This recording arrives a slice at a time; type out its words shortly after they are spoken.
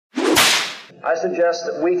I suggest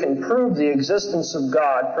that we can prove the existence of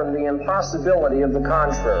God from the impossibility of the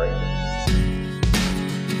contrary.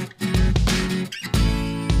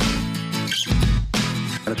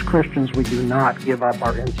 As Christians, we do not give up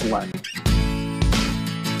our intellect.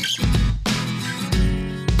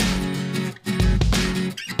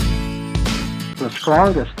 The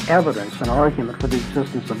strongest evidence and argument for the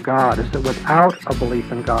existence of God is that without a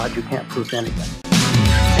belief in God, you can't prove anything.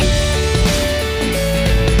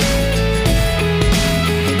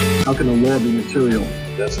 How can the law be material?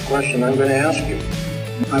 That's a question I'm going to ask you.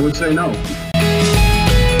 I would say no.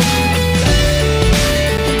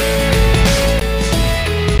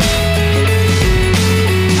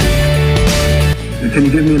 Can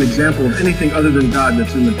you give me an example of anything other than God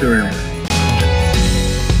that's immaterial?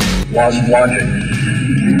 Laws of logic.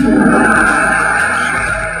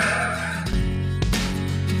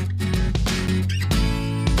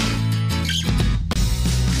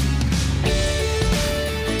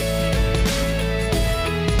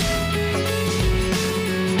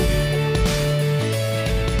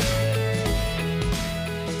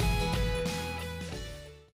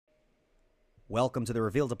 Welcome to the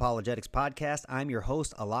Revealed Apologetics podcast. I'm your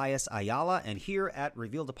host, Elias Ayala, and here at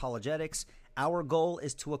Revealed Apologetics, our goal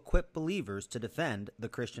is to equip believers to defend the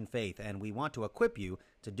Christian faith, and we want to equip you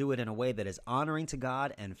to do it in a way that is honoring to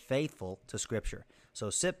God and faithful to Scripture. So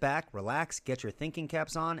sit back, relax, get your thinking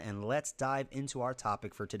caps on, and let's dive into our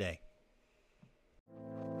topic for today.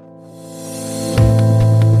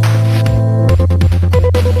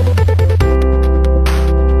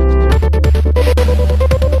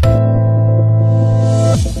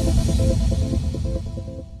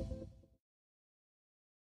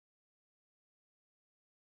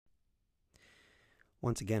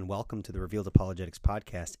 Once again, welcome to the Revealed Apologetics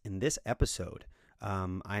podcast. In this episode,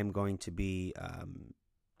 I'm going to be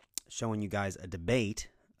showing you guys a debate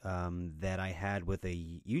that I had with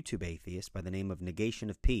a YouTube atheist by the name of Negation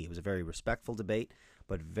of P. It was a very respectful debate,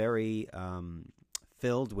 but very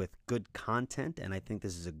filled with good content, and I think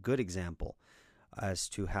this is a good example as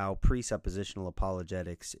to how presuppositional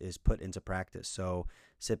apologetics is put into practice. So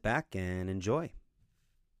sit back and enjoy.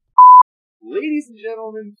 Ladies and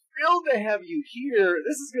gentlemen, thrilled to have you here.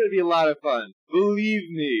 This is going to be a lot of fun. Believe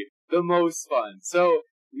me, the most fun. So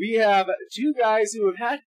we have two guys who have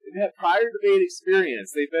had prior debate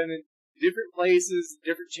experience. They've been in different places,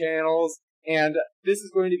 different channels, and this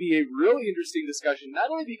is going to be a really interesting discussion, not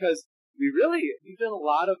only because we've done a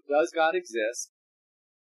lot of Does God Exist,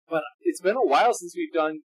 but it's been a while since we've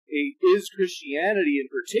done a Is Christianity in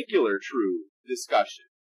particular true discussion.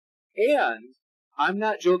 And I'm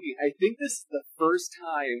not joking. I think this is the first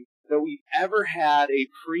time that we've ever had a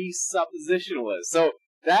presuppositionalist. So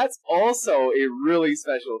that's also a really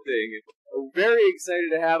special thing. I'm very excited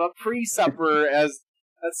to have a pre-supper, as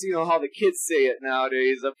that's how the kids say it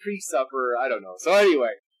nowadays. A pre-supper, I don't know. So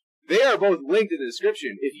anyway, they are both linked in the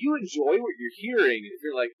description. If you enjoy what you're hearing, if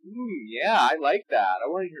you're like, yeah, I like that, I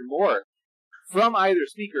want to hear more from either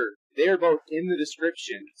speaker, they're both in the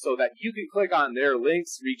description so that you can click on their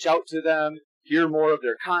links, reach out to them, hear more of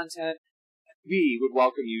their content. We would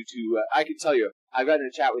welcome you to, I can tell you, I've gotten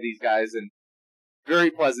to chat with these guys, and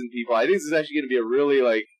very pleasant people. I think this is actually going to be a really,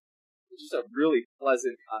 just a really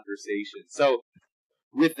pleasant conversation. So,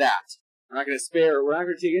 with that, we're not going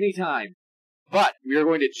to take any time, but we are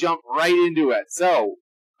going to jump right into it. So,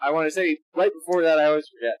 I want to say, right before that, I always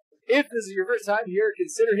forget, if this is your first time here,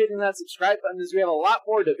 consider hitting that subscribe button, as we have a lot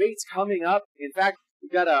more debates coming up. In fact,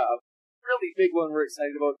 we've got a really big one we're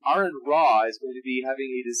excited about. Aaron Ra is going to be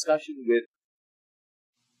having a discussion with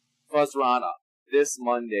Fuzz Rana this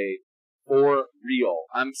Monday for real.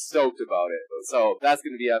 I'm stoked about it. So that's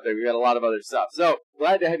going to be out there. We got a lot of other stuff. So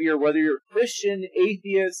glad to have you here, whether you're Christian,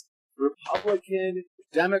 atheist, Republican,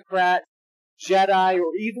 Democrat, Jedi,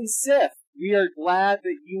 or even Sith. We are glad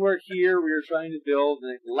that you are here. We are trying to build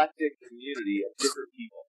an eclectic community of different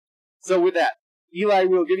people. So with that, Eli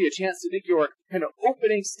will give you a chance to make your kind of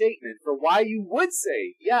opening statement for why you would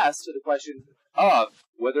say yes to the question of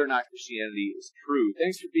whether or not Christianity is true.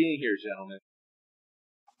 Thanks for being here, gentlemen.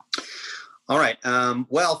 All right.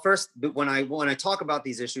 Well, first, when I talk about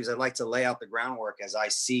these issues, I'd like to lay out the groundwork as I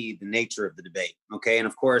see the nature of the debate. Okay. And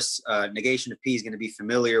of course, Negation of P is going to be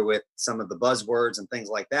familiar with some of the buzzwords and things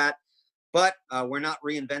like that. But we're not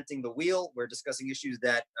reinventing the wheel. We're discussing issues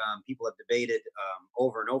that people have debated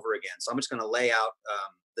over and over again. So I'm just going to lay out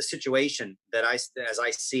the situation as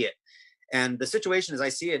I see it. And the situation as I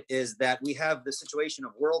see it is that we have the situation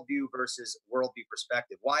of worldview versus worldview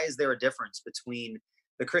perspective. Why is there a difference between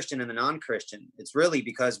the Christian and the non-Christian? It's really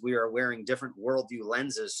because we are wearing different worldview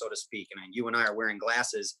lenses, so to speak. And you and I are wearing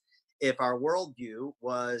glasses. if our worldview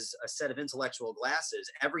was a set of intellectual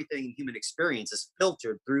glasses, everything in human experience is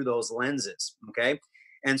filtered through those lenses. Okay.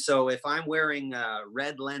 And so if I'm wearing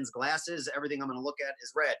red lens glasses, everything I'm going to look at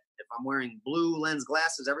is red. If I'm wearing blue lens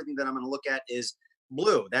glasses, everything that I'm going to look at is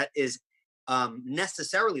blue. That is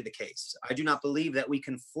necessarily the case. I do not believe that we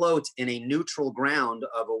can float in a neutral ground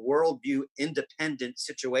of a worldview independent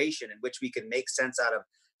situation in which we can make sense out of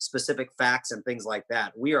specific facts and things like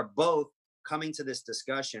that. We are both coming to this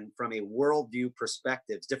discussion from a worldview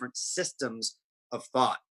perspective, different systems of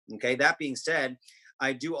thought. Okay. That being said,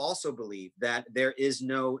 I do also believe that there is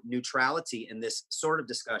no neutrality in this sort of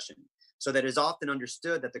discussion. So that is often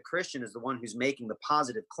understood that the Christian is the one who's making the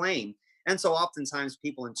positive claim. And so oftentimes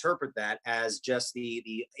people interpret that as just the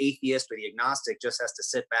atheist or the agnostic just has to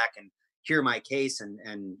sit back and hear my case and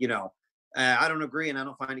I don't agree and I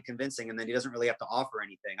don't find it convincing, and then he doesn't really have to offer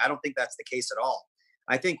anything. I don't think that's the case at all.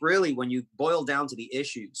 I think really when you boil down to the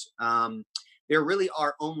issues, there really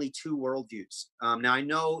are only two worldviews. Now I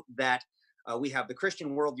know that we have the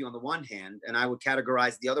Christian worldview on the one hand, and I would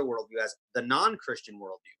categorize the other worldview as the non-Christian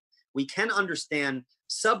worldview. We can understand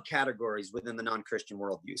subcategories within the non-Christian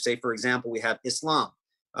worldview. Say, for example, we have Islam,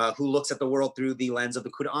 who looks at the world through the lens of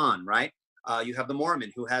the Quran, right? You have the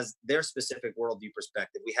Mormon, who has their specific worldview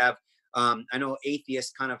perspective. We have, I know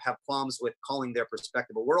atheists kind of have qualms with calling their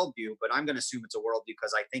perspective a worldview, but I'm going to assume it's a worldview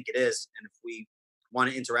because I think it is. And if we want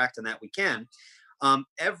to interact in that, we can.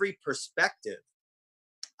 Every perspective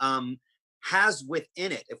has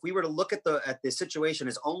within it, if we were to look at the situation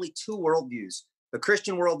as only two worldviews, the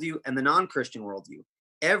Christian worldview and the non-Christian worldview,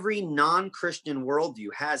 every non-Christian worldview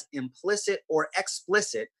has implicit or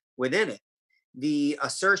explicit within it the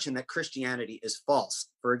assertion that Christianity is false.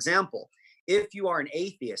 For example, if you are an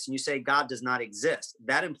atheist and you say God does not exist,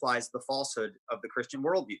 that implies the falsehood of the Christian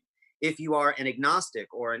worldview. If you are an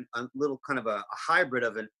agnostic or a little kind of a hybrid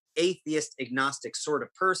of an atheist agnostic sort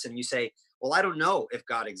of person, you say, well, I don't know if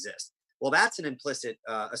God exists. Well, that's an implicit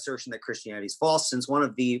assertion that Christianity is false, since one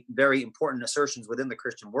of the very important assertions within the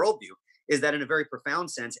Christian worldview is that in a very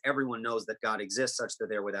profound sense, everyone knows that God exists such that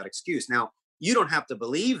they're without excuse. Now, you don't have to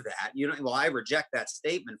believe that. Well, I reject that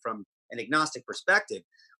statement from an agnostic perspective.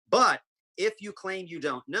 But if you claim you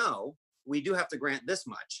don't know, we do have to grant this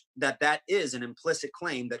much, that is an implicit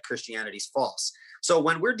claim that Christianity is false. So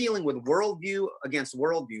when we're dealing with worldview against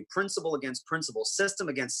worldview, principle against principle, system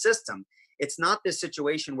against system, it's not this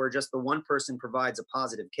situation where just the one person provides a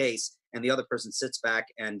positive case and the other person sits back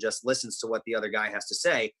and just listens to what the other guy has to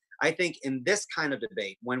say. I think in this kind of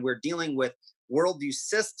debate, when we're dealing with worldview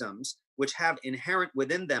systems, which have inherent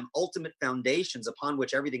within them ultimate foundations upon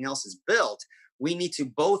which everything else is built, we need to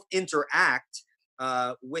both interact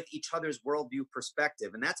with each other's worldview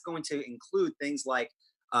perspective. And that's going to include things like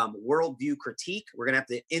worldview critique. We're going to have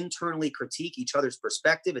to internally critique each other's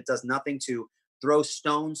perspective. It does nothing to throw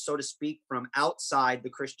stones, so to speak, from outside the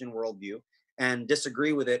Christian worldview and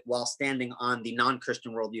disagree with it while standing on the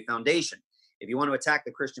non-Christian worldview foundation. If you want to attack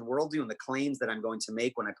the Christian worldview and the claims that I'm going to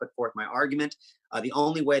make when I put forth my argument, the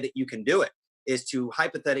only way that you can do it is to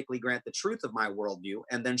hypothetically grant the truth of my worldview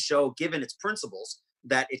and then show, given its principles,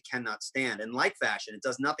 that it cannot stand. In like fashion, it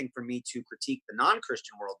does nothing for me to critique the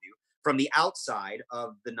non-Christian worldview from the outside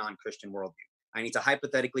of the non-Christian worldview. I need to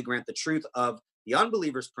hypothetically grant the truth of the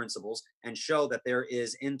unbeliever's principles and show that there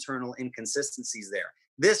is internal inconsistencies there.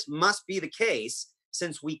 This must be the case,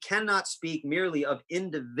 since we cannot speak merely of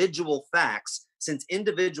individual facts, since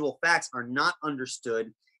individual facts are not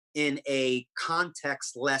understood in a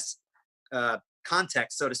contextless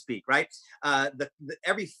context, so to speak, right?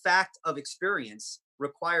 Every fact of experience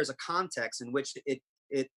requires a context in which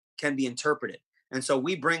it can be interpreted. And so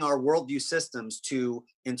we bring our worldview systems to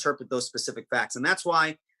interpret those specific facts. And that's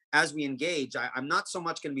why, as we engage, I'm not so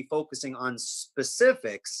much going to be focusing on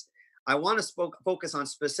specifics. I want to focus on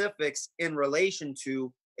specifics in relation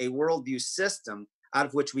to a worldview system out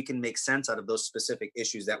of which we can make sense out of those specific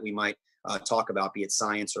issues that we might talk about, be it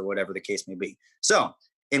science or whatever the case may be. So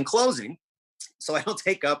in closing, so I don't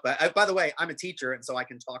take up, by the way, I'm a teacher, and so I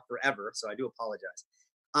can talk forever, so I do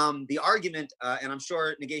apologize. The argument, and I'm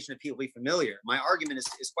sure negation appeal will be familiar, my argument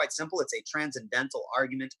is quite simple. It's a transcendental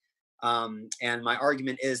argument. And my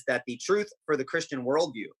argument is that the truth for the Christian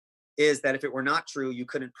worldview is that if it were not true, you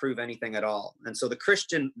couldn't prove anything at all. And so the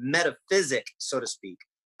Christian metaphysic, so to speak,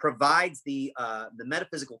 provides the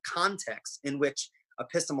metaphysical context in which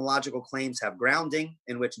epistemological claims have grounding,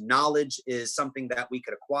 in which knowledge is something that we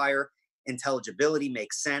could acquire, intelligibility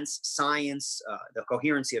makes sense, science, the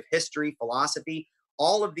coherency of history, philosophy.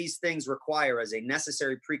 All of these things require, as a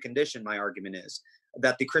necessary precondition, my argument is,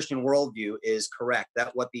 that the Christian worldview is correct,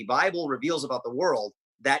 that what the Bible reveals about the world,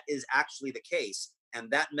 that is actually the case. And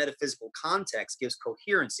that metaphysical context gives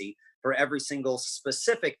coherency for every single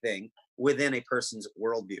specific thing within a person's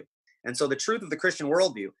worldview. And so the truth of the Christian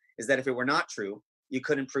worldview is that if it were not true, you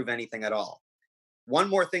couldn't prove anything at all. One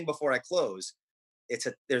more thing before I close.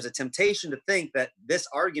 There's a temptation to think that this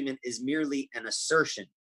argument is merely an assertion.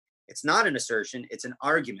 It's not an assertion, it's an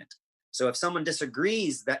argument. So if someone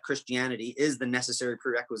disagrees that Christianity is the necessary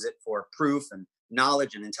prerequisite for proof and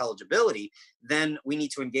knowledge and intelligibility, then we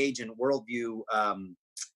need to engage in worldview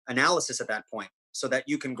analysis at that point, so that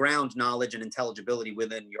you can ground knowledge and intelligibility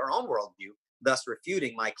within your own worldview, thus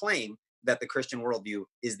refuting my claim that the Christian worldview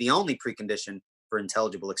is the only precondition for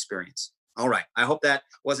intelligible experience. All right. I hope that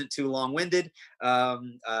wasn't too long-winded.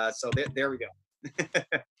 So there we go.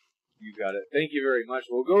 You got it. Thank you very much.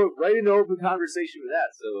 We'll go right into open conversation with that.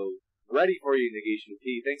 So ready for you, Negation of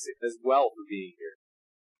P. Thanks as well for being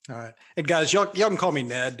here. All right. And guys, y'all can call me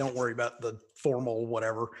Ned. Don't worry about the formal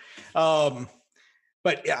whatever.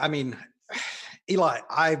 But yeah, I mean, Eli,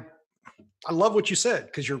 I love what you said,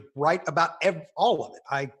 because you're right about all of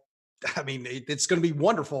it. I mean, it's going to be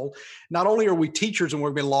wonderful. Not only are we teachers and we're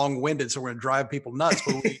going to be long-winded, so we're going to drive people nuts,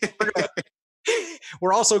 but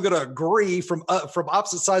we're also going to agree from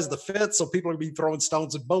opposite sides of the fence, so people are going to be throwing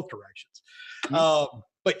stones in both directions. Mm-hmm.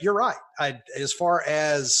 But you're right. As far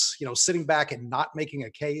as, sitting back and not making a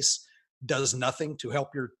case does nothing to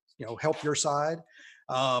help your side.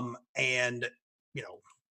 And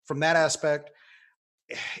from that aspect,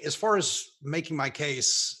 as far as making my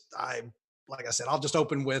case, like I said, I'll just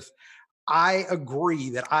open with, I agree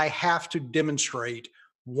that I have to demonstrate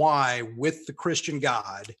why, with the Christian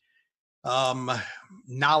God,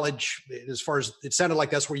 knowledge, as far as it sounded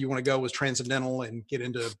like that's where you want to go, was transcendental and get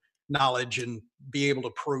into knowledge and be able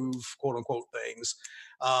to prove quote unquote things.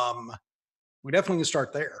 We definitely can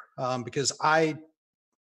start there, because I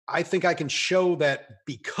think I can show that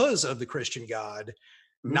because of the Christian God,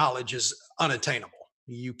 mm-hmm. knowledge is unattainable.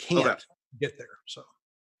 You can't get there. So,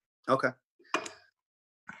 okay.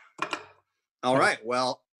 All right.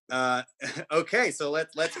 Well, okay. So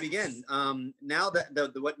let's begin. Now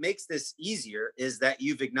that what makes this easier is that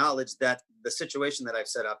you've acknowledged that the situation that I've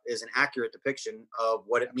set up is an accurate depiction of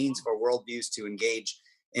what it means for worldviews to engage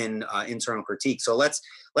in internal critique. So let's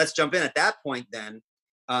jump in at that point. Then,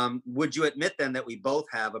 would you admit then that we both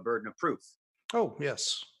have a burden of proof? Oh,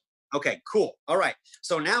 yes. Okay. Cool. All right.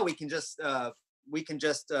 So now we can just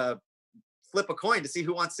flip a coin to see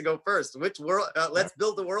who wants to go first. Which world? Let's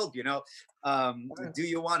build a world. Do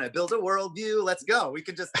you want to build a worldview? Let's go. We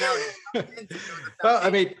can just now. Well, I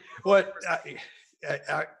mean, what?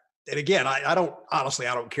 And again, I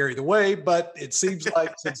don't care either way. But it seems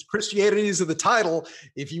like since Christianity is in the title,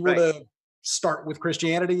 if you were to start with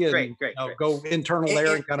Christianity and go internal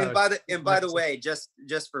there and kind of. And by the way, just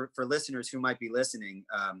for listeners who might be listening.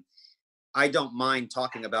 I don't mind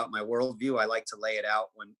talking about my worldview. I like to lay it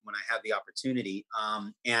out when I have the opportunity.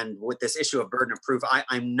 And with this issue of burden of proof,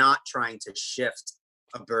 I'm not trying to shift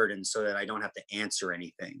a burden so that I don't have to answer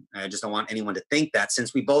anything. I just don't want anyone to think that,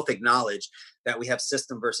 since we both acknowledge that we have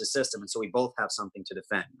system versus system. And so we both have something to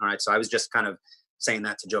defend. All right. So I was just kind of saying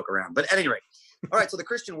that to joke around. But at any rate, all right. So the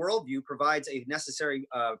Christian worldview provides a necessary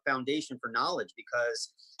foundation for knowledge,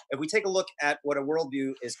 because if we take a look at what a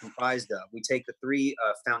worldview is comprised of, we take the three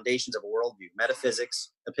foundations of a worldview: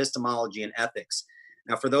 metaphysics, epistemology, and ethics.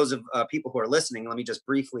 Now, for those of people who are listening, let me just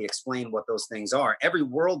briefly explain what those things are. Every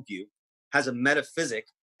worldview has a metaphysic,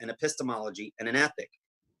 an epistemology, and an ethic.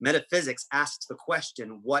 Metaphysics asks the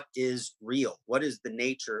question, what is real? What is the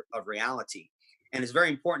nature of reality? And it's very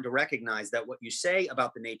important to recognize that what you say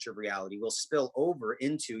about the nature of reality will spill over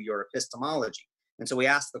into your epistemology. And so we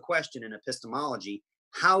ask the question in epistemology,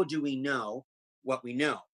 how do we know what we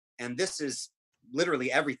know? And this is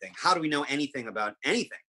literally everything. How do we know anything about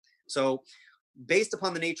anything? So based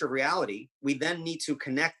upon the nature of reality, we then need to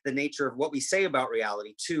connect the nature of what we say about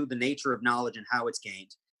reality to the nature of knowledge and how it's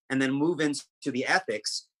gained, and then move into the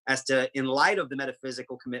ethics as to, in light of the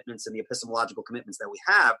metaphysical commitments and the epistemological commitments that we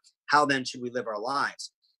have, how then should we live our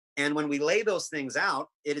lives? And when we lay those things out,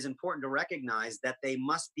 it is important to recognize that they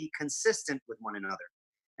must be consistent with one another.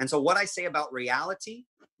 And so what I say about reality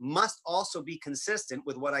must also be consistent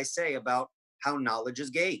with what I say about how knowledge is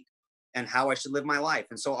gained and how I should live my life.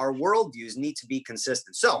 And so our worldviews need to be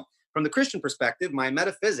consistent. So from the Christian perspective, my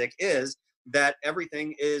metaphysic is that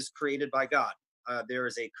everything is created by God. There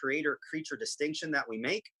is a creator-creature distinction that we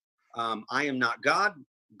make. I am not God.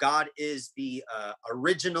 God is the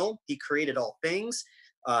original. He created all things.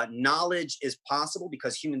 Knowledge is possible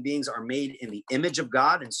because human beings are made in the image of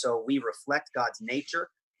God. And so we reflect God's nature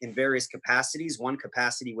in various capacities. One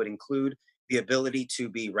capacity would include the ability to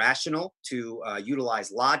be rational, to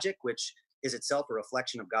utilize logic, which is itself a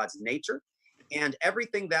reflection of God's nature. And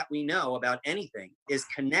everything that we know about anything is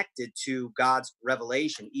connected to God's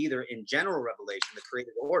revelation, either in general revelation, the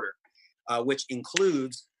created order, which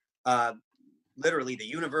includes literally the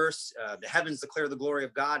universe, the heavens declare the glory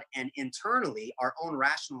of God, and internally our own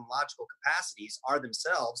rational and logical capacities are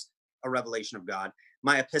themselves a revelation of God.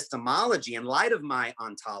 My epistemology, in light of my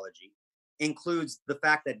ontology, includes the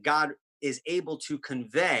fact that God is able to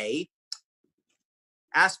convey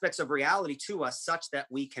aspects of reality to us such that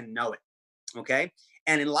we can know it. Okay.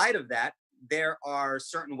 And in light of that, there are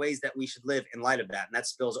certain ways that we should live in light of that. And that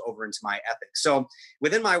spills over into my ethics. So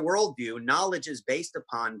within my worldview, knowledge is based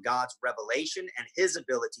upon God's revelation and his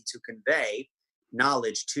ability to convey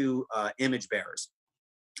knowledge to image bearers.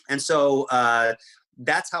 And so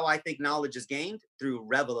that's how I think knowledge is gained, through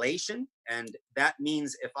revelation. And that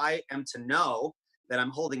means if I am to know that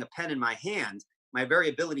I'm holding a pen in my hand, my very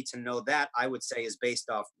ability to know that, I would say, is based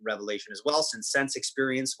off revelation as well, since sense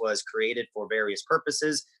experience was created for various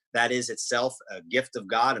purposes. That is itself a gift of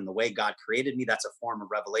God, and the way God created me, that's a form of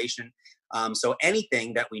revelation. So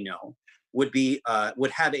anything that we know would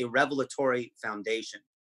have a revelatory foundation.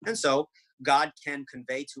 And so God can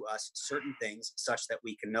convey to us certain things such that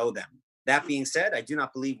we can know them. That being said, I do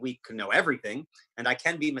not believe we can know everything, and I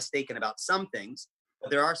can be mistaken about some things,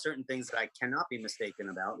 but there are certain things that I cannot be mistaken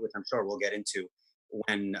about, which I'm sure we'll get into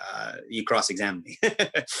when you cross-examine me.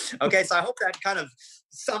 Okay, so I hope that kind of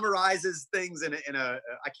summarizes things in a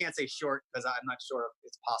I can't say short, because I'm not sure if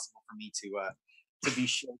it's possible for me to be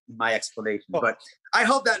short in my explanation, but I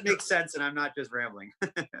hope that makes sense and I'm not just rambling.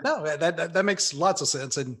 No, that makes lots of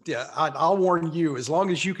sense. And yeah, I'll warn you, as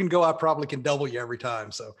long as you can go, I probably can double you every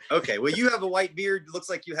time. So okay, well, you have a white beard. Looks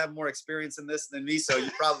like you have more experience in this than me, so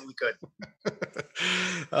you probably could.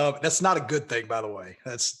 That's not a good thing, by the way.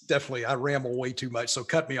 That's definitely, I ramble way too much. So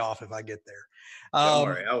cut me off if I get there. Don't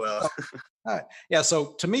worry, I will. All right. Yeah.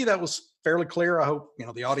 So to me, that was fairly clear. I hope,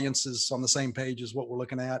 the audience is on the same page as what we're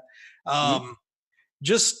looking at.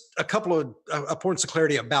 Just a couple of points of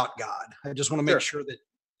clarity about God. I just want to make sure that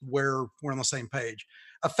we're on the same page.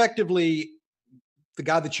 Effectively, the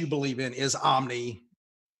God that you believe in is omni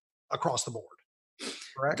across the board.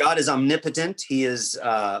 Correct? God is omnipotent. He is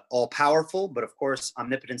all powerful, but of course,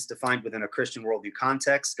 omnipotence defined within a Christian worldview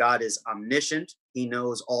context. God is omniscient. He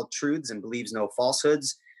knows all truths and believes no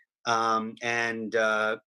falsehoods.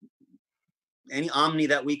 Any omni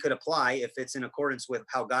that we could apply, if it's in accordance with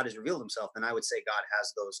how God has revealed himself, then I would say God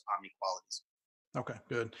has those omni qualities. Okay,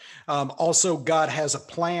 good. Also, God has a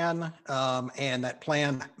plan, and that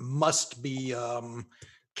plan must be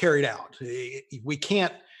carried out. We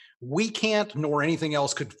can't, nor anything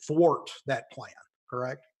else could thwart that plan,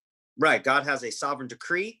 correct? Right. God has a sovereign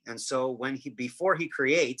decree. And so before he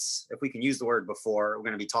creates, if we can use the word before, we're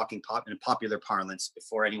going to be talking in popular parlance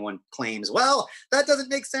before anyone claims, well, that doesn't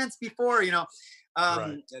make sense before,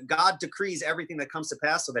 Right. God decrees everything that comes to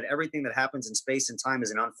pass, so that everything that happens in space and time is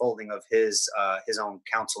an unfolding of his own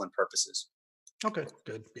counsel and purposes. Okay,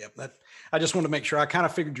 good. Yeah, I just wanted to make sure. I kind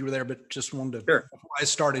of figured you were there, but just wanted to, Sure. before I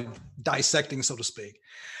started dissecting, so to speak.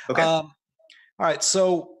 Okay. All right.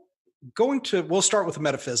 So we'll start with the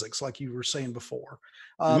metaphysics, like you were saying before.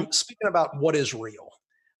 Speaking about what is real,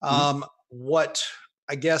 what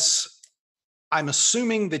I guess I'm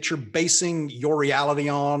assuming that you're basing your reality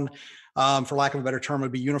on, for lack of a better term,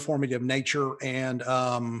 would be uniformity of nature and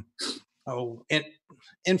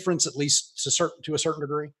inference, at least to a certain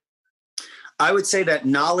degree. I would say that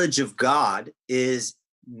knowledge of God is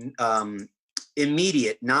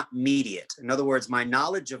immediate, not mediate. In other words, my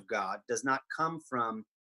knowledge of God does not come from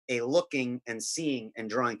a looking and seeing and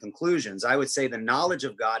drawing conclusions. I would say the knowledge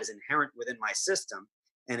of God is inherent within my system,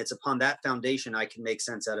 and it's upon that foundation I can make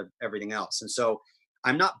sense out of everything else. And so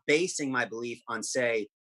I'm not basing my belief on, say,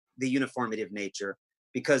 the uniformity of nature,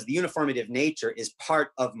 because the uniformity of nature is part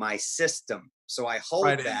of my system. So I hold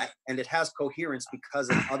that, and it has coherence because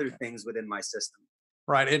of other things within my system.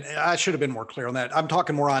 Right. And I should have been more clear on that. I'm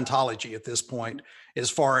talking more ontology at this point, as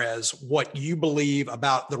far as what you believe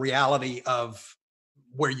about the reality of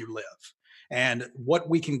where you live and what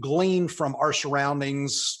we can glean from our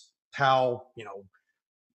surroundings, how,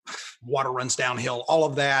 water runs downhill, all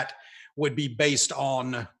of that would be based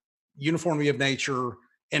on uniformity of nature,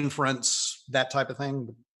 inference, that type of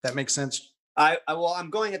thing. That makes sense? I'm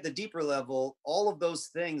going at the deeper level. All of those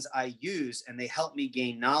things I use, and they help me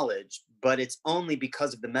gain knowledge, but it's only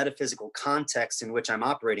because of the metaphysical context in which I'm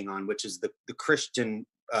operating on, which is the Christian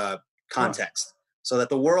context. So that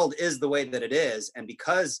the world is the way that it is, and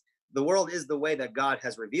because the world is the way that God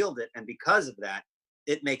has revealed it, and because of that,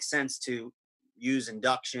 it makes sense to use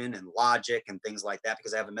induction and logic and things like that,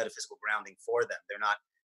 because I have a metaphysical grounding for them. They're not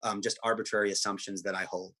just arbitrary assumptions that I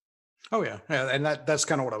hold. Oh yeah, and that's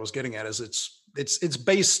kind of what I was getting at. Is it's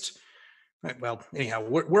based. Well, anyhow,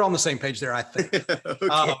 we're on the same page there, I think.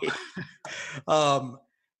 Okay.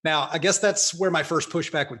 Now, I guess that's where my first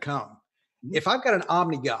pushback would come. If I've got an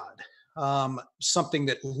omni God, something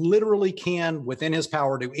that literally can, within his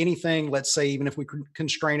power, do anything, let's say, even if we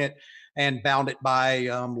constrain it and bound it by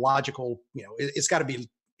logical, it's got to be,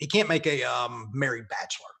 he can't make a married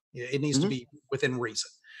bachelor. It needs to be within reason.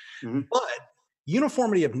 But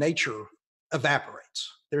uniformity of nature evaporates.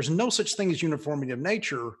 There's no such thing as uniformity of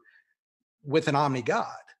nature with an omni God.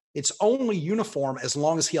 It's only uniform as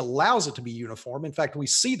long as he allows it to be uniform. In fact, we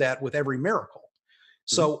see that with every miracle.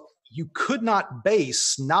 So you could not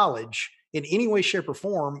base knowledge in any way, shape, or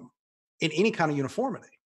form in any kind of uniformity.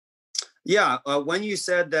 Yeah. When you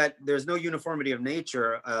said that there's no uniformity of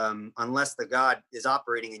nature unless the God is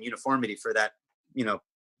operating in uniformity for that,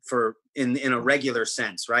 for in a regular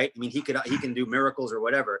sense, right? I mean, he can do miracles or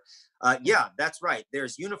whatever. Yeah, that's right.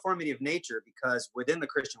 There's uniformity of nature because within the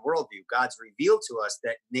Christian worldview, God's revealed to us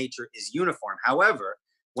that nature is uniform. However,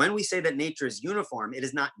 when we say that nature is uniform, it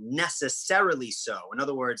is not necessarily so. In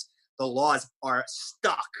other words, the laws are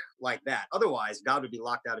stuck like that. Otherwise, God would be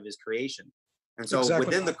locked out of his creation. And so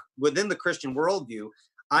within the Christian worldview,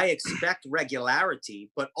 I expect regularity,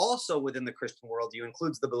 but also within the Christian worldview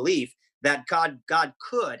includes the belief that God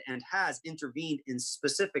could and has intervened in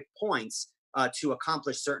specific points to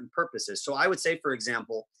accomplish certain purposes. So I would say, for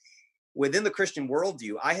example, within the Christian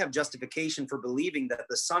worldview, I have justification for believing that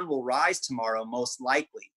the sun will rise tomorrow, most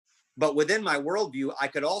likely. But within my worldview, I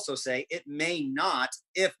could also say it may not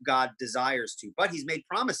if God desires to. But he's made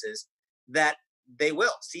promises that they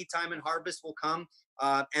will. Seed time and harvest will come.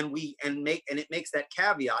 And it makes that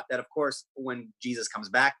caveat that, of course, when Jesus comes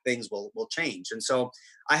back, things will change. And so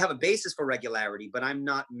I have a basis for regularity, but I'm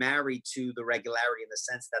not married to the regularity in the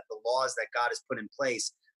sense that the laws that God has put in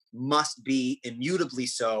place must be immutably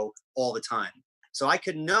so all the time. So I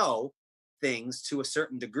could know things to a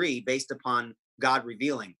certain degree based upon God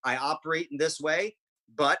revealing. I operate in this way,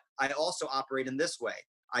 but I also operate in this way.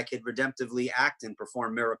 I could redemptively act and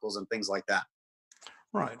perform miracles and things like that.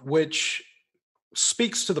 Right, which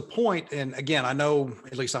speaks to the point, and again, I know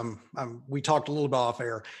at least we talked a little bit off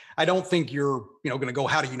air. I don't think you're going to go,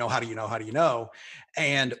 how do you know?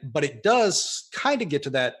 But it does kind of get to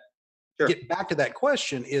that. Sure. Get back to that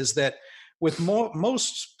question is that with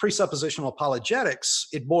most presuppositional apologetics,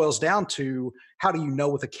 it boils down to how do you know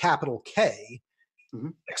with a capital K,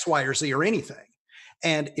 X, Y, or Z, or anything.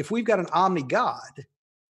 And if we've got an omni God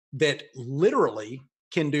that literally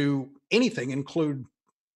can do anything, include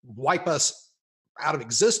wipe us out of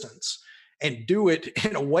existence and do it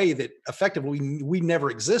in a way that effectively we never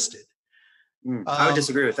existed. I would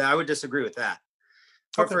disagree with that.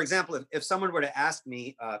 For example, if someone were to ask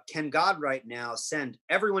me, can God right now send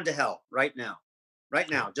everyone to hell right now,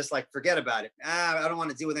 just like forget about it. I don't want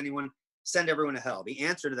to deal with anyone. Send everyone to hell. The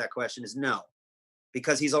answer to that question is no,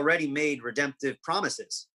 because he's already made redemptive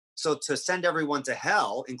promises. So to send everyone to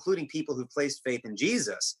hell, including people who placed faith in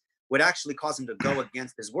Jesus, would actually cause him to go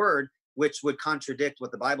against his word, which would contradict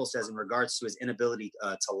what the Bible says in regards to his inability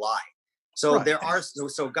to lie. So right.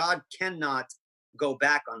 So God cannot go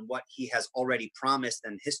back on what he has already promised,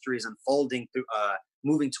 and history is unfolding through,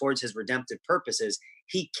 moving towards his redemptive purposes.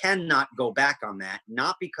 He cannot go back on that,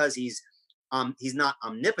 not because he's not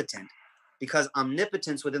omnipotent, because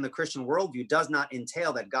omnipotence within the Christian worldview does not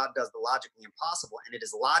entail that God does the logically impossible, and it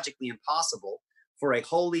is logically impossible for a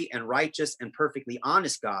holy and righteous and perfectly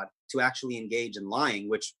honest God to actually engage in lying,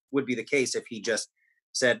 which would be the case if he just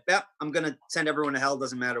said, yep, I'm going to send everyone to hell.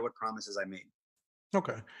 Doesn't matter what promises I made.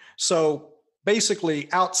 Okay. So basically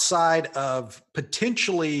outside of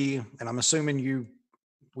potentially, and I'm assuming we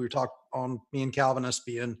were talking on me and Calvinist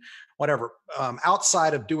being whatever,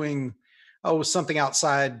 outside of doing, something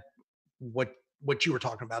outside what you were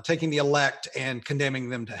talking about, taking the elect and condemning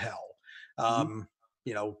them to hell.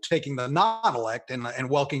 Taking the non-elect and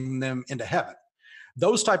welcoming them into heaven.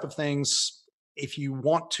 Those type of things, if you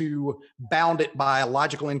want to bound it by a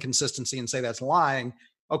logical inconsistency and say that's lying,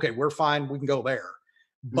 okay, we're fine, we can go there.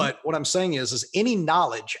 But what I'm saying is any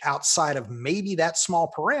knowledge outside of maybe that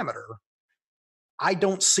small parameter, I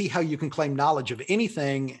don't see how you can claim knowledge of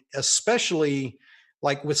anything, especially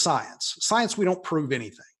like with science. Science, we don't prove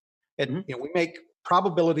anything. We make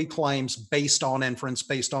probability claims based on inference,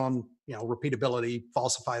 based on repeatability,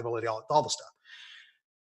 falsifiability, all the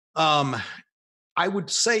stuff. I would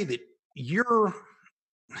say that you're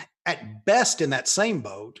at best in that same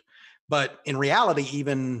boat, but in reality,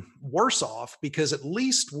 even worse off, because at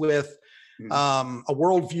least with a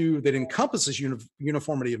worldview that encompasses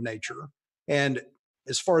uniformity of nature, and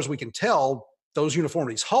as far as we can tell, those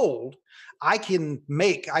uniformities hold, I can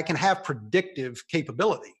have predictive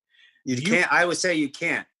capability. I would say you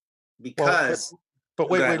can't, because. But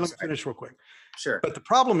wait, let me finish real quick. Sure. But the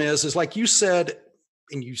problem is like you said,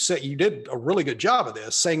 and you said you did a really good job of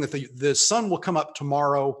this, saying that the sun will come up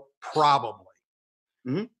tomorrow, probably.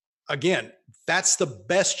 Mm-hmm. Again, that's the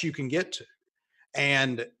best you can get to.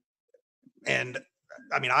 And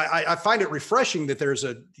I mean, I find it refreshing that there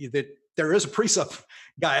is a precept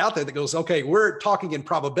guy out there that goes, okay, we're talking in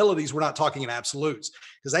probabilities, we're not talking in absolutes,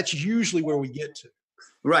 because that's usually where we get to.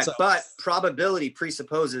 Right. So, but probability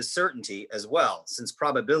presupposes certainty as well, since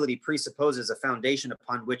probability presupposes a foundation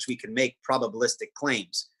upon which we can make probabilistic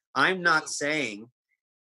claims. I'm not saying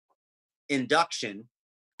induction,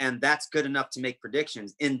 and that's good enough to make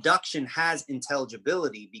predictions. Induction has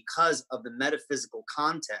intelligibility because of the metaphysical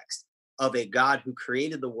context of a God who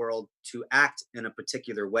created the world to act in a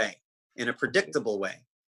particular way, in a predictable way.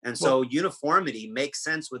 And so uniformity makes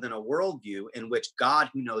sense within a worldview in which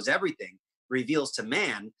God, who knows everything, reveals to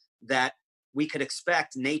man that we could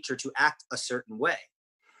expect nature to act a certain way.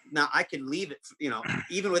 Now, I could leave it,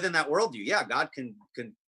 even within that worldview. Yeah, God can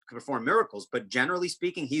perform miracles, but generally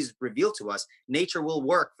speaking, he's revealed to us nature will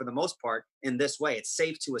work for the most part in this way. It's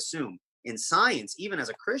safe to assume. In science, even as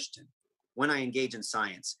a Christian, when I engage in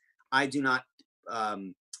science, I do not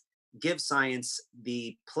give science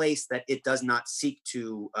the place that it does not seek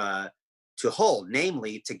to hold,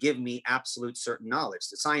 namely to give me absolute certain knowledge.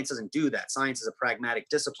 The science doesn't do that. Science is a pragmatic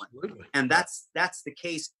discipline. Absolutely. And that's the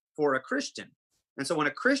case for a Christian. And so when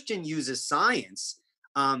a Christian uses science,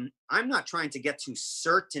 I'm not trying to get to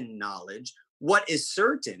certain knowledge. What is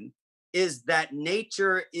certain is that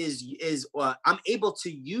nature is I'm able to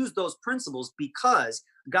use those principles because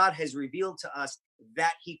God has revealed to us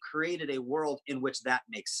that he created a world in which that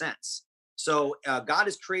makes sense. So God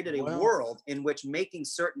has created a world in which making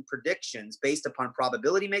certain predictions based upon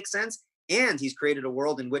probability makes sense. And he's created a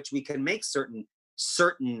world in which we can make certain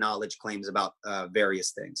knowledge claims about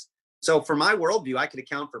various things. So for my worldview, I could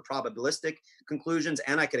account for probabilistic conclusions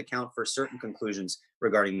and I could account for certain conclusions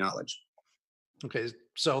regarding knowledge. Okay.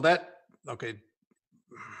 Okay.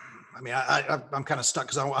 I mean, I'm kind of stuck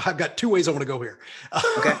because I've got two ways I want to go here.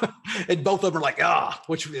 Okay. And both of them are like,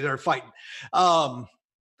 which they're fighting.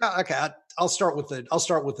 Okay. I'll start with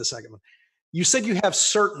the second one. You said you have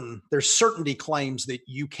there's certainty claims that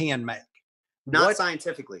you can make. Not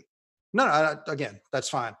scientifically. No, again, that's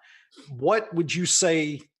fine. What would you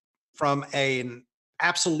say from an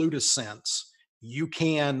absolutist sense you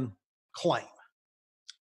can claim?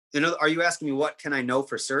 Are you asking me what can I know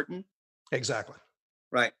for certain? Exactly.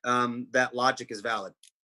 Right. That logic is valid.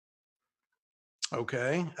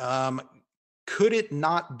 Okay. Could it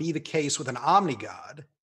not be the case with an omni-God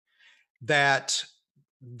that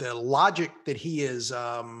the logic that he is,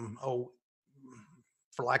 for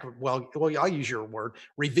lack of, I'll use your word,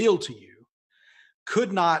 revealed to you,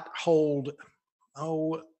 could not hold,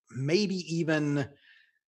 maybe even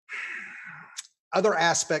other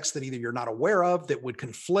aspects that either you're not aware of that would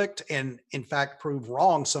conflict and in fact prove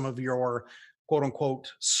wrong some of your quote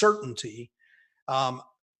unquote certainty,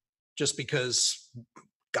 just because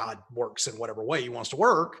God works in whatever way he wants to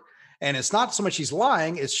work. And it's not so much he's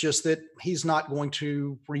lying, it's just that he's not going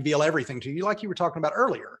to reveal everything to you like you were talking about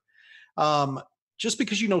earlier. Just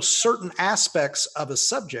because you know certain aspects of a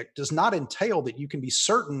subject does not entail that you can be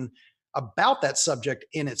certain about that subject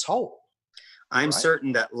in its whole. I'm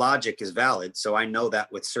certain that logic is valid, so I know that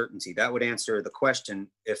with certainty. That would answer the question.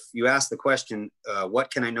 If you ask the question,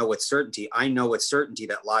 what can I know with certainty? I know with certainty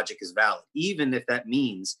that logic is valid, even if that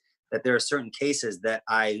means that there are certain cases that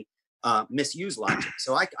I misuse logic.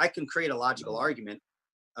 So I can create a logical argument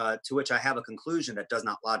to which I have a conclusion that does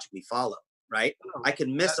not logically follow, right? I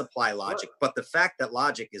can misapply logic, but the fact that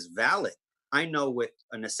logic is valid, I know with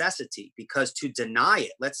a necessity, because to deny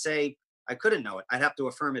it, let's say I couldn't know it, I'd have to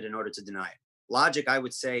affirm it in order to deny it. Logic, I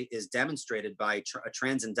would say, is demonstrated by a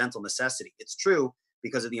transcendental necessity. It's true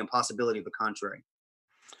because of the impossibility of the contrary.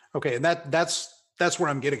 Okay, and that's where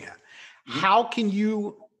I'm getting at. Mm-hmm. How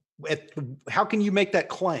can you make that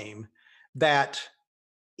claim that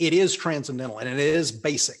it is transcendental and it is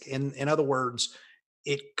basic? In other words,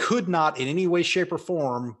 it could not in any way, shape, or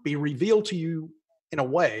form be revealed to you in a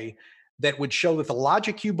way that would show that the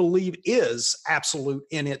logic you believe is absolute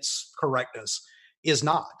in its correctness is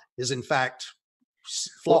in fact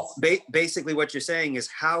flawed. Well, basically what you're saying is,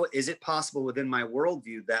 how is it possible within my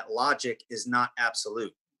worldview that logic is not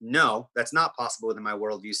absolute? No, that's not possible within my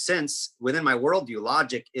worldview, since within my worldview,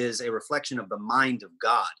 logic is a reflection of the mind of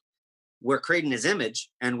God. We're creating his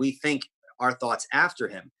image and we think our thoughts after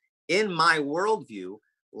him. In my worldview,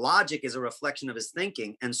 logic is a reflection of his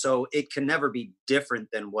thinking. And so it can never be different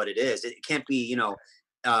than what it is. It can't be,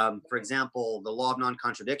 for example, the law of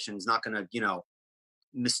non-contradiction is not going to,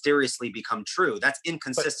 mysteriously become true. That's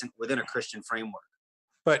inconsistent within a Christian framework.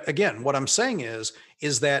 But again, what I'm saying is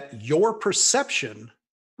that your perception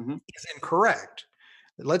is incorrect.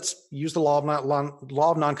 Let's use the law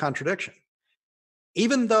of non-contradiction.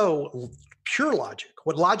 Even though pure logic,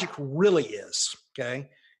 what logic really is, okay,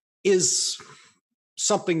 is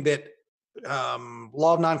something that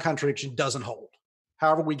law of non-contradiction doesn't hold.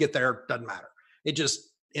 However we get there, doesn't matter. It just,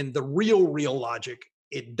 in the real logic,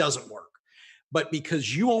 it doesn't work. But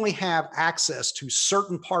because you only have access to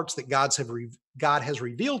certain parts that God has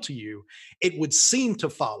revealed to you, it would seem to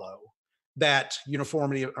follow that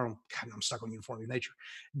uniformity, or God, I'm stuck on uniformity of nature,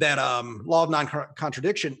 that law of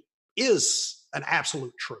non-contradiction is an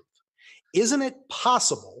absolute truth. Isn't it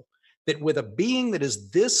possible that with a being that is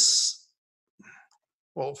this,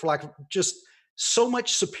 well, for like just so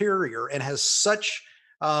much superior and has such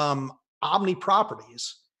omni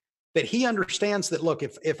properties, that he understands that, look,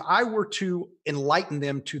 if I were to enlighten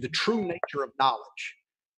them to the true nature of knowledge,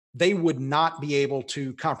 they would not be able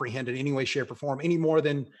to comprehend in any way, shape, or form any more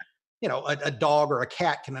than, a dog or a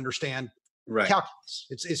cat can understand calculus.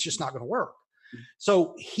 It's just not going to work.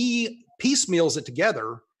 So he piecemeals it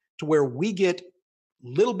together to where we get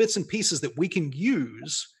little bits and pieces that we can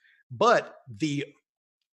use, but the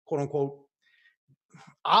quote unquote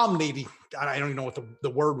omni, I don't even know what the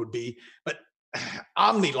word would be, but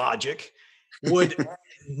omni logic would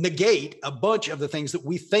negate a bunch of the things that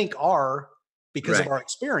we think are because of our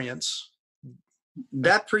experience.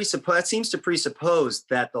 That seems to presuppose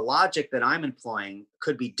that the logic that I'm employing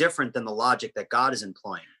could be different than the logic that God is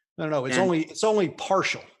employing. No, it's only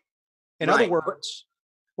partial. In other words,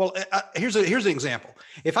 well, here's an example.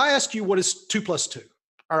 If I ask you what is 2 + 2,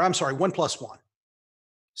 or I'm sorry, 1 + 1,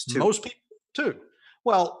 it's 2. Most people 2.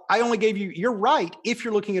 Well, I only gave you, you're right if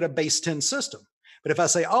you're looking at a base 10 system. But if I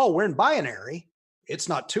say, oh, we're in binary, it's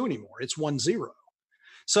not 2 anymore, it's 1, 0.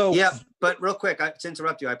 So yeah, but real quick, to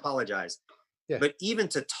interrupt you, I apologize. Yeah. But even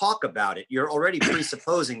to talk about it, you're already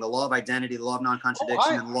presupposing the law of identity, the law of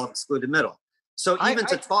non-contradiction, and the law of excluded middle. So even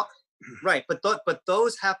to talk, right, but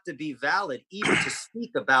those have to be valid even to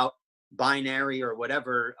speak about binary or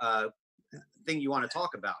whatever thing you want to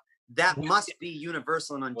talk about. That must be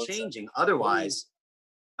universal and unchanging. Otherwise,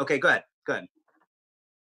 okay, go ahead.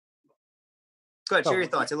 Share your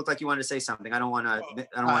thoughts. It looked like you wanted to say something. I don't want you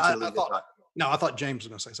to lose your thought. No, I thought James was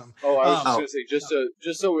going to say something. Oh, I was just going to say,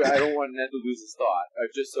 just so I don't want Ned to lose his thought.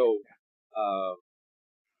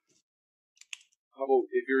 How about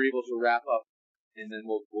if you're able to wrap up, and then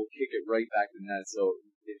we'll kick it right back to Ned. So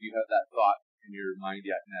if you have that thought in your mind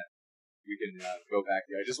yet, Ned, you can go back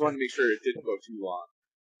there. I just want to make sure it didn't go too long.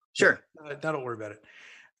 Sure. Don't worry about it.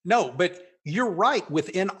 No, but you're right.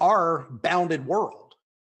 Within our bounded world,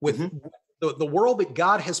 with the world that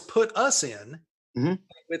God has put us in,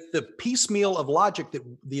 with the piecemeal of logic, that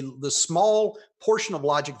the small portion of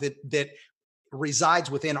logic that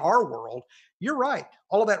resides within our world, you're right.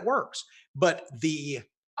 All of that works. But the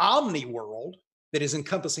omni world that is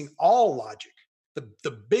encompassing all logic,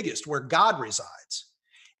 the biggest, where God resides,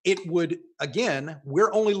 it would, again,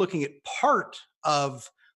 we're only looking at part of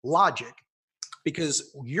logic,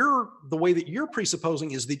 because the way that you're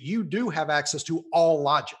presupposing is that you do have access to all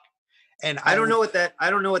logic. And I don't know what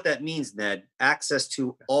that means, Ned. Access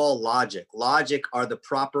to all logic. Logic are the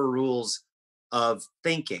proper rules of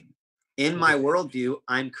thinking. In my worldview,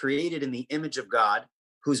 I'm created in the image of God,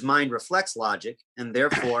 whose mind reflects logic, and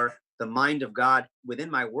therefore the mind of God within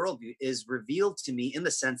my worldview is revealed to me in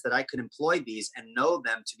the sense that I could employ these and know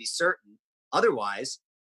them to be certain. Otherwise,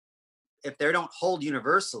 if they don't hold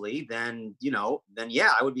universally, then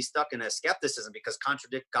I would be stuck in a skepticism, because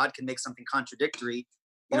God can make something contradictory,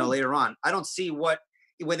 later on. I don't see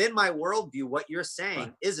within my worldview, what you're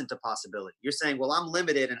saying isn't a possibility. You're saying, well, I'm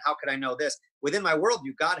limited, and how could I know this? Within my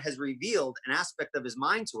worldview, God has revealed an aspect of his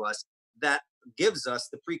mind to us that gives us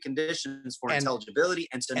the preconditions for intelligibility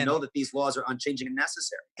and to know that these laws are unchanging and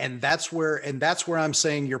necessary. And that's where I'm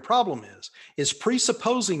saying your problem is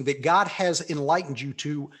presupposing that God has enlightened you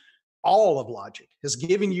to all of logic, has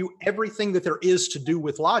given you everything that there is to do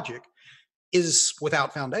with logic, is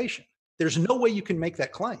without foundation. There's no way you can make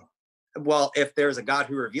that claim. Well, if there's a God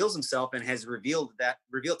who reveals himself and has revealed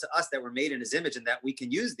to us that we're made in his image and that we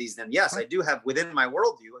can use these, then yes, I do have within my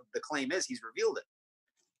worldview, the claim is he's revealed it.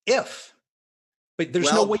 But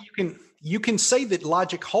there's no way you can say that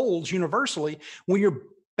logic holds universally when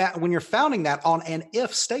you're founding that on an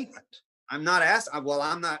if statement. I'm not.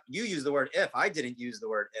 You use the word if. I didn't use the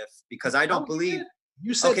word if, because I don't believe.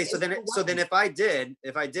 You said okay. So then if I did,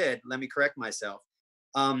 let me correct myself.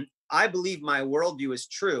 I believe my worldview is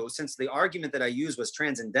true. Since the argument that I used was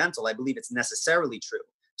transcendental, I believe it's necessarily true.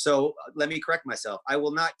 So let me correct myself. I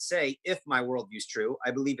will not say if my worldview is true.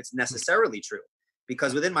 I believe it's necessarily true,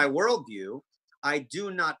 because within my worldview, I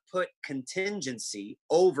do not put contingency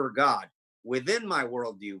over God. Within my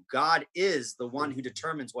worldview, God is the one who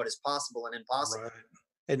determines what is possible and impossible. Right.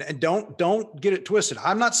 And don't get it twisted.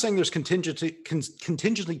 I'm not saying there's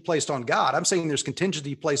contingency placed on God. I'm saying there's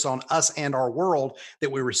contingency placed on us and our world that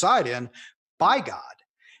we reside in by God.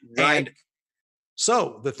 Right. And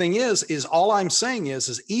so the thing is all I'm saying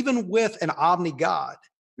is even with an omni God,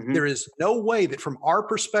 there is no way that from our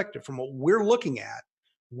perspective, from what we're looking at,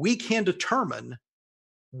 we can determine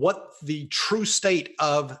what the true state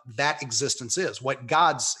of that existence is, what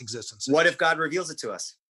God's existence is. What if God reveals it to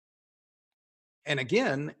us? And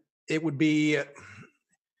again, it would be, I'm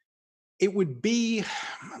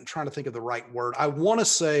trying to think of the right word. I want to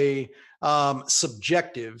say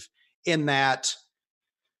subjective, in that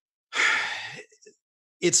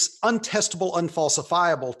it's untestable,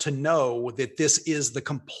 unfalsifiable to know that this is the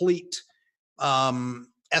complete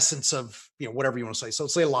essence of, whatever you want to say. So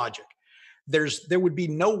say logic. There would be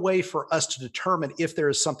no way for us to determine if there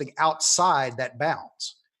is something outside that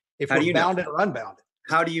bounds, if we're bounded or unbounded.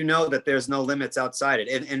 How do you know that there's no limits outside it?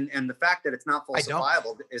 And the fact that it's not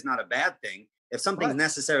falsifiable is not a bad thing. If something's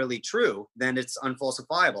necessarily true, then it's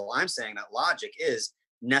unfalsifiable. I'm saying that logic is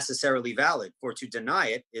necessarily valid. For to deny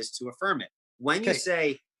it is to affirm it. When you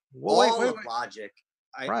say all of logic,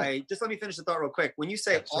 I just let me finish the thought real quick. When you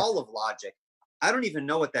say all of logic, I don't even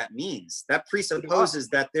know what that means. That presupposes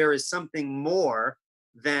that there is something more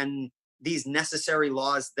than these necessary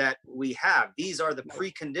laws that we have. These are the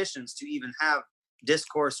preconditions to even have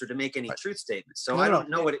discourse or to make any truth statements. So I don't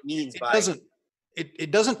know what it means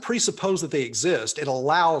it doesn't presuppose that they exist. It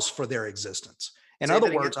allows for their existence. In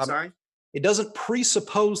other words, it doesn't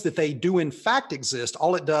presuppose that they do in fact exist.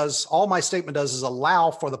 All my statement does is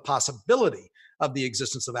allow for the possibility of the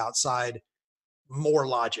existence of outside more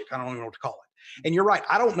logic. I don't even know what to call it. And you're right.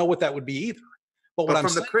 I don't know what that would be either. But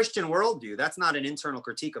from the Christian worldview, that's not an internal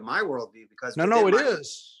critique of my worldview, because it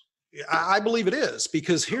is. I believe it is,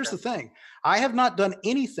 because here's the thing. I have not done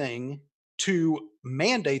anything to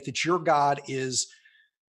mandate that your God is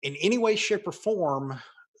in any way, shape, or form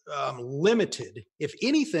limited. If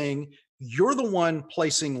anything, you're the one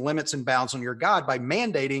placing limits and bounds on your God by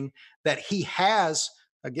mandating that he has,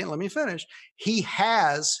 again, let me finish. He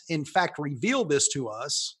has, in fact, revealed this to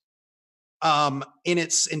us in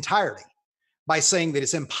its entirety by saying that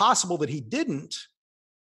it's impossible that he didn't.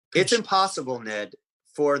 It's impossible, Ned,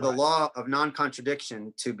 for the law of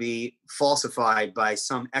non-contradiction to be falsified by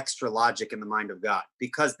some extra logic in the mind of God,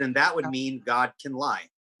 because then that would mean God can lie,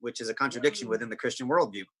 which is a contradiction within the Christian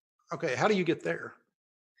worldview. Okay, how do you get there?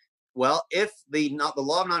 Well, if the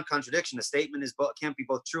law of non-contradiction, a statement can't be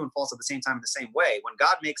both true and false at the same time in the same way. When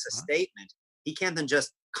God makes a statement, he can't then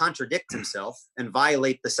just contradict himself and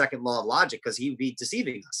violate the second law of logic, because he would be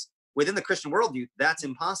deceiving us. Within the Christian worldview, that's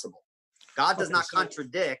impossible. God does not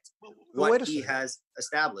contradict what he has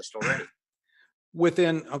established already.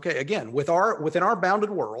 Within our bounded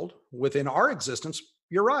world, within our existence,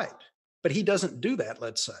 you're right. But he doesn't do that,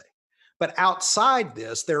 let's say. But outside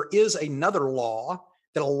this, there is another law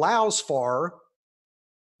that allows for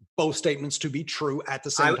both statements to be true at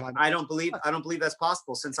the same time. I don't believe that's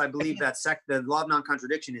possible, since I believe that the law of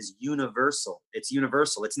non-contradiction is universal. It's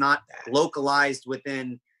universal. It's not localized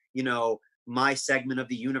within, my segment of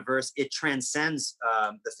the universe. It transcends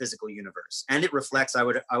the physical universe, and it reflects, I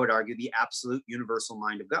would argue, the absolute universal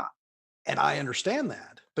mind of God. And I understand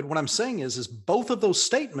that. But what I'm saying is both of those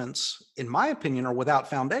statements, in my opinion, are without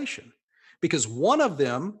foundation, because one of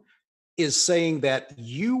them is saying that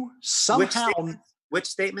you somehow... Which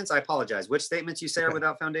statements? I apologize. Which statements you say are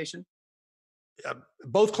without foundation?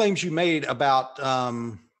 Both claims you made about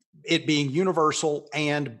it being universal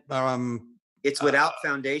and... it's without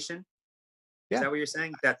foundation? Yeah. Is that what you're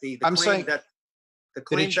saying? That the claim that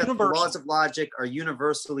the laws of logic are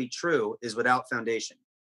universally true is without foundation.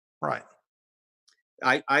 Right.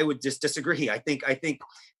 I would just disagree. I think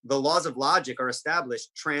the laws of logic are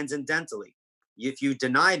established transcendentally. If you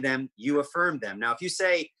deny them, you affirm them. Now, if you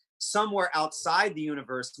say somewhere outside the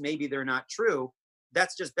universe, maybe they're not true,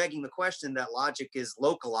 that's just begging the question that logic is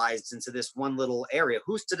localized into this one little area.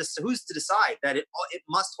 Who's to decide that it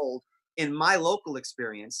must hold in my local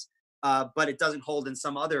experience, but it doesn't hold in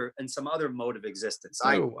some other mode of existence?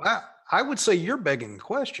 I would say you're begging the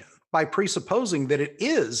question by presupposing that it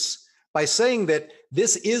is, by saying that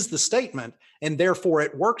this is the statement and therefore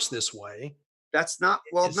it works this way. That's not,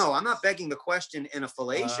 well, Is- no, I'm not begging the question in a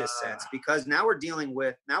fallacious sense, because now we're dealing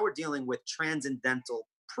with transcendental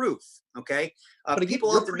proof. Okay. But again,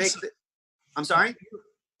 People you're often pretty make I'm sorry.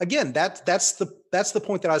 Again, that's the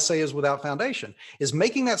point that I say is without foundation, is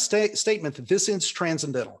making that statement that this is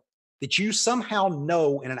transcendental, that you somehow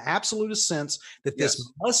know in an absolute sense that this Yes.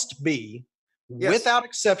 must be Yes. without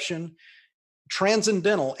exception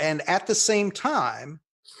transcendental, and at the same time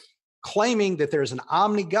claiming that there's an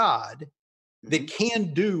omni God that Mhm.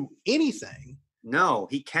 can do anything. No,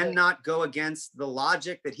 he cannot go against the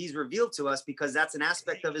logic that he's revealed to us, because that's an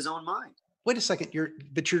aspect of his own mind. Wait a second, you're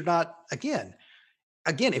not, again,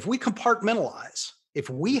 if we compartmentalize, if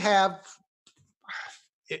we have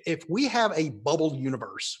a bubble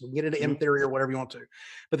universe, we can get into M theory or whatever you want to.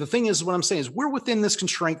 But the thing is, what I'm saying is we're within this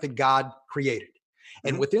constraint that God created.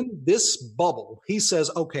 And within this bubble, he says,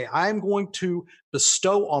 okay, I'm going to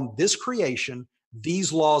bestow on this creation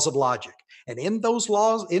these laws of logic. And in those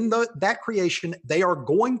laws, in that creation, they are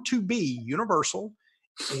going to be universal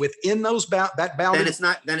within those that boundary.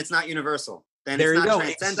 Then it's not universal. Then There it's you not go.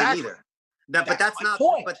 transcendent Exactly. either. But that's my not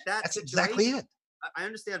point. But That's exactly it. I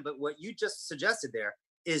understand, but what you just suggested there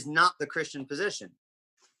is not the Christian position.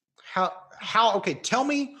 How okay, tell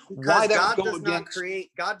me Because why that God would go does not against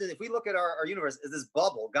create, if we look at our universe as this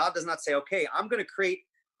bubble, God does not say, okay, I'm going to create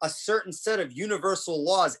a certain set of universal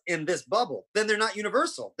laws in this bubble. Then they're not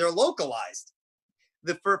universal. They're localized.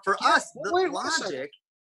 For us, the wait a logic,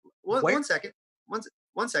 Wait. one second.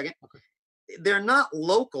 They're not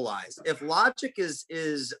localized. If logic is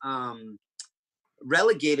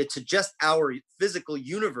relegated to just our physical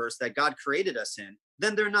universe that God created us in,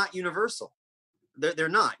 then they're not universal. They're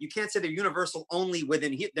not. You can't say they're universal only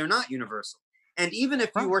within here. They're not universal. And even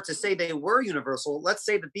if you were to say they were universal, let's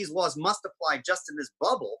say that these laws must apply just in this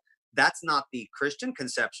bubble. That's not the Christian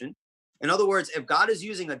conception. In other words, if God is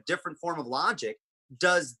using a different form of logic,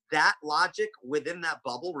 does that logic within that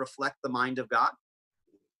bubble reflect the mind of God?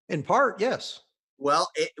 in part, yes.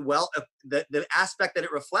 Well, the aspect that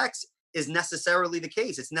it reflects is necessarily the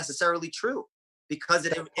case. It's necessarily true, because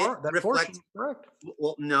it reflects. Correct.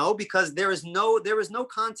 Well, no, because there is no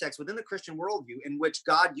context within the Christian worldview in which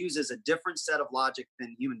God uses a different set of logic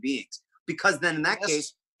than human beings. Because then, in that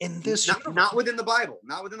case, in this not within the Bible,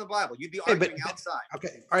 you'd be arguing outside.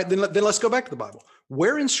 Okay, all right. Then let's go back to the Bible.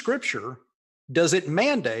 Where in Scripture does it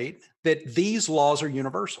mandate that these laws are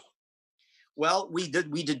universal? Well, we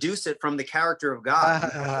deduce it from the character of God.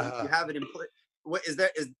 You have it in. What is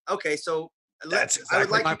that? Okay, so That's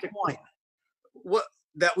exactly my point. What,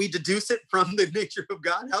 that we deduce it from the nature of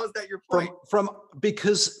God? How is that your point?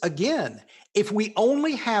 Because again, if we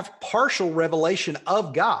only have partial revelation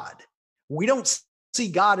of God, we don't see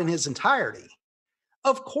God in his entirety.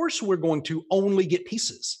 Of course, we're going to only get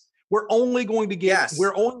pieces. We're only going to get. Yes,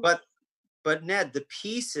 but Ned, the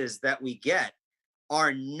pieces that we get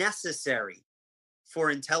are necessary for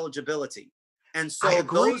intelligibility, and so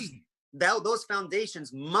those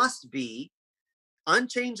foundations must be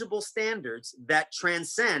unchangeable standards that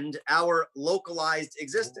transcend our localized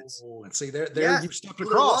existence. Oh, and see there yes. You've stepped The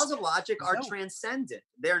across. laws of logic are transcendent.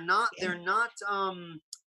 They're not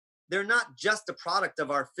just a product of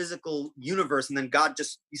our physical universe, and then God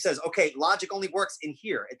he says, okay, logic only works in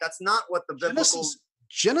here. That's not what the biblical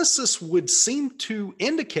Genesis would seem to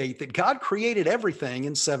indicate that God created everything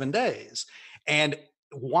in 7 days. And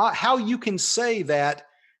how you can say that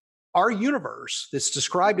our universe that's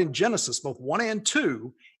described in Genesis, both 1 and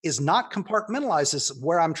 2, is not compartmentalized is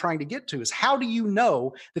where I'm trying to get to, is how do you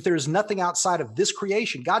know that there is nothing outside of this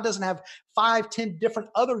creation? God doesn't have 5, 10 different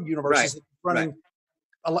other universes that are running.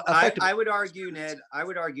 I would argue, Ned,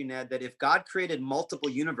 that if God created multiple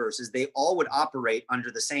universes, they all would operate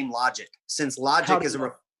under the same logic, since logic is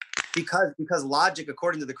because logic,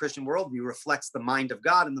 according to the Christian worldview, reflects the mind of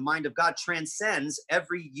God, and the mind of God transcends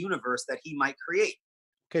every universe that he might create.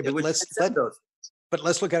 Okay, but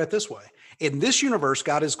let's look at it this way. In this universe,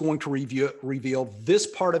 God is going to reveal this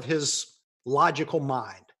part of his logical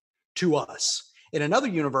mind to us. In another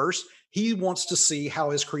universe, he wants to see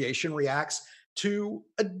how his creation reacts to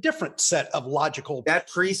a different set of logical. That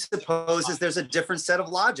presupposes there's a different set of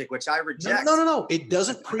logic, which I reject. No. It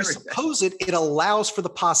doesn't presuppose it. It allows for the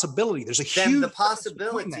possibility. There's a huge. The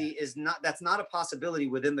possibility that's not a possibility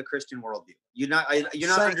within the Christian worldview. You're not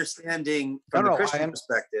understanding from the Christian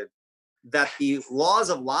perspective that the laws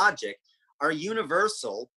of logic are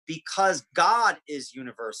universal because God is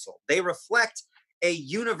universal. They reflect a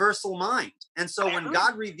universal mind. And so when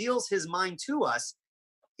God reveals his mind to us,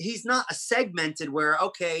 he's not a segmented where,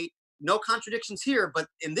 okay, no contradictions here, but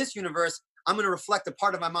in this universe, I'm going to reflect a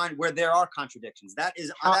part of my mind where there are contradictions. That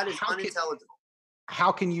is unintelligible.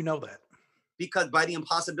 How can you know that? Because by the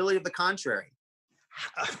impossibility of the contrary.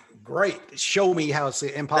 Great. Show me how it's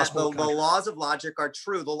impossible. The laws of logic are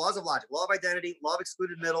true. The laws of logic, law of identity, law of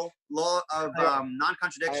excluded middle, law of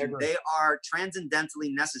non-contradiction, they are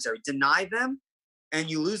transcendentally necessary. Deny them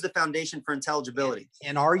and you lose the foundation for intelligibility.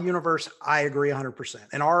 In our universe, I agree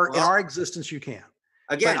 100%. In our existence, you can.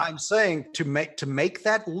 Again, but I'm saying to make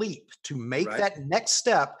that leap, to make that next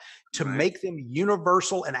step, to make them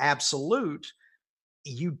universal and absolute,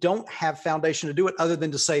 you don't have foundation to do it other than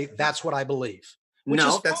to say that's what I believe.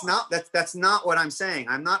 No, that's not what I'm saying.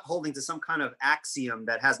 I'm not holding to some kind of axiom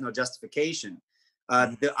that has no justification.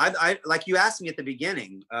 I like you asked me at the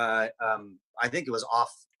beginning. I think it was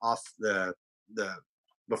off the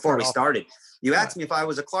before we started. You asked me if I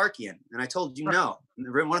was a Clarkian, and I told you no.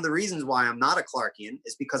 And one of the reasons why I'm not a Clarkian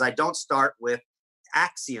is because I don't start with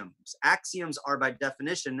axioms. Axioms are by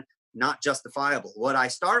definition not justifiable. What I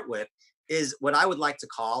start with is what I would like to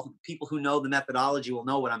call, people who know the methodology will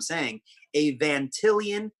know what I'm saying, a Van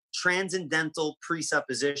Tillian transcendental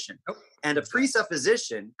presupposition. And a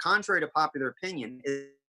presupposition, contrary to popular opinion,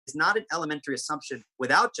 is not an elementary assumption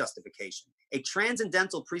without justification. A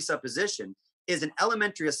transcendental presupposition is an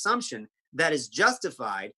elementary assumption that is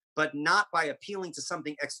justified, but not by appealing to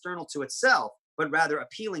something external to itself, but rather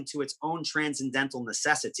appealing to its own transcendental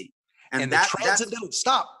necessity. And the transcendental,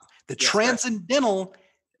 transcendental,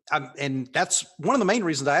 and that's one of the main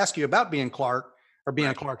reasons I asked you about being Clark or being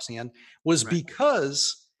a Clarksian was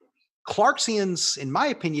because Clarksians, in my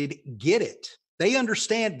opinion, get it. They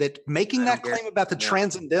understand that making that claim about the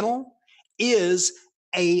transcendental is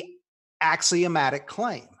a axiomatic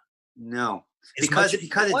claim. No, because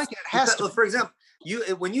for example,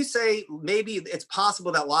 when you say maybe it's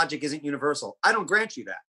possible that logic isn't universal, I don't grant you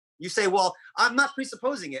that. You say, well, I'm not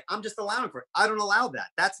presupposing it. I'm just allowing for it. I don't allow that.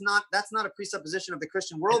 That's not a presupposition of the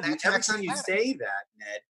Christian worldview. Every time you say that,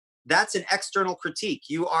 Ned, that's an external critique.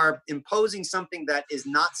 You are imposing something that's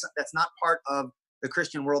not part of the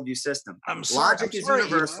Christian worldview system. Logic is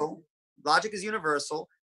universal. Logic is universal,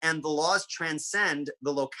 and the laws transcend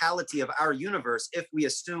the locality of our universe if we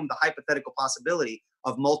assume the hypothetical possibility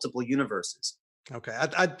of multiple universes. Okay,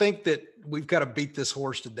 I think that we've got to beat this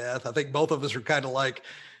horse to death. I think both of us are kind of like,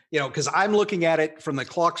 because I'm looking at it from the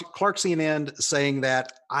Clarksian end, saying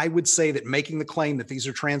that I would say that making the claim that these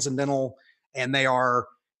are transcendental and they are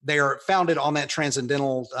founded on that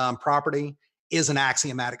transcendental property is an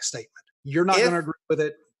axiomatic statement. You're not going to agree with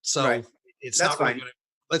it, so it's that's not fine.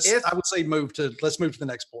 I would say let's move to the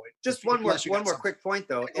next point. Just one more quick point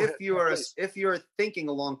though. If you're thinking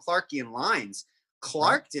along Clarkian lines,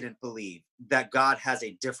 Clark didn't believe that God has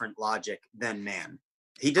a different logic than man.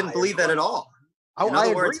 He didn't believe that at all. I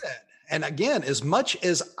agree that. And again, as much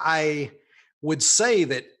as I would say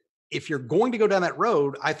that if you're going to go down that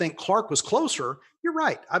road, I think Clark was closer. You're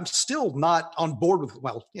right. I'm still not on board with,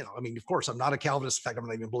 of course, I'm not a Calvinist. In fact, I'm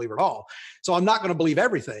not even a believer at all. So I'm not going to believe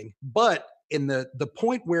everything. But in the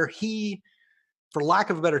point where he, for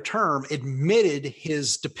lack of a better term, admitted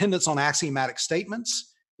his dependence on axiomatic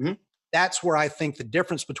statements, that's where I think the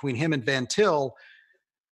difference between him and Van Til,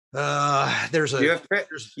 you have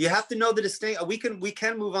to know the distinction. We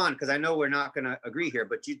can move on because I know we're not going to agree here,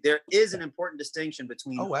 but there is an important distinction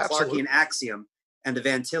between Clarkian axiom and the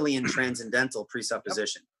Van Tillian transcendental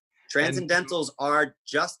presupposition. Transcendentals are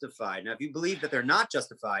justified. Now, if you believe that they're not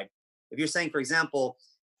justified, if you're saying, for example,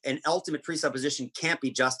 an ultimate presupposition can't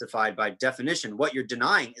be justified by definition, what you're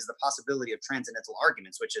denying is the possibility of transcendental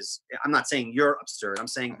arguments, which is, I'm not saying you're absurd. I'm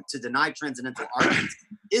saying to deny transcendental arguments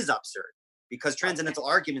is absurd because transcendental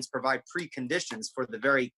arguments provide preconditions for the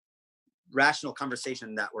very rational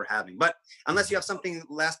conversation that we're having. But unless you have something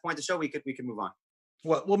last point to show, we can move on.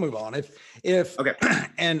 Well, we'll move on. If okay.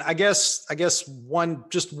 And I guess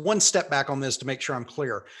one step back on this to make sure I'm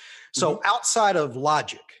clear. So outside of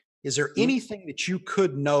logic, is there anything that you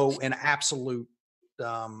could know in absolute,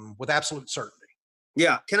 with absolute certainty?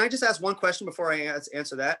 Yeah. Can I just ask one question before I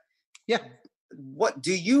answer that? Yeah. What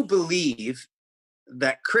do you believe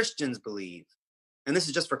that Christians believe? And this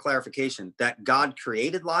is just for clarification, that God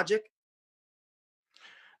created logic?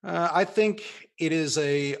 I think it is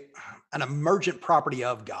an emergent property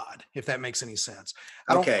of God, if that makes any sense.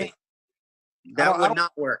 That would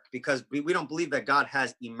not work because we don't believe that God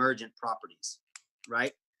has emergent properties,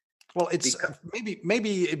 right? Well, it's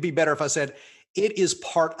maybe it'd be better if I said it is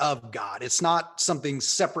part of God. It's not something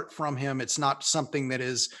separate from him. It's not something that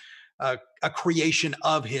is a creation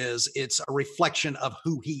of his. It's a reflection of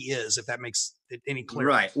who he is, if that makes it any clearer.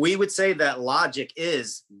 Right. We would say that logic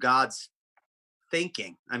is God's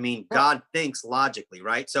thinking. I mean, God thinks logically,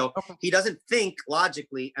 right? So he doesn't think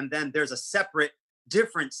logically, and then there's a separate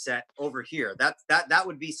different set over here. That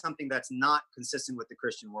would be something that's not consistent with the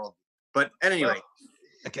Christian worldview. But at any rate.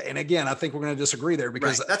 Okay, and again, I think we're going to disagree there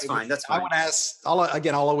because right. That's fine. That's fine. I would ask.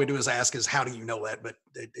 All we do is ask is how do you know that? But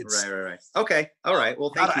it's right. Okay, all right.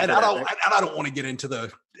 Well, thank you. I don't want to get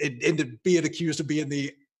into into being accused of being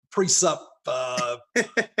the presup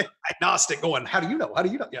agnostic. Going, how do you know? How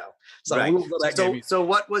do you know? Yeah. So right. So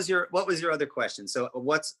what was your other question? So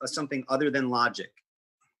what's something other than logic?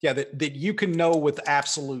 Yeah, that you can know with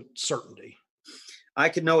absolute certainty. I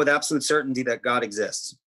can know with absolute certainty that God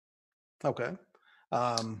exists. Okay.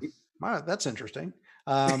 That's interesting.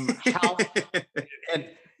 How,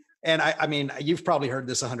 and I mean, you've probably heard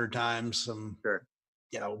this 100 times, sure.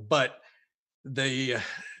 But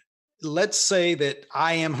let's say that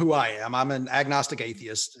I am who I am. I'm an agnostic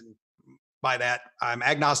atheist. And by that, I'm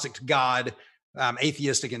agnostic to God. I'm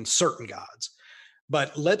atheistic in certain gods.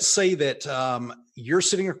 But let's say that you're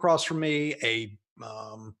sitting across from me, a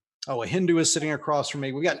Hindu is sitting across from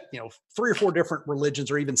me. We got, 3 or 4 different religions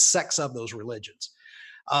or even sects of those religions.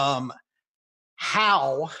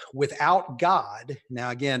 How, without God,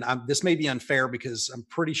 now again, this may be unfair because I'm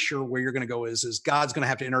pretty sure where you're going to go is God's going to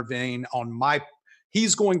have to intervene on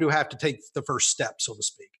he's going to have to take the first step, so to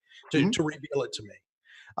speak, to reveal it to me.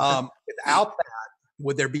 Without that,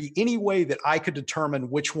 would there be any way that I could determine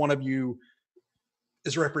which one of you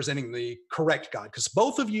is representing the correct God? Because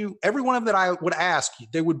both of you, every one of them that I would ask you,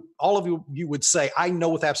 all of you would say, I know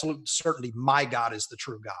with absolute certainty my God is the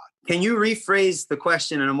true God. Can you rephrase the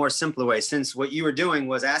question in a more simpler way? Since what you were doing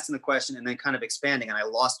was asking the question and then kind of expanding, and I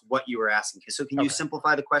lost what you were asking. So can you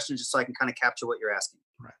simplify the question just so I can kind of capture what you're asking?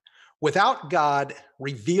 Right. Without God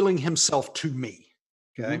revealing himself to me,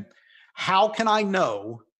 okay, how can I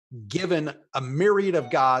know, given a myriad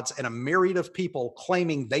of gods and a myriad of people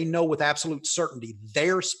claiming they know with absolute certainty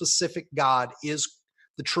their specific God is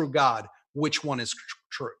the true God, which one is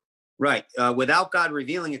true? Right. Without God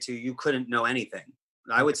revealing it to you, you couldn't know anything.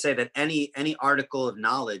 I would say that any article of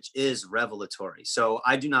knowledge is revelatory. So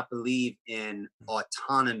I do not believe in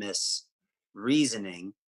autonomous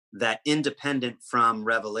reasoning that independent from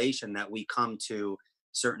revelation that we come to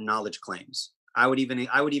certain knowledge claims. I would even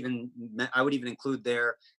include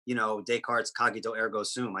there, Descartes' cogito ergo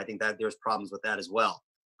sum. I think that there's problems with that as well.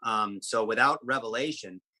 So without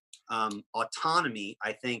revelation, autonomy,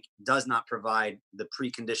 I think, does not provide the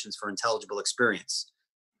preconditions for intelligible experience.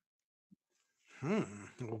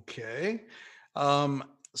 Okay.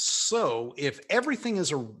 So if everything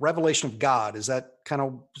is a revelation of God, is that kind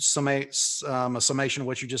of a summation of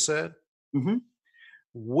what you just said? Mm-hmm.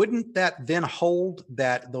 Wouldn't that then hold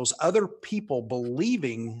that those other people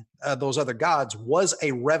believing those other gods was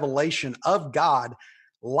a revelation of God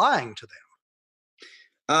lying to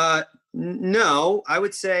them? No, I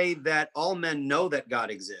would say that all men know that God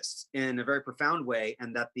exists in a very profound way,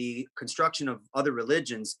 and that the construction of other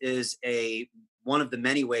religions is one of the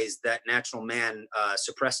many ways that natural man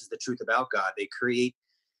suppresses the truth about God. They create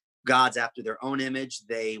gods after their own image.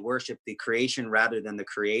 They worship the creation rather than the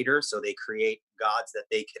creator. So they create gods that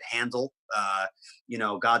they could handle,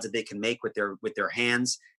 gods that they can make with their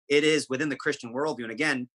hands. It is within the Christian worldview. And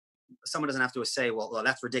again, someone doesn't have to say, well,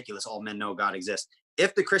 that's ridiculous. All men know God exists.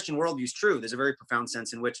 If the Christian worldview is true, there's a very profound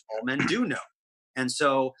sense in which all men do know. And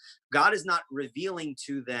so God is not revealing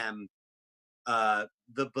to them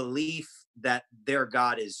the belief that their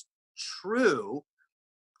God is true.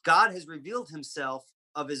 God has revealed himself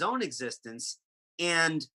of his own existence,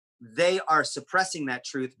 and they are suppressing that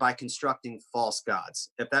truth by constructing false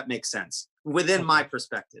gods, if that makes sense, within my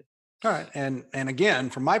perspective. All right. And again,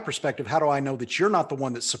 from my perspective, how do I know that you're not the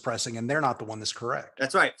one that's suppressing and they're not the one that's correct?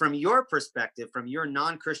 That's right. From your perspective, from your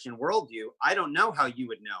non-Christian worldview, I don't know how you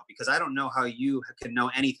would know, because I don't know how you can know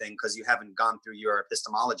anything because you haven't gone through your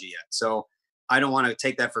epistemology yet. So I don't want to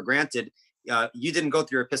take that for granted. You didn't go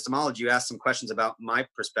through your epistemology. You asked some questions about my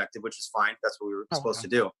perspective, which is fine. That's what we were supposed to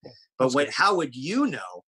do. But how would you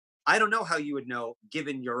know? I don't know how you would know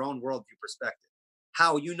given your own worldview perspective.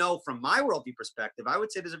 How you know from my worldview perspective, I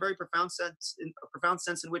would say there's a very profound sense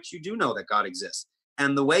in which you do know that God exists.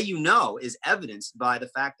 And the way you know is evidenced by the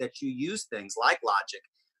fact that you use things like logic,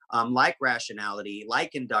 like rationality,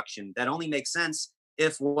 like induction, that only makes sense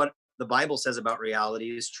if what the Bible says about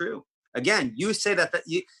reality is true. Again, you say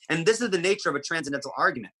and this is the nature of a transcendental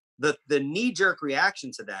argument. The knee-jerk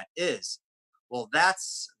reaction to that is, well,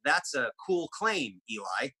 that's a cool claim,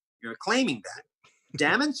 Eli. You're claiming that.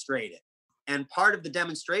 Demonstrate it. And part of the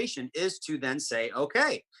demonstration is to then say,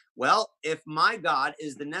 okay, well, if my God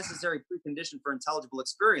is the necessary precondition for intelligible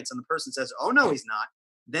experience, and the person says, oh, no, he's not,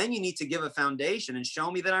 then you need to give a foundation and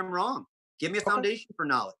show me that I'm wrong. Give me a foundation for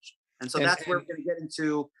knowledge. And so that's where we're going to get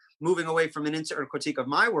into moving away from an insert critique of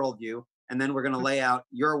my worldview, and then we're going to lay out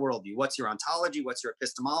your worldview. What's your ontology? What's your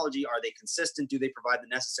epistemology? Are they consistent? Do they provide the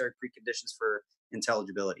necessary preconditions for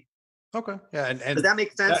intelligibility? Okay. Yeah. And does that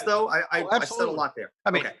make sense, though? I said a lot there.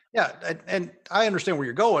 I mean, okay. Yeah, and I understand where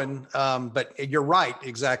you're going, but you're right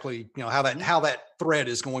exactly. You know how that thread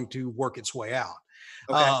is going to work its way out.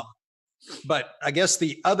 Okay. But I guess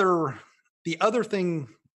the other thing,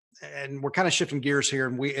 and we're kind of shifting gears here,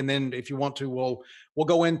 and then if you want to, we'll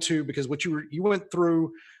go into, because what you went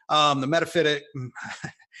through the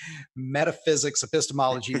metaphysics,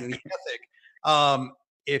 epistemology, and the ethic.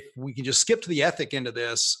 If we can just skip to the ethic into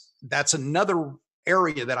this, that's another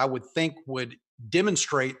area that I would think would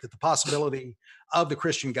demonstrate that the possibility of the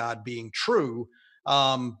Christian God being true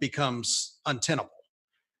becomes untenable.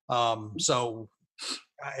 So,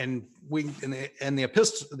 and we in the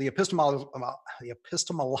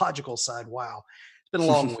epistemological side. Wow, it's been a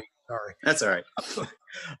long week. Sorry, that's all right.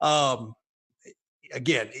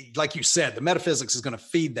 Again, like you said, the metaphysics is going to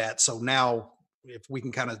feed that. So now, if we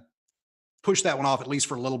can kind of push that one off at least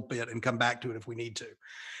for a little bit and come back to it if we need to.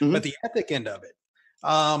 Mm-hmm. But the ethic end of it,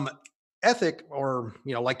 ethic, or,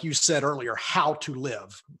 you know, like you said earlier, how to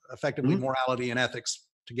live effectively, mm-hmm. morality and ethics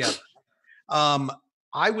together.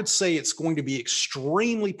 I would say it's going to be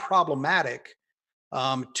extremely problematic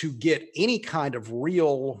to get any kind of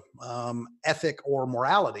real ethic or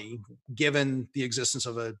morality given the existence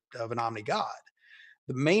of an omni God.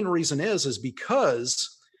 The main reason is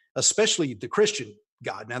because, especially the Christian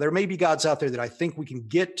God. Now, there may be gods out there that I think we can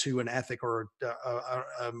get to an ethic or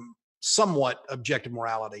somewhat objective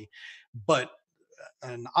morality, but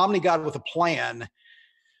an omni God with a plan,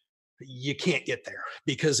 you can't get there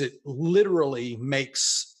because it literally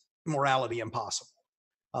makes morality impossible.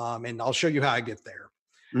 And I'll show you how I get there.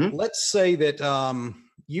 Mm-hmm. Let's say that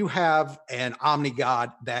you have an omni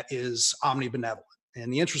God that is omnibenevolent.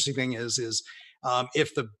 And the interesting thing is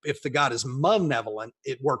if the God is malevolent,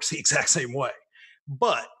 it works the exact same way.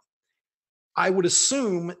 But I would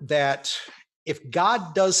assume that if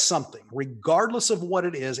God does something, regardless of what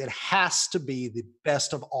it is, it has to be the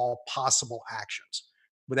best of all possible actions.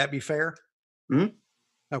 Would that be fair? Mm-hmm.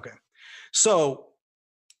 Okay. So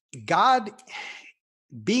God,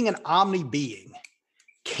 being an omni being,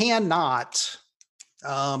 cannot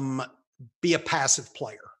be a passive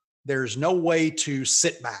player. There's no way to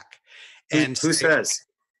sit back and who says?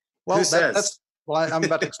 Well, who says? That's well, I'm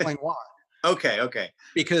about to explain why. Okay.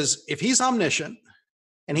 Because if he's omniscient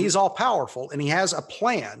and he's all powerful and he has a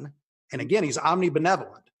plan, and again, he's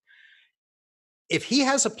omnibenevolent, if he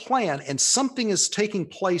has a plan and something is taking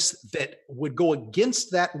place that would go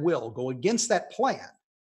against that will, go against that plan,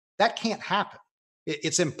 that can't happen.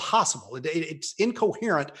 It's impossible. It's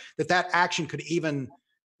incoherent that action could even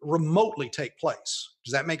remotely take place.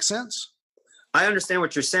 Does that make sense? I understand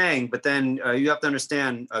what you're saying, but then you have to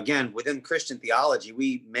understand, again, within Christian theology,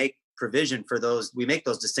 we make provision for those. We make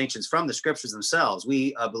those distinctions from the scriptures themselves.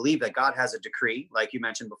 We believe that God has a decree, like you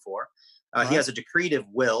mentioned before. Right. He has a decretive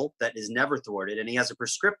will that is never thwarted, and he has a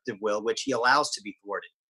prescriptive will which he allows to be thwarted.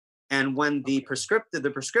 And when the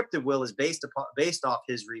prescriptive will is based off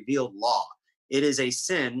his revealed law, it is a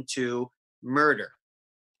sin to murder.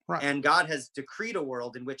 Right. And God has decreed a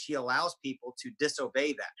world in which he allows people to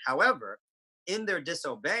disobey that. However, in their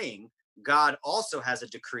disobeying, God also has a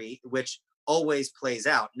decree which always plays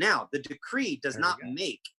out. Now, the decree does not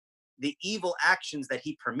make the evil actions that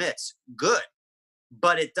he permits good,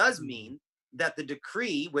 but it does mean that the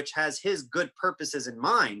decree, which has his good purposes in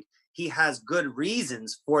mind, he has good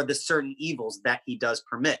reasons for the certain evils that he does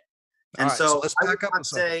permit. And right, so let's I would back up not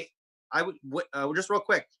say, I would just real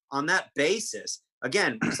quick on that basis.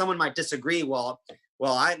 Again, someone might disagree. Well,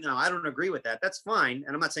 I don't agree with that. That's fine,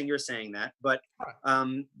 and I'm not saying you're saying that, but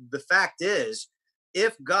the fact is,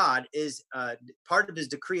 if God is part of his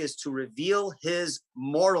decree is to reveal his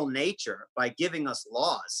moral nature by giving us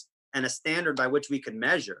laws and a standard by which we can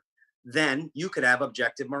measure, then you could have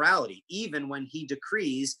objective morality, even when he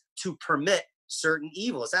decrees to permit certain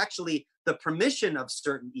evil. It's actually the permission of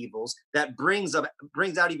certain evils that brings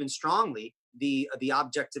out even strongly the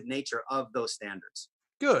objective nature of those standards.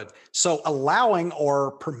 Good. So allowing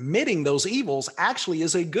or permitting those evils actually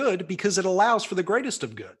is a good because it allows for the greatest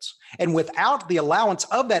of goods. And without the allowance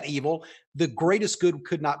of that evil, the greatest good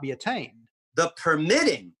could not be attained. The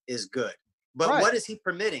permitting is good. But right. What is he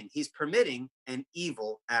permitting? He's permitting an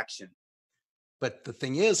evil action. But the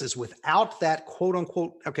thing is without that quote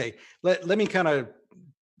unquote, okay, let me get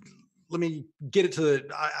it to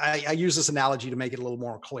I use this analogy to make it a little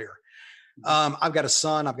more clear. I've got a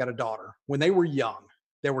son, I've got a daughter. When they were young,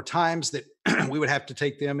 there were times that we would have to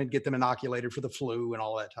take them and get them inoculated for the flu and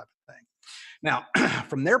all that type of thing. Now,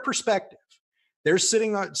 from their perspective, they're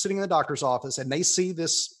sitting in the doctor's office and they see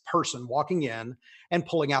this person walking in and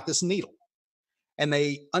pulling out this needle. And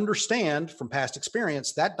they understand from past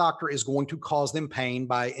experience that doctor is going to cause them pain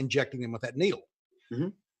by injecting them with that needle. Mm-hmm.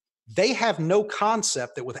 They have no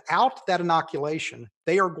concept that without that inoculation,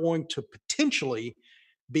 they are going to potentially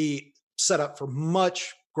be set up for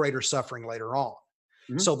much greater suffering later on.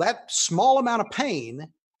 Mm-hmm. So that small amount of pain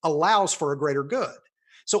allows for a greater good.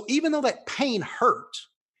 So even though that pain hurt,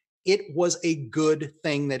 it was a good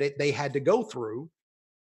thing that they had to go through.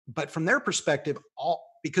 But from their perspective,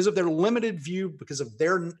 because of their limited view, because of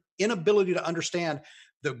their inability to understand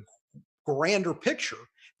the grander picture,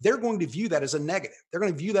 they're going to view that as a negative. They're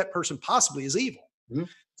going to view that person possibly as evil. Mm-hmm.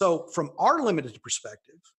 So from our limited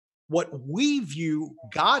perspective, what we view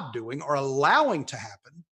God doing or allowing to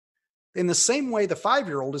happen, in the same way the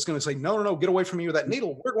 5-year-old is going to say, no, get away from me with that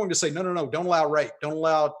needle. We're going to say, no, don't allow rape. Don't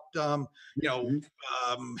allow,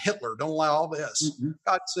 Hitler. Don't allow all this. Mm-hmm.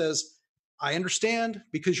 God says, I understand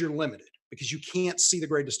because you're limited, because you can't see the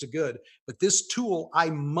greatest of good. But this tool I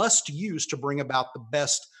must use to bring about the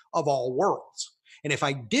best of all worlds. And if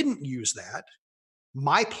I didn't use that,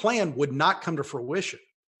 my plan would not come to fruition.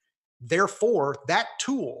 Therefore, that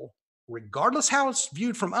tool, regardless how it's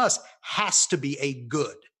viewed from us, has to be a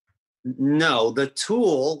good. No, the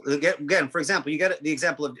tool, again, for example, you get the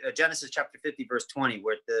example of Genesis chapter 50, verse 20,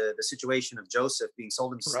 where the situation of Joseph being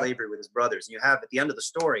sold into slavery with his brothers. And you have at the end of the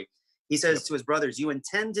story, he says to his brothers, you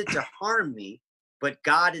intended to harm me, but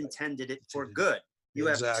God intended it for good. You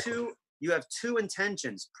have two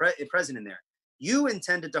intentions present in there. You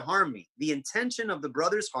intended to harm me. The intention of the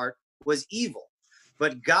brother's heart was evil,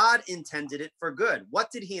 but God intended it for good. What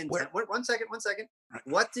did he intend? One second.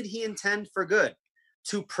 What did he intend for good?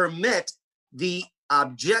 To permit the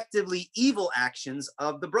objectively evil actions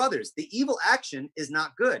of the brothers. The evil action is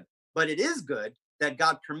not good, but it is good that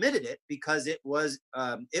God permitted it because it was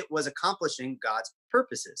accomplishing God's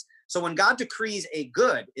purposes. So when God decrees a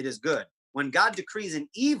good, it is good. When God decrees an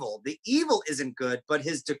evil, the evil isn't good, but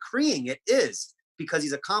his decreeing it is because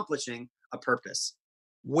he's accomplishing a purpose.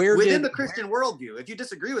 Within the Christian worldview, if you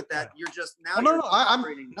disagree with that, you're just now. I'm not.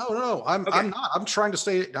 I'm trying to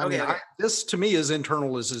say. This to me is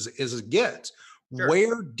internal as it gets. Sure.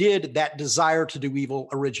 Where did that desire to do evil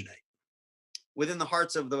originate? Within the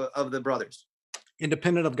hearts of the brothers,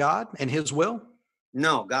 independent of God and His will.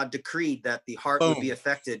 No, God decreed that the heart would be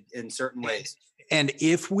affected in certain ways. And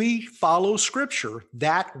if we follow Scripture,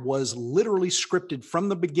 that was literally scripted from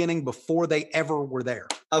the beginning before they ever were there.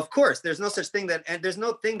 Of course, there's no such thing and there's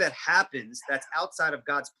no thing that happens that's outside of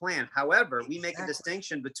God's plan. However, we make a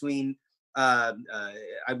distinction between. I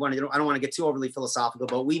don't want to get too overly philosophical,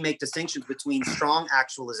 but we make distinctions between strong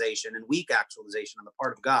actualization and weak actualization on the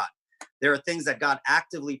part of God. There are things that God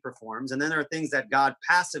actively performs, and then there are things that God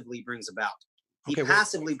passively brings about. He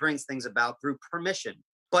passively brings things about through permission.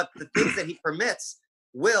 But the things that he permits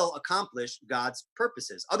will accomplish God's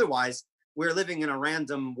purposes. Otherwise, we're living in a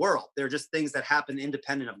random world. They're just things that happen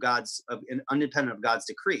independent of God's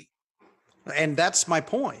decree. And that's my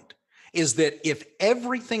point, is that if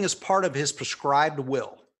everything is part of his prescribed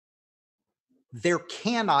will, he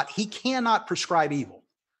cannot prescribe evil.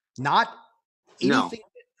 Not anything. No.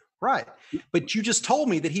 Right. But you just told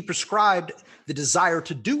me that he prescribed the desire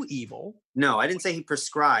to do evil. No, I didn't say he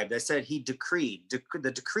prescribed. I said he decreed.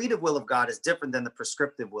 The decretive will of God is different than the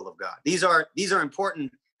prescriptive will of God. These are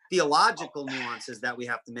important theological nuances that we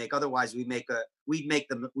have to make. Otherwise, we make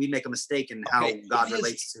a mistake in how God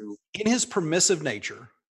relates to. In his permissive nature,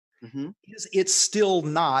 it's still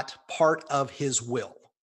not part of his will.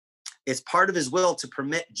 It's part of his will to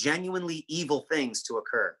permit genuinely evil things to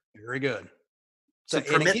occur. Very good. To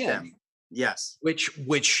permit them. Yes. Which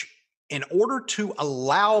in order to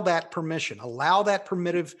allow that permission, allow that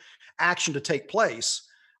permissive action to take place,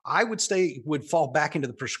 I would say would fall back into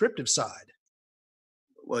the prescriptive side.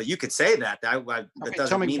 Well, you could say that. That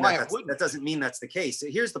doesn't mean that's the case.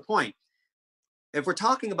 Here's the point. If we're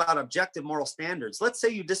talking about objective moral standards, let's say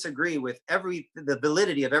you disagree with the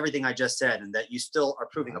validity of everything I just said and that you still are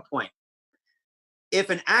proving a point. If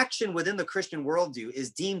an action within the Christian worldview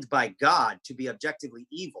is deemed by God to be objectively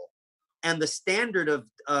evil, and the standard of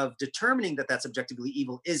determining that that's objectively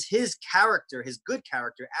evil is his character, his good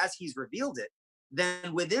character, as he's revealed it,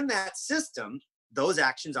 then within that system, those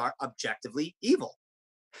actions are objectively evil.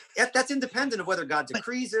 That's independent of whether God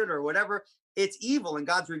decrees it or whatever. It's evil, and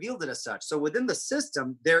God's revealed it as such. So within the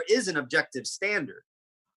system, there is an objective standard.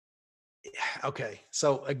 Okay.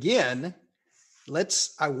 So again,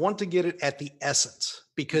 I want to get it at the essence,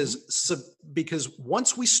 because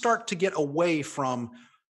once we start to get away from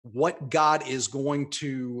what God is going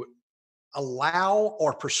to allow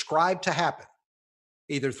or prescribe to happen,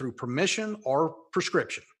 either through permission or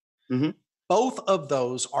prescription. Mhm. Both of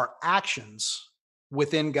those are actions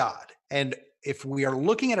within God. And if we are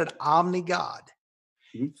looking at an omni God,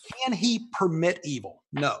 Mhm. can he permit evil?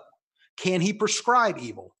 No. Can he prescribe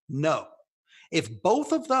evil? No. If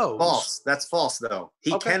both of those, False. That's false, though.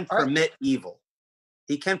 He Okay, can all right. permit evil.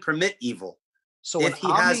 He can permit evil. so If an he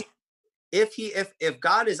omni, has, if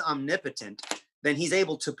God is omnipotent, then he's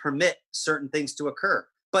able to permit certain things to occur.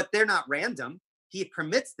 But they're not random. He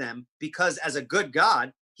permits them because, as a good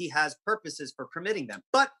God, he has purposes for permitting them.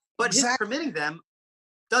 But his Exactly. permitting them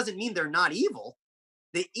doesn't mean they're not evil.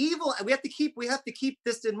 The evil, we have to keep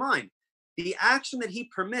this in mind. The action that he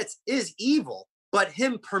permits is evil, but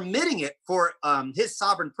him permitting it for his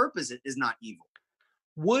sovereign purpose is not evil.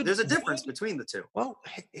 would There's a difference would- between the two. Well,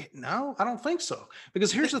 no, I don't think so.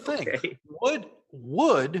 Because here's the thing: Okay.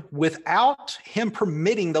 would without him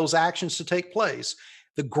permitting those actions to take place,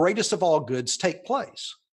 the greatest of all goods take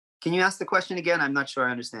place. Can you ask the question again? I'm not sure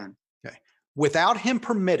I understand. Without him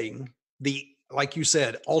permitting the, like you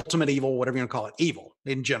said, ultimate evil, whatever you want to call it, evil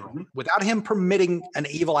in general, Mhm. without him permitting an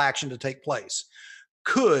evil action to take place,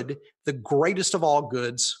 could the greatest of all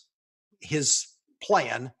goods, his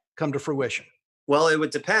plan, come to fruition? Well, it would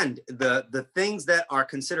depend. The things that are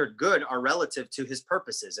considered good are relative to his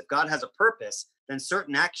purposes. If God has a purpose, then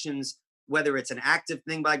certain actions, whether it's an active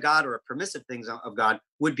thing by God or a permissive thing of God,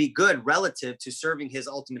 would be good relative to serving his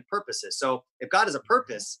ultimate purposes. So if God has a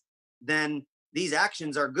purpose, then these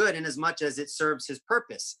actions are good in as much as it serves his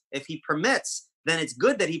purpose. If he permits, then it's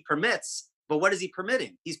good that he permits. But what is he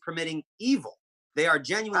permitting? He's permitting evil. They are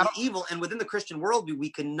genuinely evil. And within the Christian worldview, we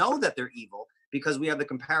can know that they're evil because we have the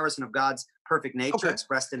comparison of God's perfect nature Okay.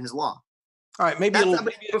 expressed in his law. All right, maybe a That's,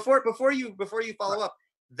 little. before you follow up,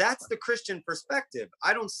 that's the Christian perspective.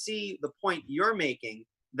 I don't see the point you're making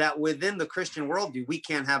that within the Christian worldview, we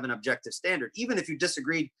can't have an objective standard. Even if you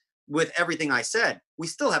disagreed with everything I said, we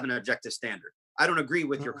still have an objective standard. I don't agree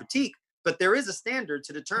with your critique, but there is a standard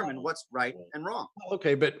to determine what's right and wrong.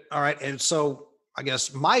 Okay, but all right. And so I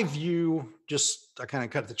guess my view, just I kind of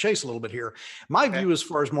cut the chase a little bit here. My Okay. view as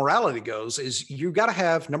far as morality goes is you got to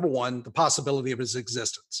have, number one, the possibility of his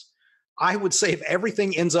existence. I would say if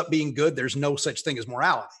everything ends up being good, there's no such thing as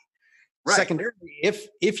morality. Right. Secondarily,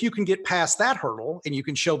 if you can get past that hurdle and you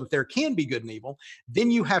can show that there can be good and evil,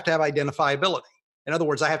 then you have to have identifiability. In other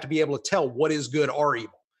words, I have to be able to tell what is good or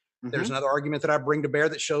evil. There's Mhm. another argument that I bring to bear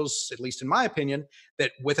that shows, at least in my opinion,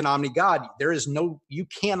 that with an omni God, you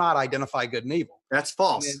cannot identify good and evil. That's And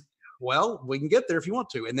false. then, well, we can get there if you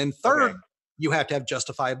want to. And then third, Okay. you have to have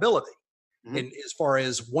justifiability. Mhm. And as far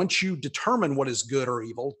as once you determine what is good or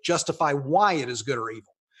evil, justify why it is good or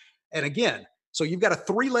evil. And again, so you've got a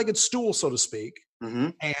three-legged stool, so to speak.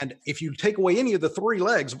 Mhm. And if you take away any of the three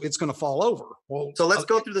legs, it's going to fall over. Well, So let's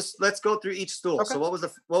go through this. Let's go through each stool. Okay. So what was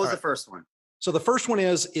the right. first one? So the first one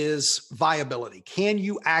is viability. Can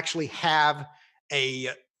you actually have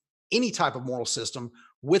any type of moral system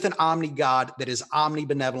with an omni God that is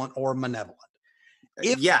omnibenevolent or malevolent?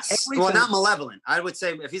 If Yes. Well, everything- not malevolent. I would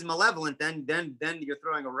say if he's malevolent, then you're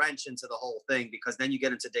throwing a wrench into the whole thing because then you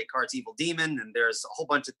get into Descartes' evil demon, and there's a whole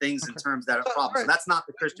bunch of things in terms that are problems. right. So that's not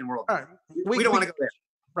the Christian world. All right, We don't want to go there.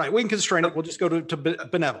 Right, we can constrain it. We'll just go to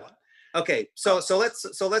benevolent. Okay. So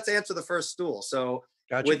let's answer the first stool. So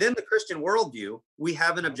Gotcha. within the Christian worldview, we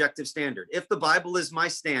have an objective standard. If the Bible is my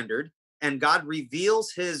standard and God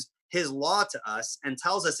reveals his law to us and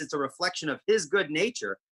tells us it's a reflection of his good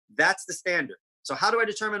nature, that's the standard. So how do I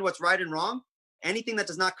determine what's right and wrong? Anything that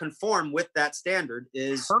does not conform with that standard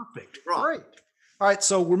is Perfect. wrong. Great. All right,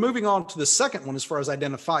 so we're moving on to the second one as far as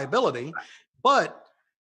identifiability, but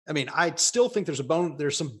I mean, I still think there's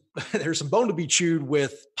some there's some bone to be chewed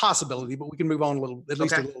with possibility, but we can move on a little, at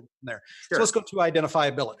least a Okay. little from there. Sure. So let's go to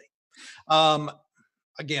identifiability.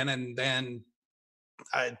 Again, and then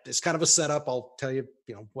it's kind of a setup. I'll tell you,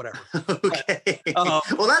 whatever. Okay.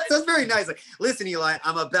 Well, that's very nice. Like, listen, Eli,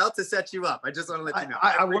 I'm about to set you up. I just want to let you know.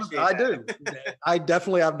 I do. I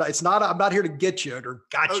definitely. I'm not here to get you or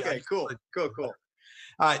gotcha. Okay. Cool.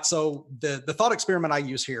 All right. So the thought experiment I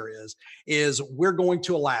use here is we're going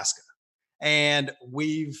to Alaska, and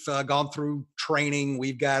we've gone through training.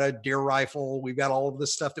 We've got a deer rifle. We've got all of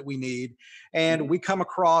this stuff that we need, and we come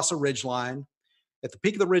across a ridge line. At the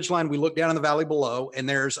peak of the ridge line, we look down in the valley below, and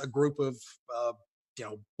there's a group of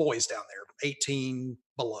boys down there, 18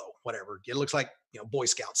 below, whatever. It looks like Boy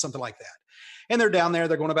Scouts, something like that. And they're down there.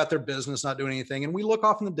 They're going about their business, not doing anything. And we look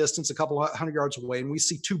off in the distance, a couple of 100 yards away, and we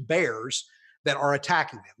see two bears that are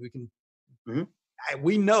attacking them.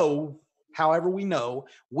 We know, however, we know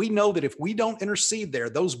that if we don't intercede there,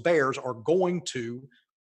 those bears are going to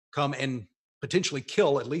come and potentially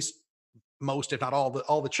kill at least most, if not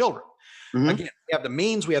all the children. Mhm. Again, we have the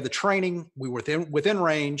means, we have the training, we were within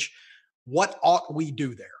range. What ought we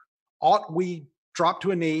do there? Ought we drop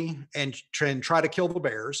to a knee and try to kill the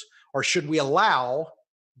bears, or should we allow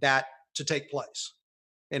that to take place?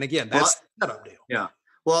 And again, that's the setup deal. Yeah.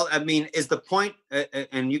 Well, I mean, is the point,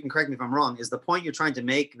 and you can correct me if I'm wrong, is the point you're trying to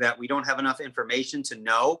make that we don't have enough information to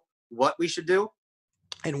know what we should do?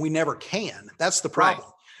 And we never can. That's the Right.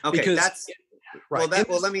 problem. Okay, Because- that's Right.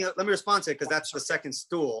 well. Let me respond to it, because that's the second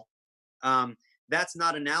stool. That's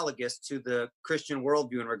not analogous to the Christian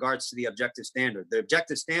worldview in regards to the objective standard. The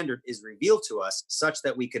objective standard is revealed to us such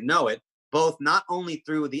that we can know it, both not only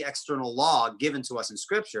through the external law given to us in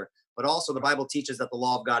Scripture, but also the Bible teaches that the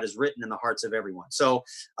law of God is written in the hearts of everyone. So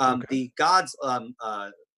the God's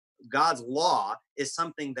law is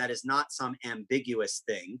something that is not some ambiguous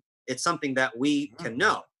thing. It's something that we can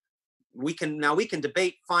know. We can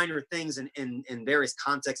debate finer things in various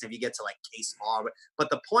contexts if you get to like case law, but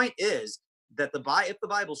the point is that if the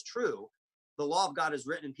Bible's true, the law of God is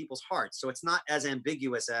written in people's hearts. So it's not as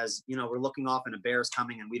ambiguous as, we're looking off and a bear's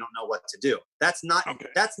coming and we don't know what to do. That's not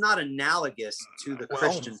analogous to the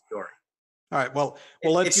Christian story. All right. Well,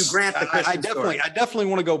 let's. If you grant the Christian story. I definitely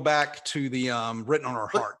want to go back to the written on our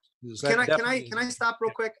heart. Can I stop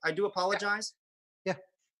real quick? I do apologize. Yeah.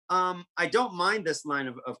 I don't mind this line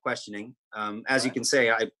of questioning. As you can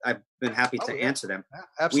say, I've been happy to answer them. Yeah,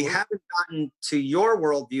 absolutely. We haven't gotten to your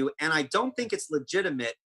worldview, and I don't think it's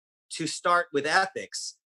legitimate to start with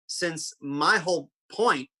ethics, since my whole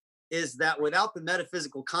point is that without the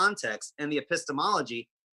metaphysical context and the epistemology,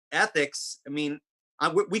 ethics, I mean,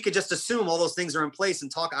 we could just assume all those things are in place and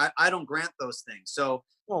talk. I don't grant those things. So,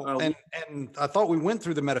 and I thought we went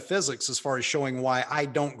through the metaphysics as far as showing why I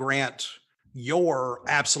don't grant your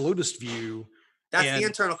absolutist view. That's the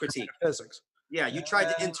internal critique. Metaphysics. Yeah, you tried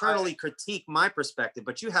to internally critique my perspective,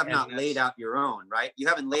 but you have not laid out your own, right? You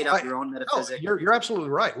haven't laid out your own metaphysics. You're absolutely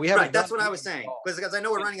right. We haven't. Right, that's what I was saying, because I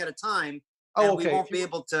know we're running out of time. We won't be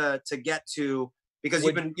able to get to, because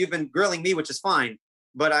you've been grilling me, which is fine.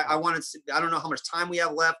 But I wanted to, I don't know how much time we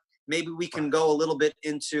have left. Maybe we can go a little bit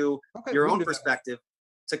into your own perspective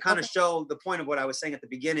to kind of show the point of what I was saying at the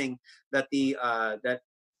beginning, that the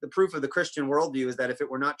proof of the Christian worldview is that if it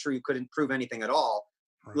were not true, you couldn't prove anything at all.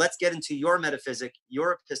 Right. Let's get into your metaphysic,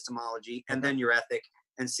 your epistemology, and then your ethic,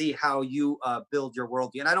 and see how you build your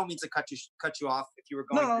worldview. And I don't mean to cut you off if you were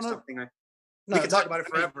going through something. We can talk about it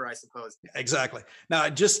forever, I suppose. Exactly. Now,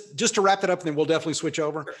 just to wrap that up, and then we'll definitely switch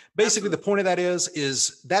over. Sure. Basically, the point of that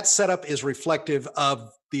is that setup is reflective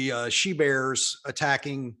of the she-bears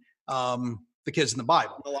attacking the kids in the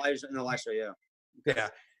Bible. Elijah, yeah. Yeah.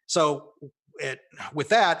 So with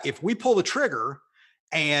that, if we pull the trigger,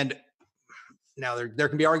 and now there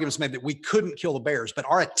can be arguments made that we couldn't kill the bears, but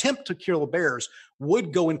our attempt to kill the bears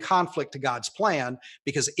would go in conflict to God's plan,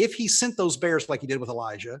 because if he sent those bears like he did with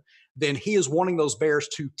Elijah, then he is wanting those bears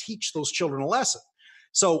to teach those children a lesson.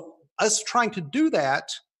 So us trying to do that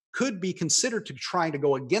could be considered to be trying to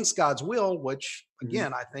go against God's will, which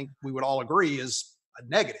again, I think we would all agree is a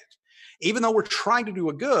negative. Even though we're trying to do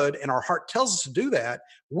a good and our heart tells us to do that,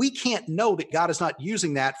 we can't know that God is not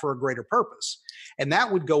using that for a greater purpose. And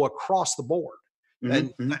that would go across the board.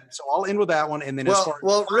 And so I'll end with that one. And then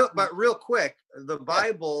real quick, the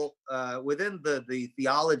Bible, within the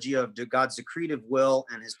theology of God's decretive will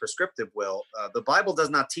and his prescriptive will, the Bible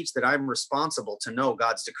does not teach that I'm responsible to know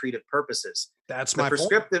God's decretive purposes. That's my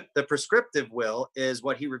point. The prescriptive will is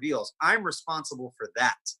what he reveals. I'm responsible for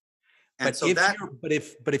that. And but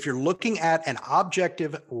if you're looking at an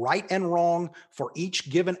objective right and wrong for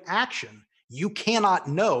each given action, you cannot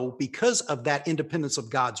know, because of that independence of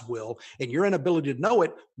God's will and your inability to know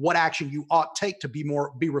it, what action you ought take to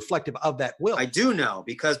be reflective of that will. I do know,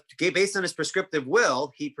 because based on his prescriptive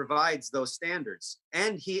will, he provides those standards,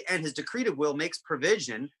 and his decretive will makes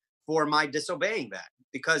provision for my disobeying that,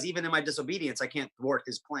 because even in my disobedience, I can't thwart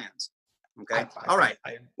his plans. Okay. All right.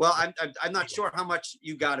 Well, I'm not sure how much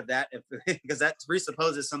you got of that, because that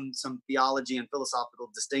presupposes some theology and philosophical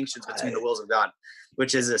distinctions between the wills of God,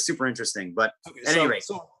 which is super interesting. But at any rate,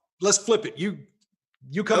 so let's flip it. You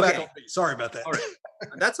come back on me. Sorry about that. All right.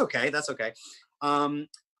 That's okay. That's okay.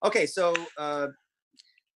 Okay. So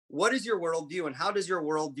what is your worldview, and how does your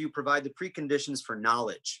worldview provide the preconditions for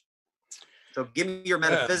knowledge? So give me your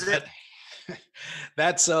metaphysics.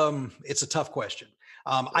 That's it's a tough question.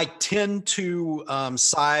 I tend to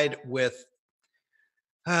side with,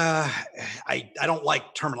 I don't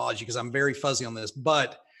like terminology because I'm very fuzzy on this,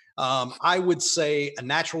 but I would say a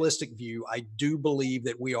naturalistic view. I do believe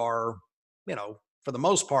that we are, for the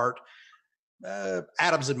most part,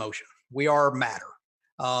 atoms in motion. We are matter.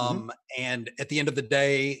 And at the end of the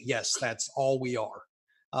day, yes, that's all we are.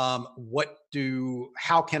 How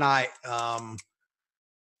can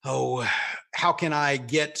I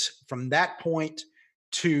get from that point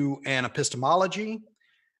to an epistemology?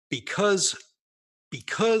 Because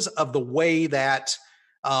of the way that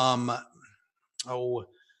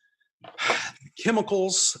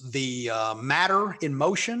chemicals, the matter in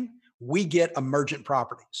motion, we get emergent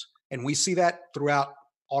properties. And we see that throughout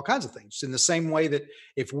all kinds of things. In the same way that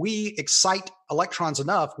if we excite electrons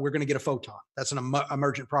enough, we're going to get a photon. That's an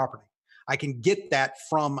emergent property. I can get that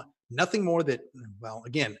from nothing more that, well,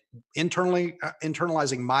 again,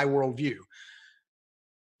 internalizing my worldview.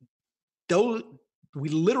 Though we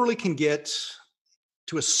literally can get,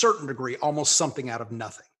 to a certain degree, almost something out of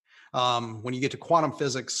nothing. When you get to quantum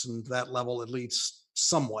physics and that level, at least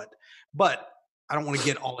somewhat. But I don't want to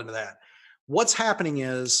get all into that. What's happening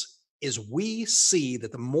is we see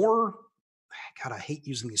that the more, God, I hate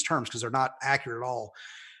using these terms because they're not accurate at all.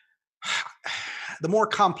 The more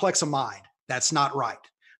complex a mind, that's not right.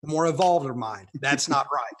 The more evolved a mind, that's not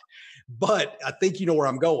right. But I think you know where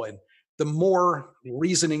I'm going. The more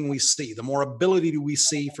reasoning we see, the more ability we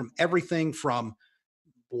see from everything from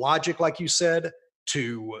logic, like you said,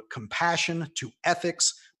 to compassion, to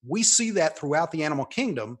ethics. We see that throughout the animal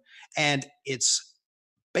kingdom, and it's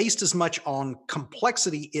based as much on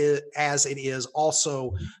complexity as it is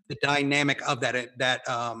also the dynamic of that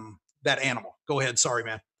animal. Go ahead. Sorry,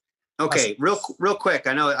 man. Okay, real quick.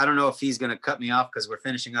 I don't know if he's going to cut me off because we're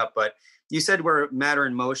finishing up, but you said we're matter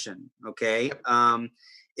in motion. Okay. Yep.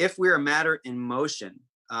 If we're matter in motion,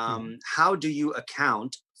 how do you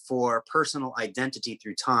account for personal identity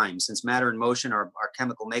through time? Since matter in motion, our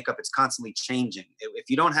chemical makeup, it's constantly changing. If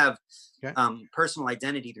you don't have personal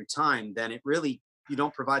identity through time, then you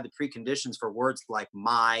don't provide the preconditions for words like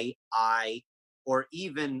my, I, or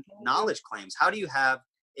even knowledge claims. How do you have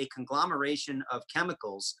a conglomeration of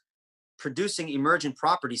chemicals producing emergent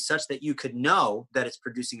properties such that you could know that it's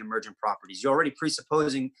producing emergent properties? You're already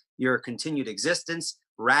presupposing your continued existence,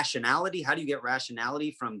 rationality. How do you get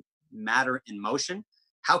rationality from matter in motion?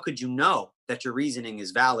 How could you know that your reasoning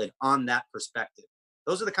is valid on that perspective?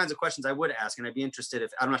 Those are the kinds of questions I would ask, and I'd be interested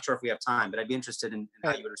I'm not sure if we have time, but I'd be interested in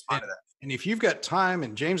how you would respond to that. And if you've got time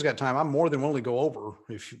and James got time, I'm more than willing to go over.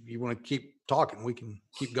 If you want to keep talking, we can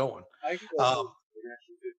keep going. I can go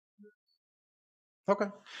okay.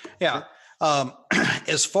 Yeah.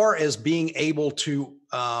 As far as being able to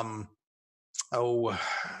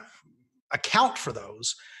account for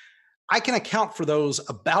those, I can account for those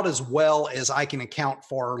about as well as I can account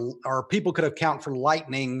for, or people could account for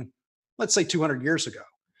lightning, let's say 200 years ago.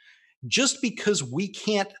 Just because we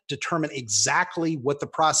can't determine exactly what the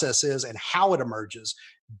process is and how it emerges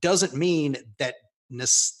doesn't mean that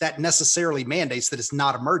that necessarily mandates that it's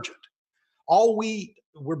not emergent.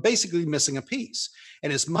 We're basically missing a piece.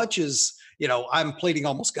 And as much as, I'm pleading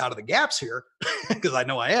almost God of the gaps here, because I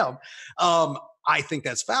know I am, I think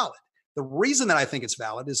that's valid. The reason that I think it's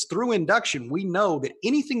valid is through induction, we know that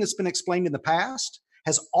anything that's been explained in the past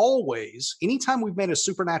has always, anytime we've made a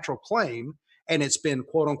supernatural claim and it's been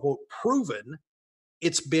quote unquote proven,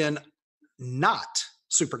 it's been not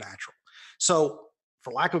supernatural. So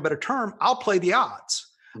for lack of a better term, I'll play the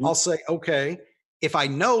odds. Mm-hmm. I'll say, okay, if I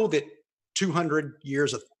know that 200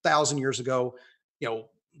 years, 1,000 years ago,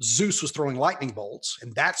 Zeus was throwing lightning bolts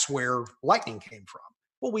and that's where lightning came from.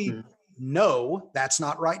 Well, we know that's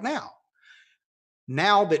not right now.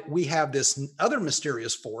 Now that we have this other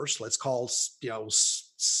mysterious force, let's call,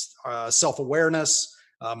 self-awareness,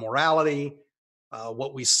 morality,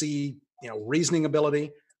 what we see, reasoning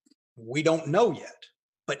ability, we don't know yet.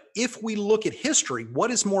 But if we look at history,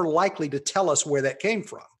 what is more likely to tell us where that came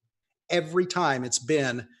from? Every time it's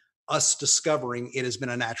been us discovering it has been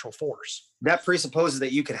a natural force. That presupposes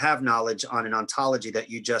that you could have knowledge on an ontology that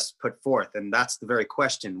you just put forth. And that's the very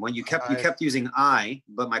question. When you kept using I,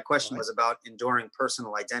 but my question was about enduring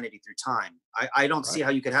personal identity through time. I don't see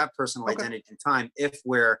how you could have personal identity through time if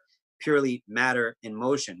we're purely matter in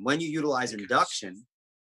motion. When you utilize induction,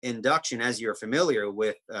 as you're familiar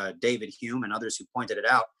with David Hume and others who pointed it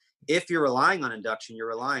out, if you're relying on induction, you're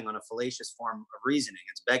relying on a fallacious form of reasoning.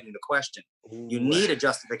 It's begging the question. You need a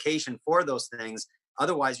justification for those things.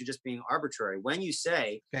 Otherwise, you're just being arbitrary. When you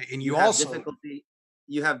say, and you have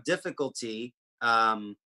difficulty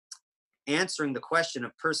answering the question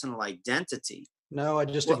of personal identity. No, I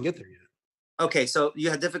just didn't get there yet. Okay, so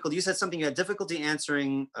you had difficulty. You said something you had difficulty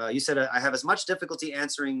answering. You said, I have as much difficulty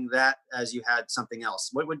answering that as you had something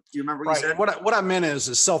else. What do you remember what you said? What I meant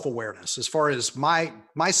is self-awareness as far as my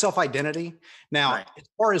self-identity. Now, as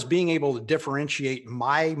far as being able to differentiate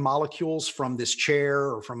my molecules from this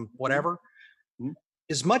chair or from whatever,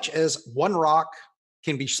 as much as one rock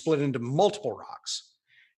can be split into multiple rocks,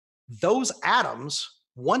 those atoms,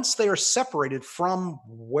 once they are separated from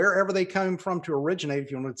wherever they come from to originate,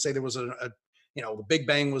 if you want to say there was the Big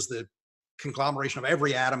Bang was the conglomeration of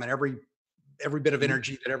every atom and every bit of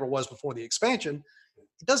energy that ever was before the expansion,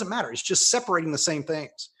 it doesn't matter. It's just separating the same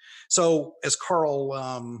things. So as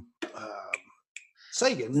Carl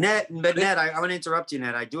Sagan. Ned, I want to interrupt you,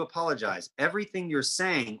 Ned. I do apologize. Everything you're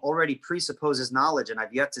saying already presupposes knowledge, and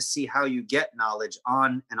I've yet to see how you get knowledge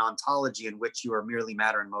on an ontology in which you are merely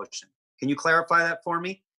matter in motion. Can you clarify that for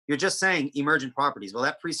me? You're just saying emergent properties. Well,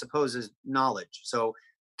 that presupposes knowledge. So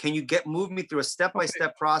can you move me through a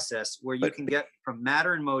step-by-step process where you can get from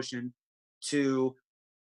matter in motion to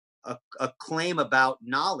a claim about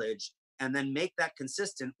knowledge, and then make that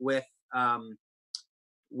consistent with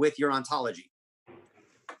your ontology?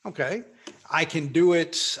 Okay. I can do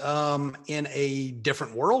it in a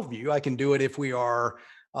different worldview. I can do it if we are,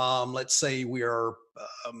 let's say we are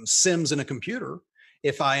Sims in a computer.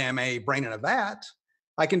 If I am a brain in a vat,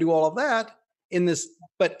 I can do all of that in this.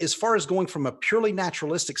 But as far as going from a purely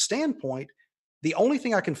naturalistic standpoint, the only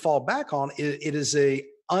thing I can fall back on it is a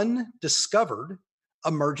undiscovered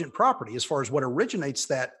emergent property as far as what originates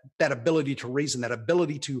that ability to reason, that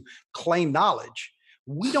ability to claim knowledge.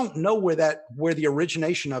 We don't know where the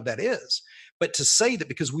origination of that is. But to say that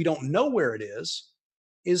because we don't know where it is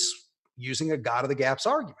using a God of the gaps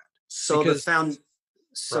argument. So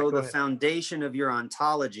the foundation of your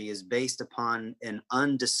ontology is based upon an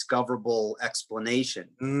undiscoverable explanation.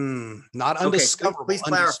 Not undiscoverable. Please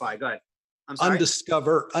clarify. Go ahead. I'm sorry.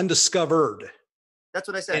 Undiscovered. That's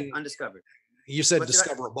what I said. Undiscovered. You said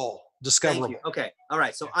discoverable. Discoverable. Thank you. Okay. All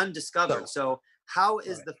right. So undiscovered. So how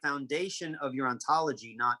is the foundation of your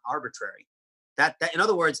ontology not arbitrary? That in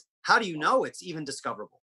other words, how do you know it's even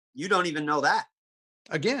discoverable? You don't even know that.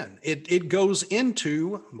 Again, it goes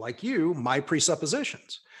into, like you, my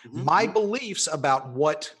presuppositions, my beliefs about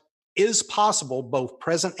what is possible, both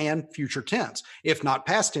present and future tense, if not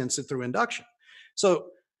past tense through induction. So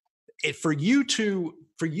for you to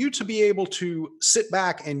be able to sit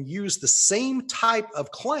back and use the same type of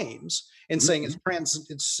claims and saying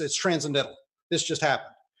it's transcendental. This just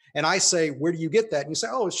happened. And I say, where do you get that? And you say,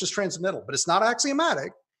 oh, it's just transcendental, but it's not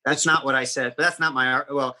axiomatic. That's not what I said, but that's not my,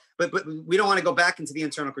 but we don't want to go back into the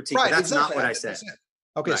internal critique, right, but that's exactly. Not what I said.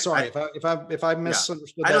 Okay. Right. Sorry. If I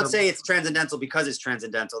misunderstood I don't say it's transcendental because it's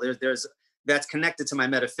transcendental. There's that's connected to my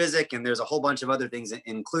metaphysic, and there's a whole bunch of other things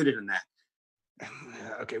included in that.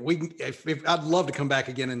 Okay. I'd love to come back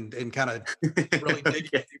again and kind of really dig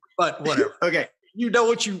deeper, but whatever. Okay. You know,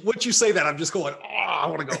 what you say that I'm just going, I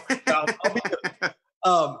want to go. I'll be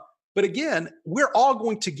good. But again, we're all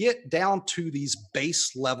going to get down to these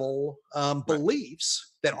base level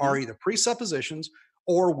beliefs that are either presuppositions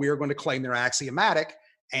or we're going to claim they're axiomatic,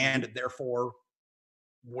 and therefore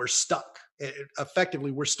we're stuck.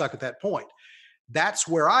 Effectively, we're stuck at that point. That's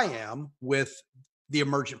where I am with the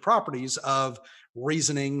emergent properties of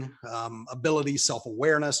reasoning, ability,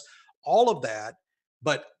 self-awareness, all of that.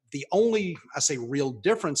 But the only, I say, real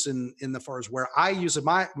difference in the far as where I use it,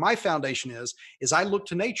 my foundation is I look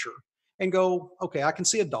to nature and go, okay, I can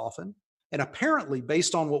see a dolphin. And apparently,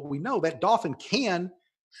 based on what we know, that dolphin can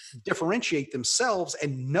differentiate themselves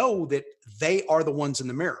and know that they are the ones in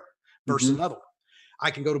the mirror versus another one.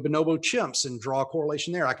 I can go to bonobo chimps and draw a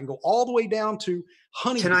correlation there. I can go all the way down to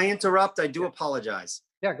honey. Can I interrupt? I do apologize.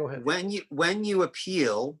 Yeah, go ahead. When you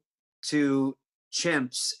appeal to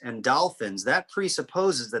chimps and dolphins, that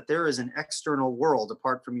presupposes that there is an external world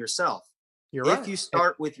apart from yourself. You're right. If you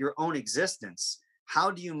start with your own existence,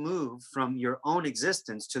 how do you move from your own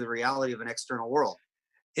existence to the reality of an external world?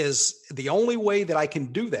 Is the only way that I can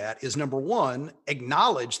do that is, number one,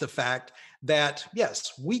 acknowledge the fact that,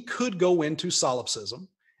 yes, we could go into solipsism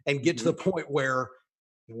and get to the point where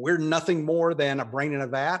we're nothing more than a brain in a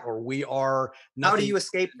vat, or we are nothing. How do you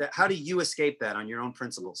escape that? How do you escape that on your own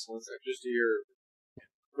principles? Just to hear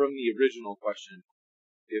from the original question,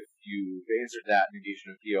 if you've answered that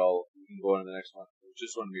negation appeal, you can go on to the next one.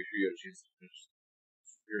 Just want to make sure you have a chance to finish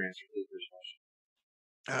your answer to the first question.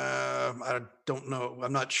 I don't know.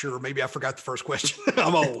 I'm not sure. Maybe I forgot the first question.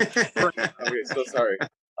 I'm old. Okay, so sorry.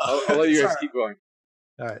 I'll let you guys keep going.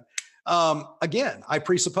 All right. Again, I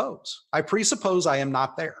presuppose I am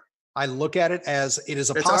not there. I look at it as it is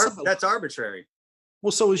a possibility. That's arbitrary.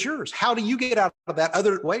 Well, so is yours. How do you get out of that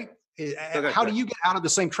other way? How do you get out of the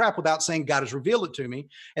same trap without saying God has revealed it to me?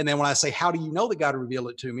 And then when I say, how do you know that God revealed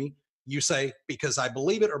it to me? You say, because I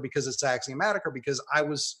believe it, or because it's axiomatic, or because I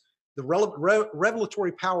was the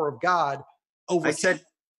revelatory power of God over.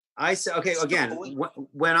 I say, okay, again,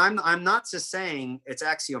 when I'm not just saying it's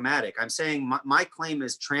axiomatic. I'm saying my claim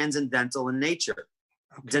is transcendental in nature.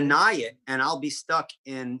 Okay. Deny it, and I'll be stuck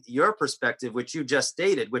in your perspective, which you just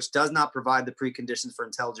stated, which does not provide the preconditions for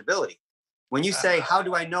intelligibility. When you say, how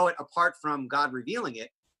do I know it apart from God revealing it?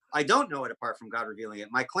 I don't know it apart from God revealing it.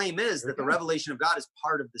 My claim is that the revelation of God is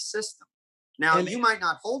part of the system. Now, you might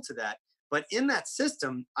not hold to that, but in that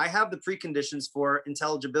system, I have the preconditions for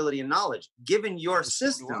intelligibility and knowledge. Given your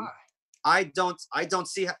system, I don't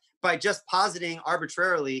see how, by just positing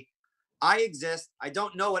arbitrarily, I exist. I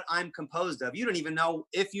don't know what I'm composed of. You don't even know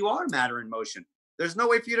if you are matter in motion. There's no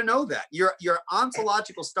way for you to know that. Your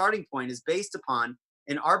ontological starting point is based upon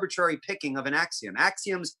an arbitrary picking of an axiom.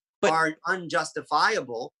 Axioms are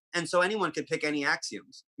unjustifiable, and so anyone could pick any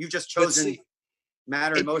axioms. You've just chosen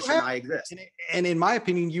matter in motion. I exist. And in my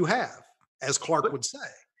opinion, you have, as Clarke would say.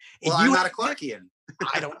 Well, I'm not a Clarkian.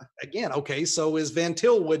 I don't. Again, okay. So as Van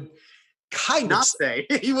Til would kind not of say,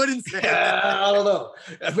 he wouldn't say. I don't know,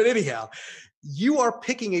 but anyhow, you are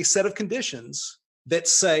picking a set of conditions that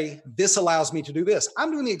say this allows me to do this. I'm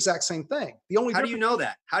doing the exact same thing. The only how do you know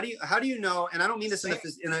that? How do you know? And I don't mean this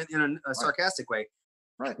in a sarcastic way.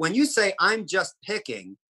 Right. When you say I'm just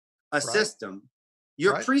picking a system,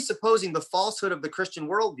 you're presupposing the falsehood of the Christian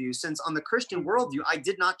worldview. Since on the Christian worldview, I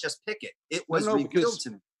did not just pick it; it was revealed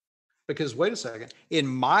to me. Because wait a second, in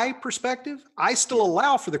my perspective, I still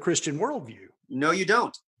allow for the Christian worldview. No, you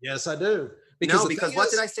don't. Yes, I do. Because what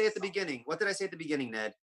did I say at the beginning? What did I say at the beginning,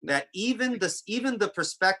 Ned? That even the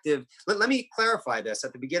perspective. Let me clarify this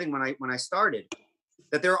at the beginning when I started.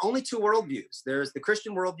 That there are only two worldviews. There's the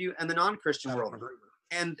Christian worldview and the non-Christian worldview.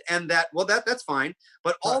 And that's fine.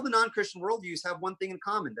 But all the non-Christian worldviews have one thing in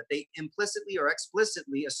common: that they implicitly or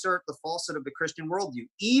explicitly assert the falsehood of the Christian worldview.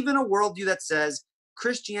 Even a worldview that says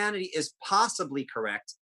Christianity is possibly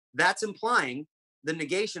correct, that's implying the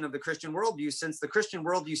negation of the Christian worldview, since the Christian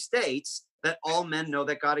worldview states that all men know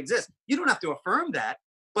that God exists. You don't have to affirm that,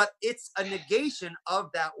 but it's a negation of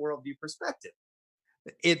that worldview perspective.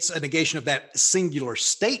 It's a negation of that singular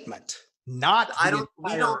statement, not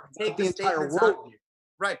we don't take the entire worldview.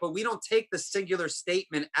 Right, but we don't take the singular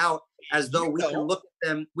statement out as though we can look at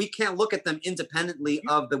them. We can't look at them independently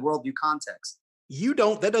of the worldview context. You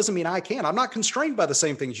don't. That doesn't mean I can. I'm not constrained by the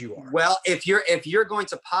same things you are. Well, if you're going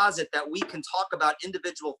to posit that we can talk about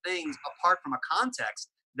individual things apart from a context,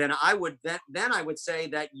 then I would say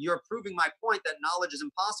that you're proving my point that knowledge is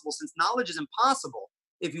impossible, since knowledge is impossible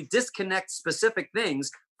if you disconnect specific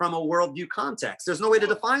things from a worldview context. There's no way to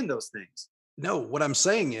define those things. No, what I'm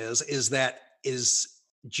saying is that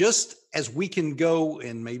just as we can go,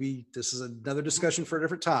 and maybe this is another discussion for a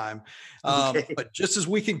different time, but just as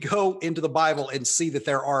we can go into the Bible and see that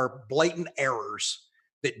there are blatant errors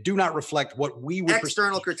that do not reflect what we would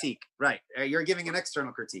external critique, right? You're giving an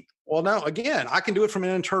external critique. Well, no, again, I can do it from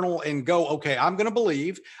an internal and go, okay, I'm going to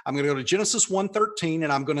go to Genesis 1:13,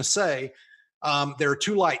 and I'm going to say there are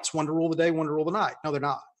two lights, one to rule the day, one to rule the night. No, they're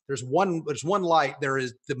not. There's one light.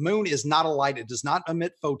 The moon is not a light. It does not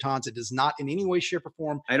emit photons. It does not in any way, shape, or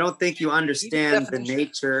form. I don't think you understand the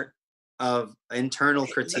nature of internal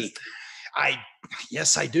critique.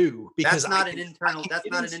 Yes, I do. Because that's not an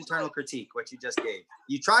internal critique, what you just gave.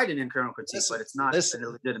 You tried an internal critique, but it's not a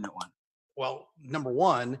legitimate one. Well, number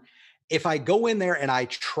one, if I go in there and I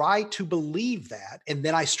try to believe that, and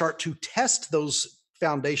then I start to test those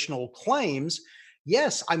foundational claims,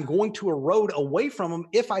 yes, I'm going to erode away from them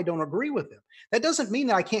if I don't agree with them. That doesn't mean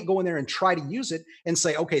that I can't go in there and try to use it and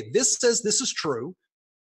say, okay, this says this is true.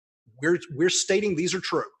 We're stating these are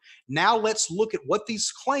true. Now let's look at what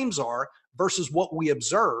these claims are versus what we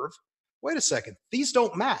observe. Wait a second, these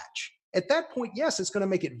don't match. At that point, yes, it's going to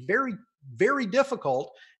make it very, very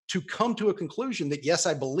difficult to come to a conclusion that, yes,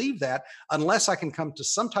 I believe that, unless I can come to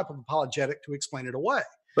some type of apologetic to explain it away.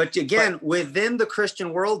 But again, within the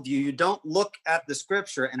Christian worldview, you don't look at the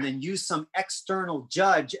scripture and then use some external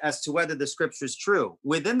judge as to whether the scripture is true.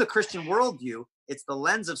 Within the Christian worldview, it's the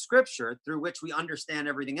lens of scripture through which we understand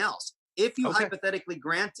everything else. If you hypothetically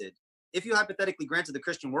granted the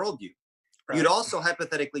Christian worldview, you'd also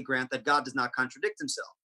hypothetically grant that God does not contradict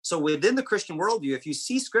himself. So within the Christian worldview, if you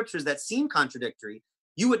see scriptures that seem contradictory,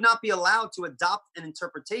 you would not be allowed to adopt an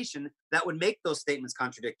interpretation that would make those statements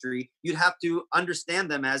contradictory. You'd have to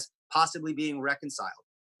understand them as possibly being reconciled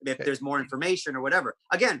if there's more information or whatever.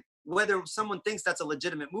 Again, whether someone thinks that's a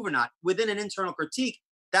legitimate move or not, within an internal critique,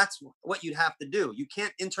 that's what you'd have to do. You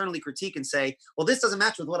can't internally critique and say, well, this doesn't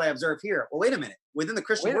match with what I observe here. Well, wait a minute. Within the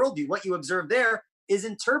Christian worldview, what you observe there is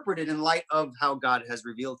interpreted in light of how God has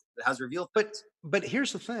revealed. But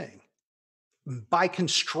here's the thing. By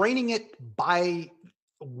constraining it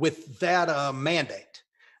with that mandate,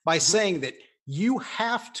 by saying that you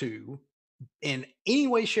have to, in any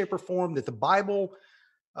way, shape, or form that the Bible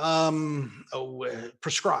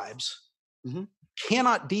prescribes,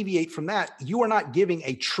 cannot deviate from that. You are not giving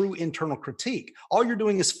a true internal critique. All you're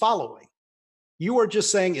doing is following. You are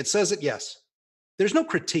just saying it says it. Yes. There's no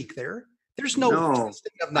critique there. There's no.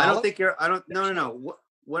 I don't think you're. I don't. No.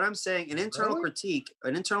 What I'm saying, an internal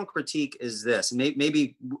critique is this.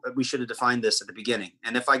 Maybe we should have defined this at the beginning.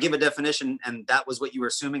 And if I give a definition and that was what you were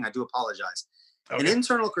assuming, I do apologize. Okay. An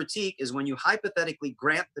internal critique is when you hypothetically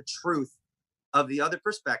grant the truth of the other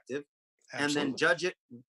perspective and then judge it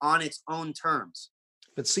on its own terms.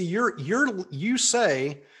 But see, you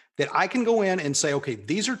say that I can go in and say, okay,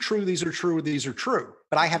 these are true, these are true, these are true,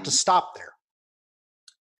 but I have to stop there.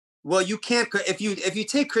 Well, you can't. If you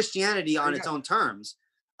take Christianity on its own terms,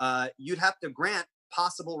 you'd have to grant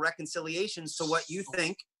possible reconciliations to what you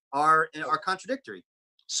think are contradictory.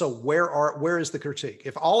 So where is the critique?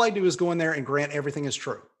 If all I do is go in there and grant everything is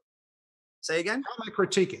true. Say again? How am I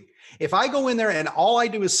critiquing? If I go in there and all I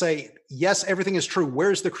do is say, yes, everything is true,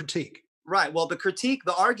 where's the critique? Right. Well,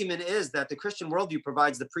 the argument is that the Christian worldview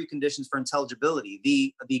provides the preconditions for intelligibility.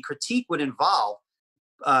 The critique would involve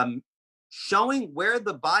showing where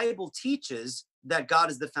the Bible teaches that God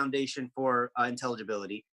is the foundation for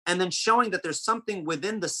intelligibility, and then showing that there's something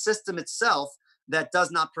within the system itself that does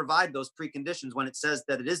not provide those preconditions when it says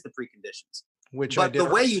that it is the preconditions. But the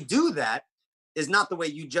way you do that is not the way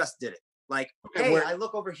you just did it. Like, okay, I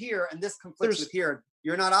look over here and this conflicts with here.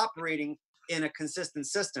 You're not operating in a consistent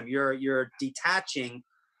system. You're detaching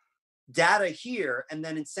data here and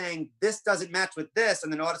then it's saying this doesn't match with this,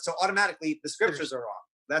 and then so automatically the scriptures are wrong.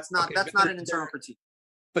 That's not an internal critique.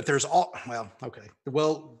 But there's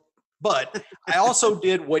but I also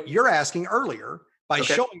did what you're asking earlier by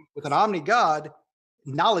showing with an omni God,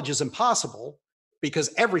 knowledge is impossible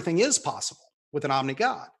because everything is possible with an omni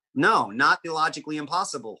God. No, not theologically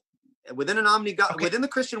impossible. Within an omni God, within the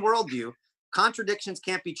Christian worldview, contradictions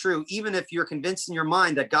can't be true, even if you're convinced in your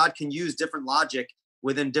mind that God can use different logic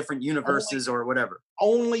within different universes or whatever.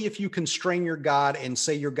 Only if you constrain your God and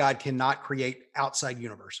say your God cannot create outside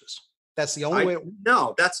universes. That's the only way.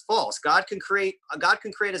 No, that's false. God can create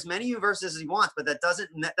as many universes as he wants, but that doesn't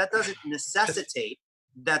necessitate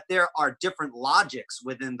that there are different logics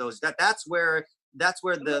within those. That's where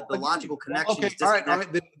the logical connection is. All right.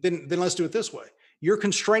 Then let's do it this way. You're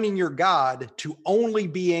constraining your God to only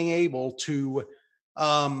being able to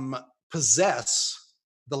possess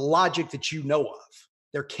the logic that you know of.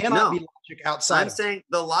 There cannot be logic outside. I'm saying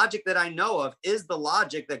the logic that I know of is the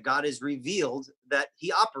logic that God has revealed that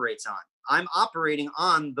he operates on. I'm operating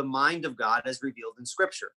on the mind of God as revealed in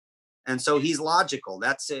scripture. And so he's logical.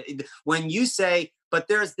 That's it. When you say, but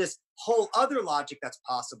there's this whole other logic that's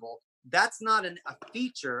possible, that's not a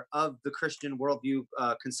feature of the Christian worldview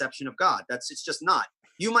conception of God. It's just not.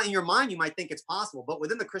 You might, in your mind, you might think it's possible, but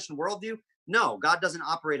within the Christian worldview, no, God doesn't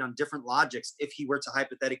operate on different logics if he were to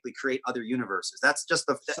hypothetically create other universes. That's just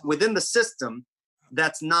within the system.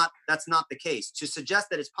 That's not the case. To suggest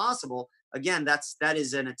that it's possible, again, that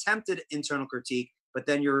is an attempted internal critique, but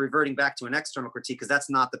then you're reverting back to an external critique because that's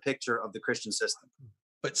not the picture of the Christian system.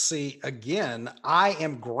 But see, again, I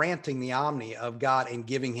am granting the omni of God and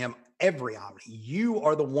giving him every omni. You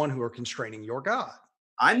are the one who are constraining your God.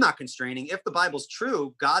 I'm not constraining. If the Bible's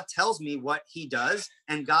true, God tells me what he does,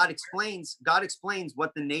 and God explains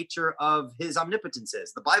what the nature of his omnipotence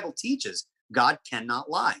is. The Bible teaches God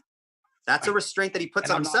cannot lie. That's a restraint that he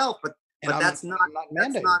puts on himself, but that's not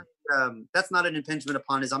an impingement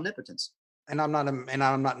upon his omnipotence. And I'm not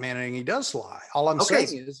mandating he does lie. All I'm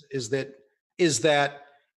saying is that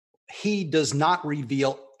he does not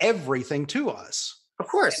reveal everything to us. Of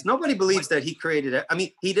course, nobody believes that he created it. I mean,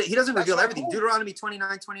 he doesn't reveal everything. Deuteronomy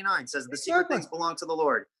 29:29 says the secret things belong to the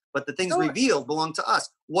Lord, but the things revealed belong to us.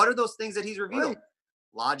 What are those things that he's revealed?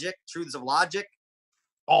 Logic, truths of logic.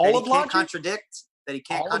 All of logic? That he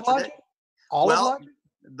can't contradict. All of logic?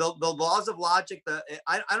 The laws of logic,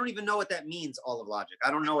 I don't even know what that means, all of logic.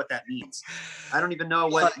 I don't know what that means. I don't even know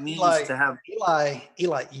what it means to have.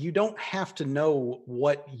 Eli, you don't have to know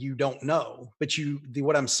what you don't know, but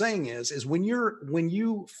what I'm saying is when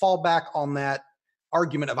you fall back on that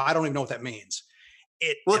argument of I don't even know what that means.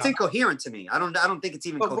 It's incoherent to me. I don't think it's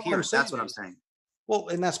even coherent. That's what I'm saying. Well,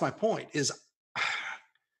 and that's my point is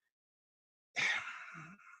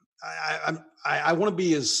I want to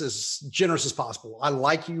be as generous as possible. I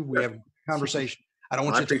like you. We have a conversation. I don't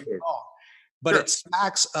want you to take it wrong. But it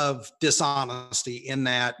smacks of dishonesty in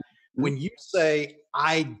that when you say,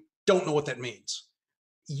 I don't know what that means,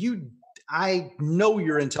 I know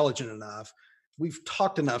you're intelligent enough we've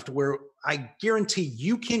talked enough to where I guarantee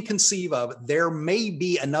you can conceive of there may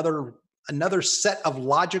be another set of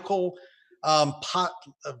logical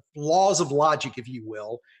laws of logic, if you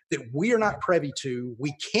will, that we are not privy to,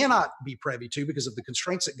 we cannot be privy to because of the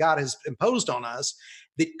constraints that God has imposed on us,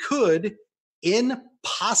 that could, in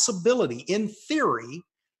possibility, in theory,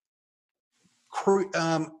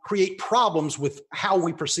 create problems with how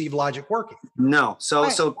we perceive logic working. No.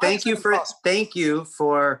 So thank you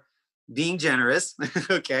for being generous.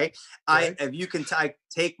 Okay. If you can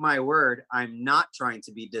take my word, I'm not trying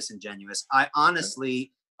to be disingenuous. I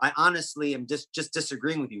honestly am just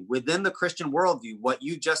disagreeing with you. Within the Christian worldview, what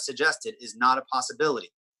you just suggested is not a possibility.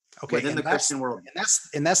 Okay. Within the Christian worldview.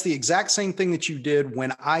 And that's the exact same thing that you did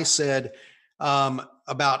when I said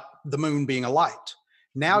about the moon being a light.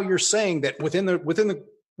 Now you're saying that within the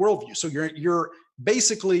worldview. So you're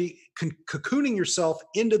basically cocooning yourself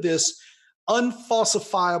into this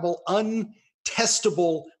unfalsifiable,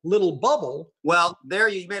 untestable little bubble. Well, there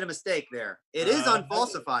you made a mistake there. It is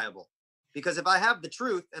unfalsifiable. Because if I have the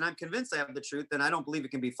truth and I'm convinced I have the truth, then I don't believe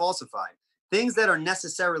it can be falsified. Things that are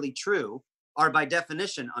necessarily true are by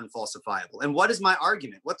definition unfalsifiable. And what is my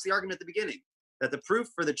argument? What's the argument at the beginning? That the proof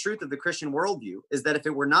for the truth of the Christian worldview is that if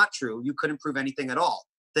it were not true, you couldn't prove anything at all.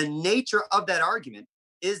 The nature of that argument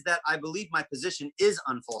is that I believe my position is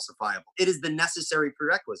unfalsifiable. It is the necessary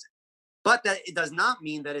prerequisite. But that it does not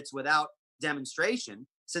mean that it's without demonstration,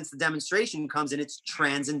 since the demonstration comes in its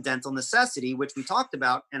transcendental necessity, which we talked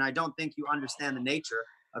about, and I don't think you understand the nature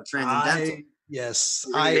of transcendental.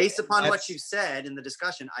 Based upon what you've said in the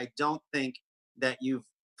discussion, I don't think that you've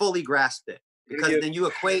fully grasped it, because then you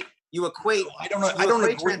equate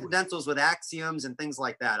transcendentals with axioms and things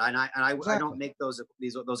like that, and I don't make those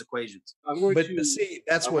equations. I want to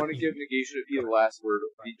give Negation of P the last word,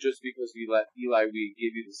 just because we let Eli, we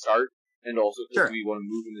gave you the start, and also because we want to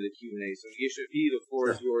move into the Q&A. So Negation of P, the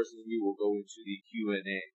floor is yours, and we will go into the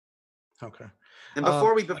Q&A. Okay. And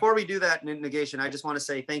before we do that, Negation, I just want to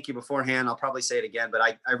say thank you beforehand. I'll probably say it again, but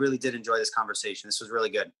I really did enjoy this conversation. This was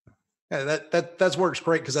really good. Yeah, that works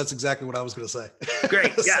great, because that's exactly what I was going to say.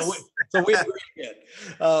 Great. Yes. so we agree again.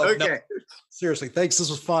 Okay. No, seriously, thanks.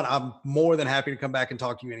 This was fun. I'm more than happy to come back and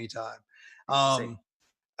talk to you anytime.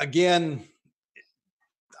 Again,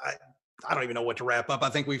 I don't even know what to wrap up. I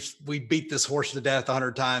think we beat this horse to death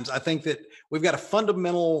 100 times. I think that we've got a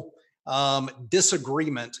fundamental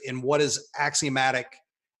disagreement in what is axiomatic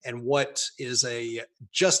and what is a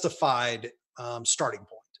justified starting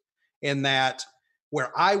point. In that,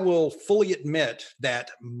 where I will fully admit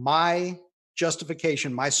that my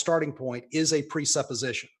justification, my starting point is a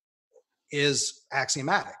presupposition, is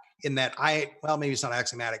axiomatic, in that maybe it's not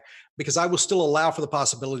axiomatic, because I will still allow for the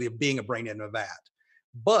possibility of being a brain in a vat.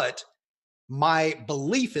 But my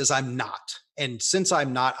belief is I'm not. And since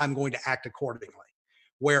I'm not, I'm going to act accordingly.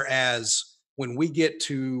 Whereas when we get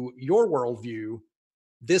to your worldview,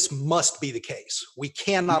 this must be the case. We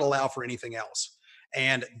cannot allow for anything else.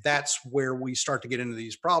 And that's where we start to get into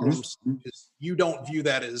these problems. Because you don't view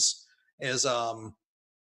that as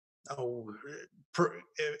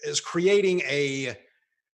creating a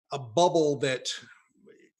bubble that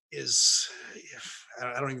is,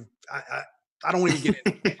 I don't even get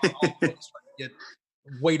it. Get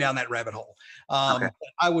way down that rabbit hole. Okay.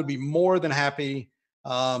 I would be more than happy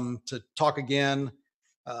to talk again.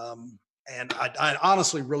 And I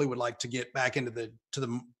honestly really would like to get back into the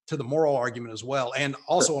moral argument as well, and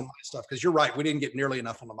also on my stuff, because you're right, we didn't get nearly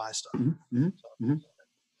enough on my stuff. All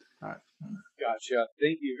right. Gotcha.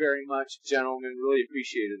 Thank you very much, gentlemen. Really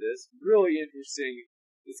appreciated this. Really interesting.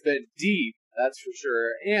 It's been deep, that's for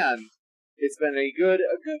sure, and it's been a good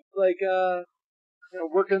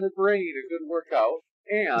work on the brain, a good workout,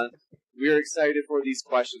 and we're excited for these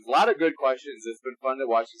questions. A lot of good questions. It's been fun to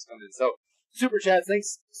watch these come in. So, Super Chats,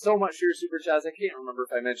 thanks so much for your Super Chats. I can't remember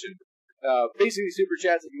if I mentioned. Basically, Super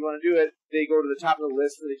Chats, if you want to do it, they go to the top of the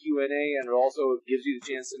list for the Q&A, and it also gives you the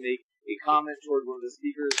chance to make a comment toward one of the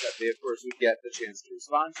speakers that they, of course, would get the chance to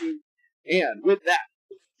respond to. And with that,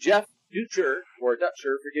 Jeff Dutcher, or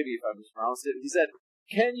Dutcher, forgive me if I mispronounced it, he said,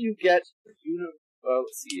 can you get Unirock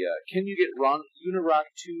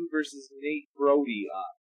 2 versus Nate Brody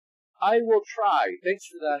on? I will try. Thanks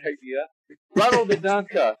for that idea. Ronald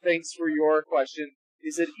Adanka, thanks for your question.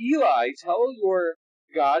 He said, Eli, tell your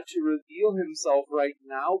God to reveal himself right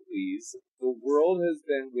now, please. The world has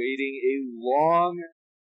been waiting a long,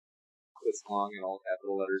 it's long in all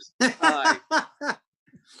capital letters,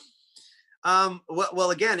 time.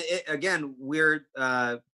 Well, again, we're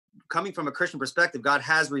coming from a Christian perspective. God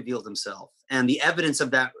has revealed himself. And the evidence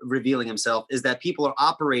of that revealing himself is that people are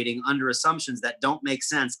operating under assumptions that don't make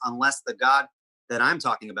sense unless the God that I'm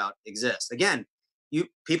talking about exist. Again,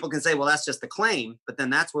 people can say, well, that's just a claim, but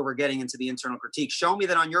then that's where we're getting into the internal critique. Show me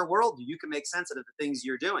that on your world, you can make sense of the things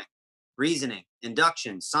you're doing. Reasoning,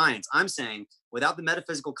 induction, science. I'm saying without the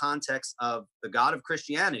metaphysical context of the God of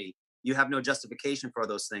Christianity, you have no justification for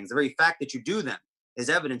those things. The very fact that you do them is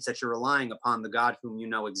evidence that you're relying upon the God whom you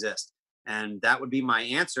know exists. And that would be my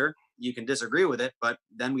answer. You can disagree with it, but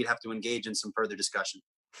then we'd have to engage in some further discussion.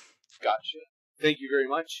 Gotcha. Thank you very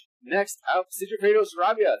much. Next up, Sigifredo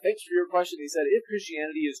Sarabia. Thanks for your question. He said, if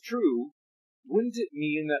Christianity is true, wouldn't it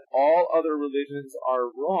mean that all other religions are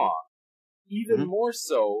wrong? Even more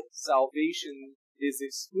so, salvation is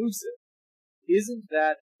exclusive. Isn't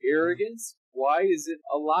that arrogance? Why is it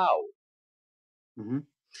allowed?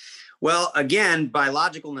 Well, again, by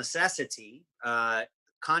logical necessity,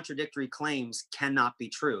 contradictory claims cannot be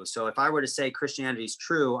true. So if I were to say Christianity is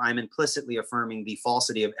true, I'm implicitly affirming the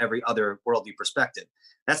falsity of every other worldview perspective.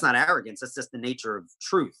 That's not arrogance. That's just the nature of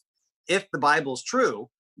truth. If the Bible is true,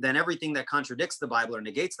 then everything that contradicts the Bible or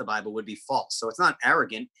negates the Bible would be false. So it's not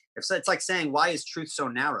arrogant. It's like saying, why is truth so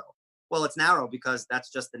narrow? Well, it's narrow because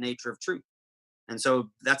that's just the nature of truth. And so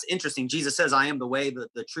that's interesting. Jesus says, I am the way,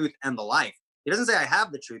 the truth, and the life. He doesn't say I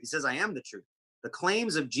have the truth. He says, I am the truth. The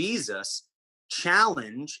claims of Jesus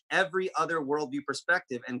challenge every other worldview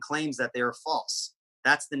perspective and claims that they are false.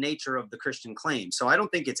 That's the nature of the Christian claim. So I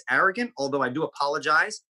don't think it's arrogant, although I do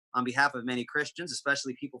apologize on behalf of many Christians,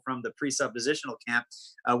 especially people from the presuppositional camp.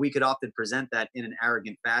 We could often present that in an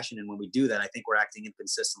arrogant fashion. And when we do that, I think we're acting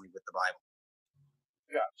inconsistently with the Bible.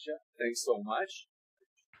 Gotcha. Thanks so much.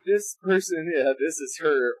 This person, this is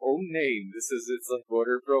her own name. It's like what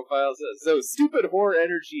her profile says. So, Stupid Whore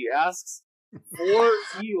Energy asks, for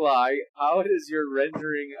Eli, how does your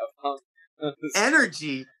rendering of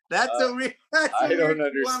energy? That's I don't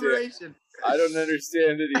understand. I don't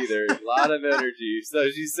understand it either. A lot of energy. So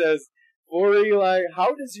she says, for Eli,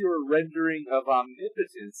 how does your rendering of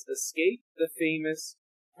omnipotence escape the famous,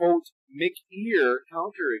 quote, McEar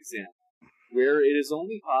counterexample, where it is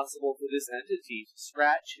only possible for this entity to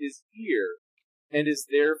scratch his ear and is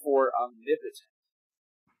therefore omnipotent?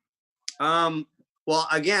 Well,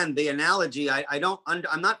 again, the analogy,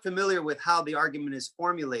 I'm not familiar with how the argument is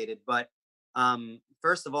formulated, but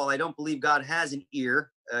first of all, I don't believe God has an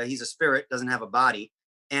ear. He's a spirit, doesn't have a body.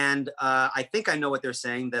 And I think I know what they're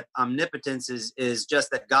saying, that omnipotence is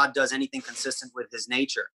just that God does anything consistent with his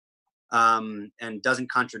nature and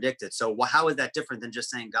doesn't contradict it. So how is that different than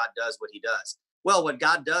just saying God does what he does? Well, what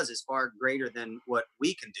God does is far greater than what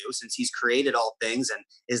we can do, since he's created all things and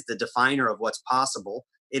is the definer of what's possible.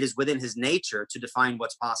 It is within his nature to define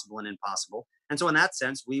what's possible and impossible. And so in that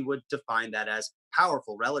sense, we would define that as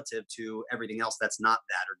powerful relative to everything else that's not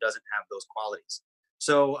that or doesn't have those qualities.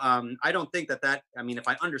 So I don't think if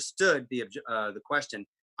I understood the question,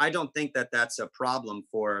 I don't think that that's a problem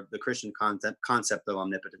for the Christian concept of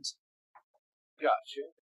omnipotence. Gotcha.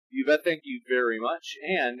 Yvette, thank you very much.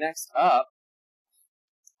 And next up,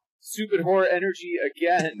 Stupid Whore Energy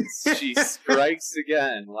again. She strikes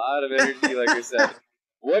again. A lot of energy, like I said.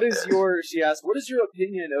 She asks, what is your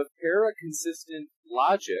opinion of para-consistent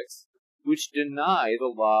logics which deny the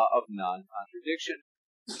law of non-contradiction?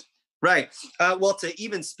 Right. Well, to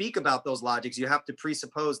even speak about those logics, you have to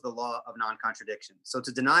presuppose the law of non-contradiction. So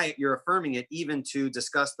to deny it, you're affirming it. Even to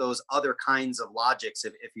discuss those other kinds of logics,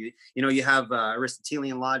 if you have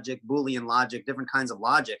Aristotelian logic, Boolean logic, different kinds of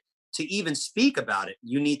logic, to even speak about it,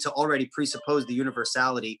 you need to already presuppose the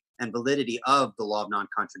universality and validity of the law of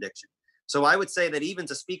non-contradiction. So I would say that even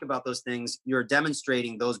to speak about those things, you're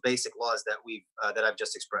demonstrating those basic laws that I've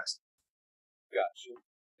just expressed. Gotcha.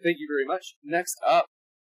 Thank you very much. Next up,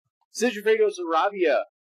 Sigifredo Sarabia.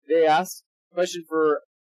 They asked question for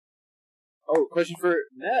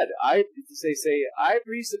Ned. I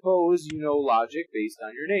presuppose you know logic based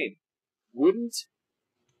on your name. Wouldn't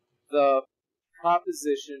the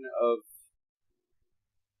proposition of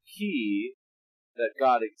P, that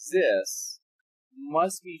God exists,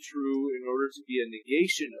 must be true in order to be a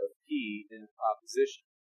negation of P in a proposition?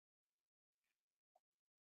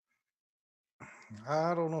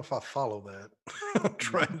 I don't know if I follow that.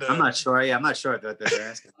 I'm not sure. Yeah, I'm not sure what they're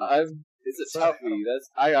asking. It's a toughie.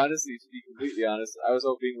 I honestly, to be completely honest, I was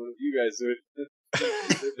hoping one of you guys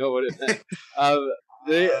would know what it meant.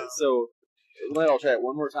 So I'll try it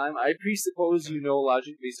one more time. I presuppose you know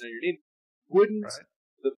logic based on your name. Wouldn't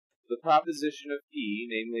the proposition of P,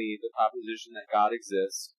 namely the proposition that God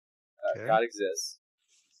exists, God exists,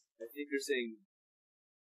 I think you're saying,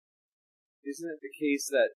 isn't it the case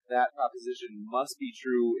that that proposition must be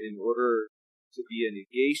true in order to be a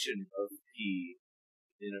negation of P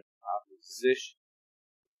in a proposition?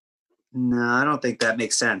 No, I don't think that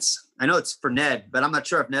makes sense. I know it's for Ned, but I'm not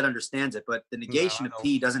sure if Ned understands it. But the negation of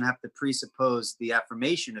P doesn't have to presuppose the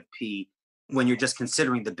affirmation of P when you're just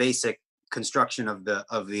considering the basic construction of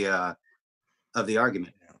the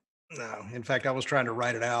argument. No, in fact, I was trying to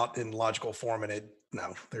write it out in logical form, and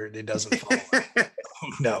it doesn't follow.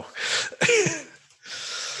 No.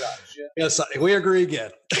 Gotcha. Yes, we agree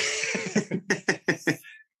again.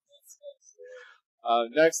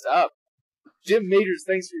 Next up, Jim Majors,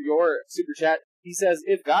 thanks for your super chat. He says,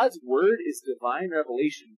 if God's word is divine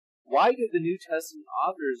revelation, why did the New Testament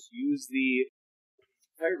authors use the,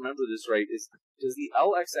 if I remember this right, does the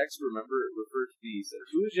LXX refer to the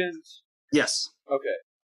Septuagint? Yes. Okay.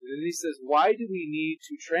 And then he says, why do we need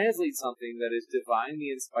to translate something that is divinely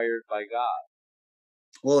inspired by God?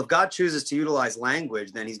 Well, if God chooses to utilize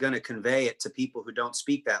language, then he's going to convey it to people who don't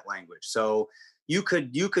speak that language. So you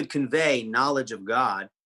could convey knowledge of God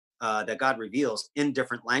that God reveals in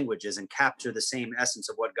different languages and capture the same essence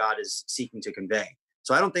of what God is seeking to convey.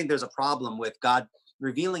 So I don't think there's a problem with God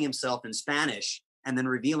revealing himself in Spanish and then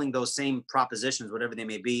revealing those same propositions, whatever they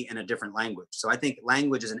may be, in a different language. So I think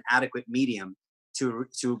language is an adequate medium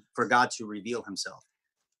for God to reveal himself.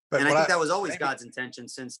 And I think that was always God's intention,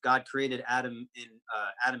 since God created Adam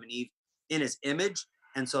and Eve in his image.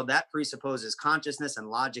 And so that presupposes consciousness and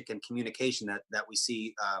logic and communication that we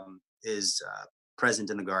see is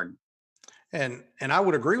present in the garden. And I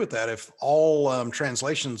would agree with that if all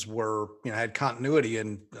translations were, had continuity,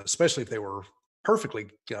 and especially if they were perfectly,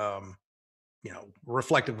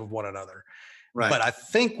 reflective of one another. Right. But I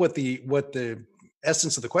think what the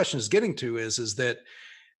essence of the question is getting to is that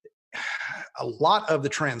a lot of the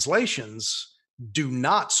translations do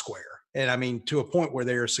not square, and I mean to a point where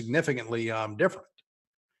they are significantly different.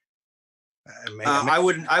 I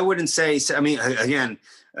wouldn't say. I mean, again,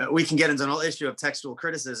 we can get into an whole issue of textual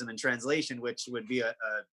criticism and translation, which would be a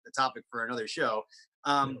topic for another show.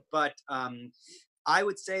 But I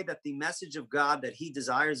would say that the message of God that he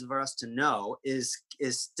desires of us to know is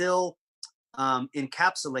still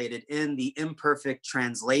encapsulated in the imperfect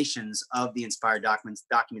translations of the inspired documents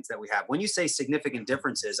that we have. When you say significant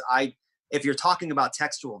differences, if you're talking about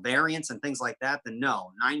textual variants and things like that, then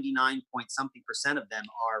no, 99.something% of them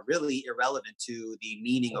are really irrelevant to the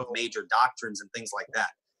meaning of major doctrines and things like that.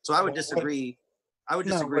 So I would disagree. On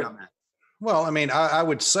that. Well, I mean, I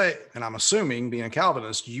would say, and I'm assuming, being a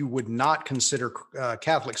Calvinist, you would not consider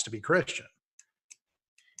Catholics to be Christian.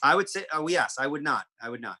 I would say, yes, I would not.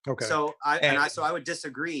 Okay. So I would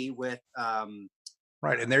disagree with.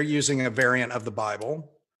 Right, and they're using a variant of the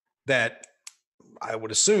Bible that I would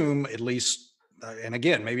assume, at least, and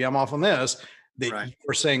again, maybe I'm off on this, that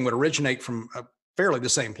you're saying would originate from fairly the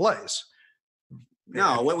same place.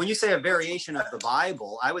 No, when you say a variation of the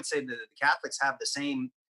Bible, I would say that the Catholics have the same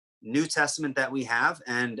New Testament that we have,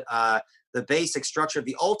 and the basic structure of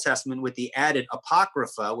the Old Testament with the added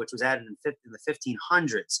Apocrypha, which was added in the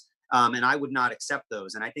 1500s. And I would not accept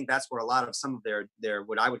those. And I think that's where a lot of some of their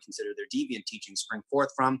what I would consider their deviant teachings spring forth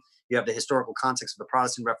from. You have the historical context of the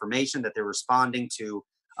Protestant Reformation, that they're responding to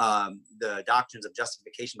the doctrines of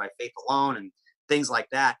justification by faith alone and things like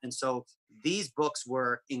that. And so these books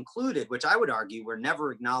were included, which I would argue were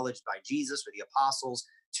never acknowledged by Jesus or the apostles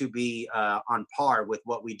to be on par with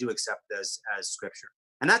what we do accept as scripture.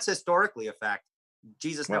 And that's historically a fact.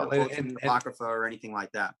 Jesus never quotes the Apocrypha or anything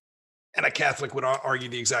like that. And a Catholic would argue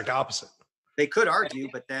the exact opposite. They could argue,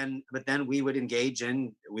 but then we would engage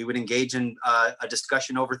in a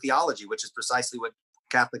discussion over theology, which is precisely what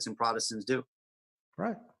Catholics and Protestants do.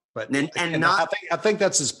 Right. But I think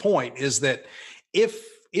that's his point, is that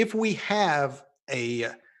if we have a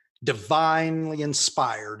divinely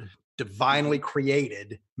inspired, divinely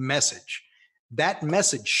created message, that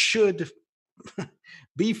message should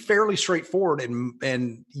be fairly straightforward,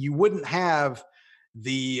 and you wouldn't have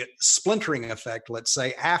the splintering effect, let's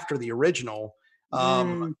say, after the original,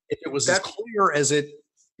 if it was as clear as it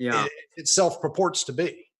itself purports to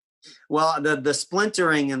be. Well, the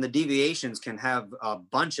splintering and the deviations can have a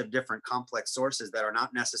bunch of different complex sources that are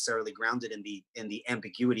not necessarily grounded in the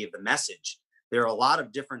ambiguity of the message. There are a lot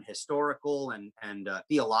of different historical and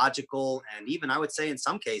theological, and even, I would say, in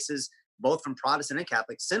some cases, both from Protestant and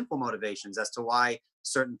Catholic, sinful motivations as to why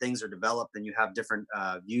certain things are developed, and you have different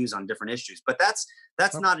views on different issues. But that's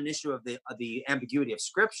not an issue of the ambiguity of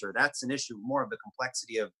Scripture. That's an issue more of the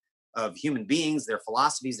complexity of human beings, their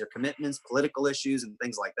philosophies, their commitments, political issues, and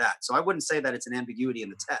things like that. So I wouldn't say that it's an ambiguity in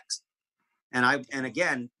the text. And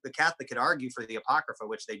again, the Catholic could argue for the Apocrypha,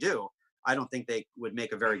 which they do. I don't think they would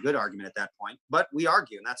make a very good argument at that point, but we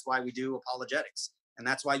argue, and that's why we do apologetics. And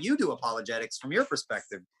that's why you do apologetics from your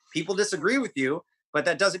perspective. People disagree with you, but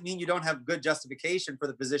that doesn't mean you don't have good justification for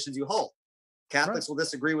the positions you hold. Catholics will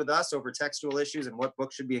disagree with us over textual issues and what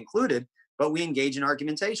books should be included, but we engage in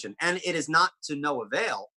argumentation. And it is not to no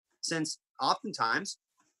avail, since oftentimes,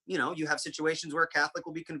 you have situations where a Catholic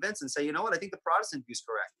will be convinced and say, you know what, I think the Protestant view is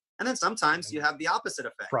correct. And then sometimes you have the opposite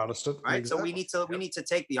effect. Protestant, right? Exactly. So we need to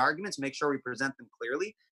take the arguments, make sure we present them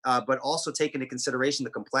clearly, but also take into consideration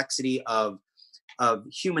the complexity of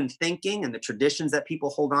human thinking and the traditions that people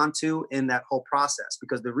hold on to in that whole process.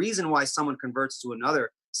 Because the reason why someone converts to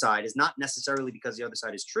another side is not necessarily because the other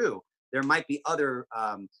side is true. There might be other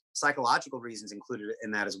psychological reasons included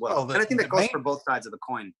in that as well. And I think that goes for both sides of the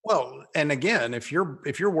coin. Well, and again, if your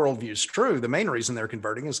worldview is true, the main reason they're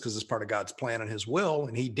converting is because it's part of God's plan and His will,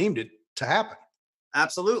 and He deemed it to happen.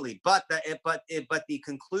 Absolutely, but the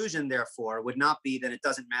conclusion, therefore, would not be that it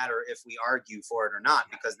doesn't matter if we argue for it or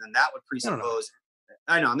not, because then that would presuppose.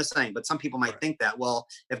 I know, I'm just saying, but some people might think that, well,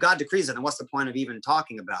 if God decrees it, then what's the point of even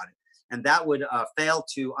talking about it? And that would fail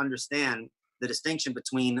to understand the distinction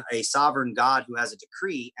between a sovereign God who has a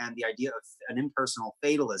decree and the idea of an impersonal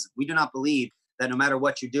fatalism. We do not believe that no matter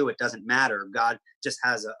what you do, it doesn't matter. God just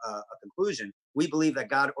has a conclusion. We believe that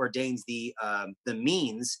God ordains the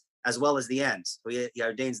means as well as the ends. He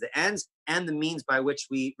ordains the ends and the means by which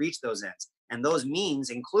we reach those ends. And those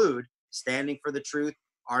means include standing for the truth,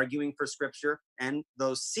 arguing for scripture, and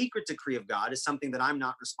those secret decree of God is something that I'm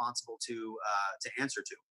not responsible to answer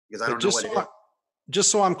to, because I don't know what it is.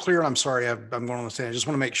 Just so I'm clear, and I'm sorry, I'm going on the stand. I just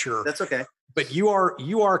want to make sure. That's okay. But you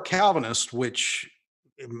are Calvinist, which,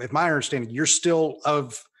 if my understanding, you're still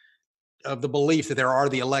of the belief that there are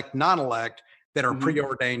the elect, non-elect that are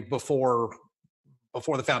preordained before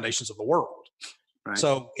the foundations of the world. Right.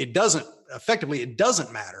 So it doesn't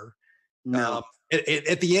matter. No.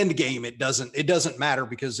 At the end game, it doesn't matter,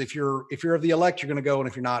 because if you're of the elect, you're going to go, and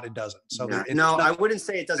if you're not, it doesn't. So I wouldn't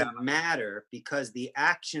say it doesn't matter, because the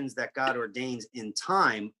actions that God ordains in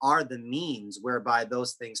time are the means whereby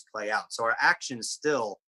those things play out. So our actions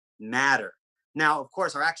still matter. Now, of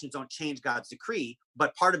course, our actions don't change God's decree,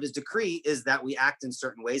 but part of His decree is that we act in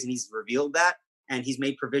certain ways, and He's revealed that, and He's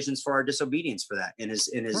made provisions for our disobedience for that in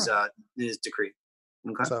His decree.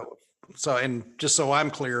 Okay. So, and just so I'm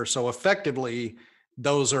clear, so effectively,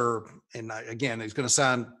 those are, and again, it's going to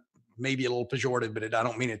sound maybe a little pejorative, but I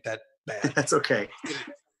don't mean it that bad. That's okay.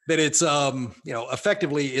 That it's,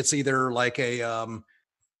 effectively, it's either like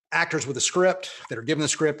actors with a script that are given the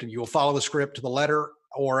script, and you will follow the script to the letter,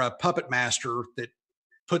 or a puppet master that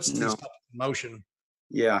puts these puppets in motion.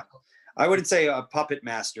 Yeah. I wouldn't say a puppet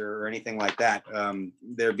master or anything like that.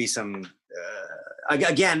 There'd be some,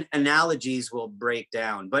 again, analogies will break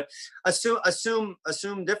down, but assume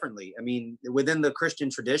differently. I mean, within the Christian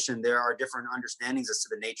tradition, there are different understandings as to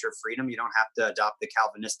the nature of freedom. You don't have to adopt the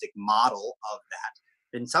Calvinistic model of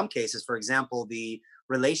that. In some cases, for example, the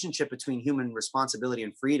relationship between human responsibility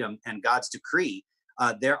and freedom and God's decree,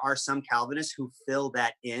 there are some Calvinists who fill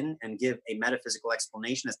that in and give a metaphysical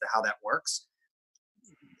explanation as to how that works.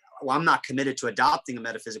 Well, I'm not committed to adopting a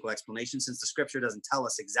metaphysical explanation, since the scripture doesn't tell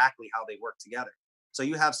us exactly how they work together. So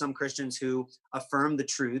you have some Christians who affirm the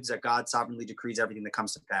truths that God sovereignly decrees everything that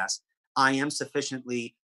comes to pass. I am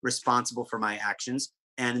sufficiently responsible for my actions,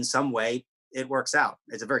 and in some way it works out.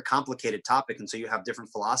 It's a very complicated topic, and so you have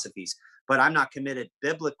different philosophies. But I'm not committed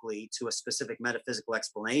biblically to a specific metaphysical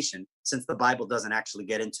explanation, since the Bible doesn't actually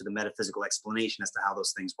get into the metaphysical explanation as to how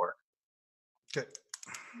those things work. Okay.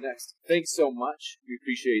 Next. Thanks so much. We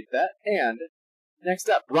appreciate that. And next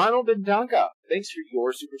up, Ronald and Donka. Thanks for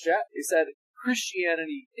your super chat. He said,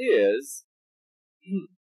 Christianity is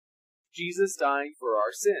Jesus dying for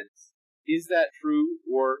our sins. Is that true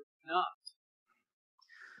or not?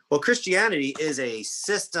 Well, Christianity is a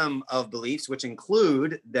system of beliefs which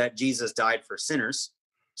include that Jesus died for sinners.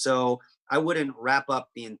 So I wouldn't wrap up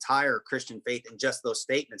the entire Christian faith in just those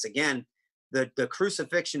statements. Again, the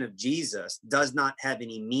crucifixion of Jesus does not have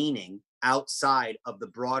any meaning outside of the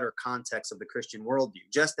broader context of the Christian worldview.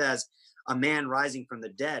 Just as a man rising from the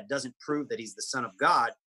dead doesn't prove that he's the Son of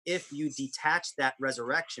God, if you detach that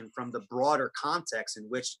resurrection from the broader context in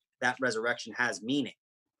which that resurrection has meaning.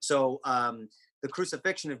 So the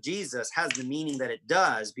crucifixion of Jesus has the meaning that it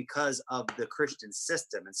does because of the Christian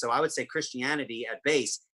system. And so I would say Christianity at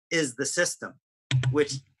base is the system,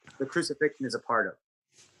 which the crucifixion is a part of.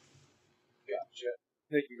 Gotcha.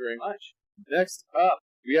 Thank you very much. Next up,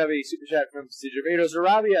 we have a super chat from Sijavedo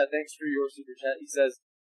Zarabia. Thanks for your super chat. He says,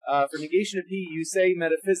 for negation of P, you say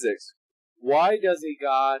metaphysics. Why does a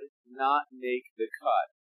God not make the cut?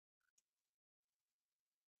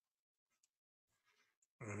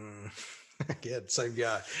 Again, same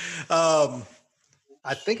guy.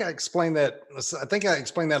 I think I explained that. I think I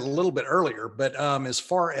explained that a little bit earlier. But as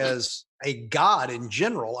far as a God in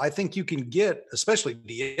general, I think you can get, especially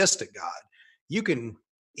deistic God, you can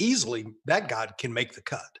easily, that God can make the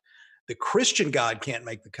cut. The Christian God can't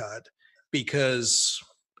make the cut because,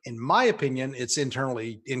 in my opinion, it's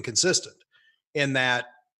internally inconsistent in that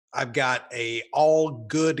I've got a all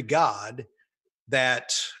good God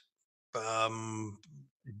that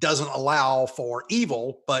doesn't allow for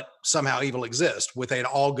evil, but somehow evil exists with an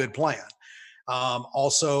all good plan.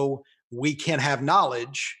 Also, we can have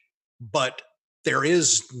knowledge, but there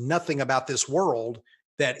is nothing about this world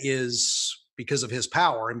that is, because of his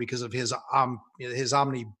power and because of his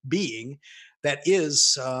omni being, that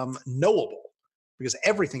is knowable, because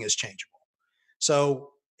everything is changeable. So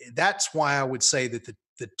that's why I would say that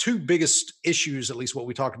the two biggest issues, at least what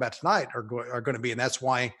we talked about tonight, are going to be, and that's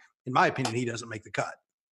why, in my opinion, he doesn't make the cut.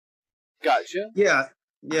 Gotcha. Yeah.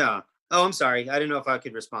 Oh, I'm sorry. I didn't know if I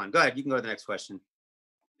could respond. Go ahead. You can go to the next question.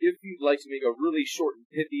 If you'd like to make a really short and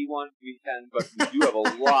pithy one, we can, but we do have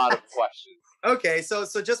a lot of questions. Okay, so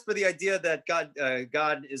just for the idea that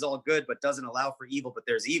God is all good but doesn't allow for evil, but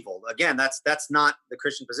there's evil. Again, that's not the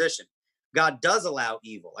Christian position. God does allow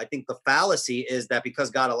evil. I think the fallacy is that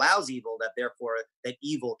because God allows evil, that therefore that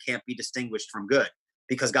evil can't be distinguished from good.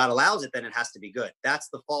 Because God allows it, then it has to be good. That's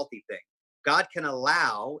the faulty thing. God can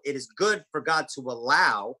allow, it is good for God to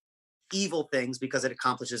allow evil things because it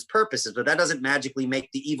accomplishes purposes, but that doesn't magically make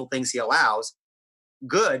the evil things he allows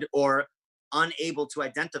good or unable to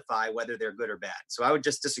identify whether they're good or bad. So I would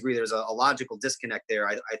just disagree. There's a logical disconnect there.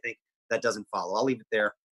 I think that doesn't follow. I'll leave it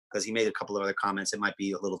there because he made a couple of other comments. It might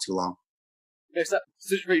be a little too long. Next up,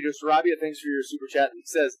 Sister Radio Sarabia, thanks for your super chat. He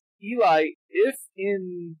says, Eli, if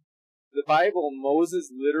in the Bible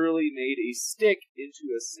Moses literally made a stick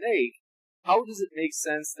into a snake, how does it make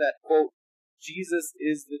sense that, quote, Jesus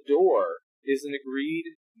is the door is an agreed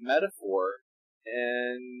metaphor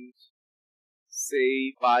and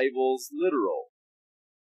say Bible's literal?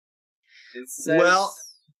 It says, well,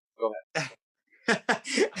 go ahead.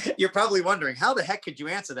 You're probably wondering, how the heck could you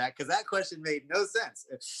answer that? Because that question made no sense.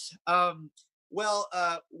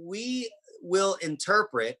 We will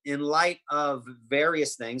interpret in light of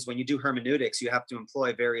various things. When you do hermeneutics, you have to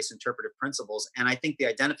employ various interpretive principles. And I think the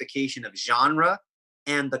identification of genre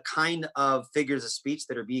and the kind of figures of speech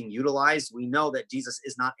that are being utilized, we know that Jesus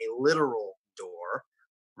is not a literal door,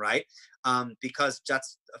 right? Because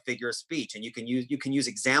that's a figure of speech. And you can use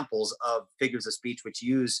examples of figures of speech which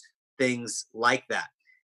use things like that.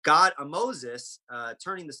 Moses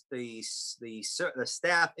turning the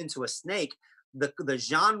staff into a snake, the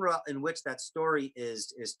genre in which that story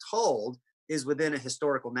is told is within a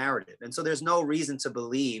historical narrative. And so there's no reason to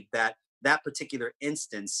believe that that particular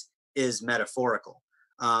instance is metaphorical.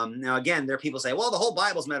 Now, again, there are people say, well, the whole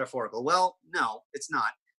Bible's metaphorical. Well, no, it's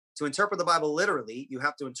not. To interpret the Bible literally, you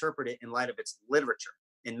have to interpret it in light of its literature.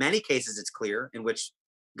 In many cases, it's clear, in which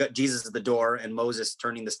Jesus is the door and Moses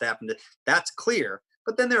turning the staff into, that's clear.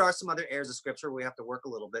 But then there are some other areas of scripture where we have to work a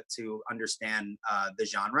little bit to understand the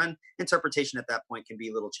genre, and interpretation at that point can be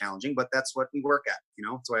a little challenging, but that's what we work at.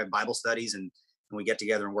 That's why I have Bible studies and we get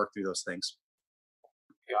together and work through those things.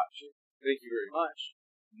 Gotcha. Thank you very much.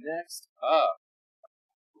 Next up,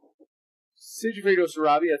 Sigifredo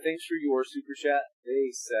Sarabia, thanks for your super chat. They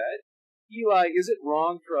said, Eli, is it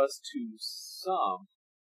wrong for us to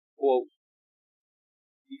quote,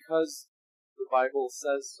 because the Bible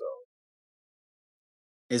says so?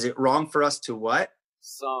 Is it wrong for us to what?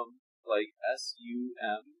 Like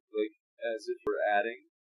S-U-M, like as if we're adding.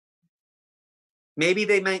 Maybe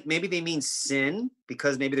they mean sin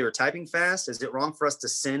because maybe they were typing fast. Is it wrong for us to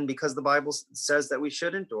sin because the Bible says that we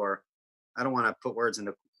shouldn't? Or I don't want to put words in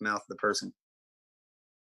the mouth of the person.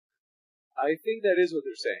 I think that is what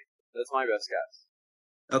they're saying. That's my best guess.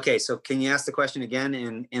 Okay, so can you ask the question again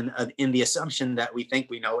in the assumption that we think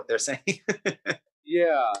we know what they're saying?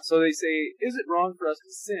 Yeah, so they say, is it wrong for us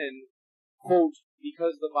to sin, quote,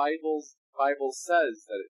 because the Bible says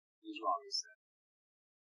that it is wrong to sin?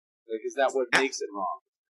 Like, is that what makes it wrong?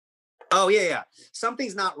 Oh, yeah.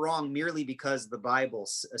 Something's not wrong merely because the Bible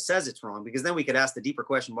says it's wrong, because then we could ask the deeper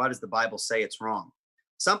question, why does the Bible say it's wrong?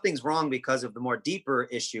 Something's wrong because of the more deeper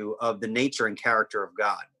issue of the nature and character of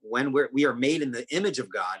God. When we are made in the image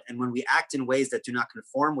of God, and when we act in ways that do not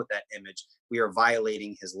conform with that image, we are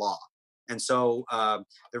violating his law. And so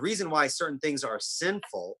the reason why certain things are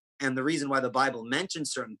sinful, and the reason why the Bible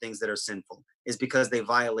mentions certain things that are sinful, is because they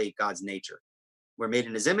violate God's nature. We're made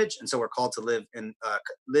in his image, and so we're called to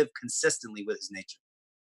live consistently with his nature.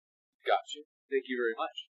 Gotcha. Thank you very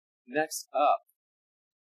much. Next up,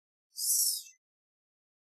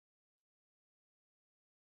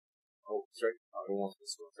 sorry. I won't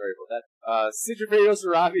this one. Sorry about that. Sigifredo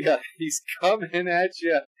Sarabia, he's coming at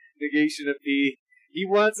you. Negation of P. He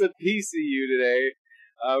wants a piece of you today.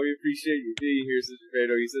 We appreciate you being here,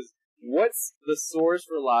 Sigifredo. He says, what's the source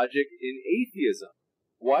for logic in atheism?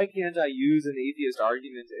 Why can't I use an atheist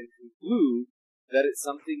argument and conclude that it's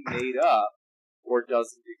something made up or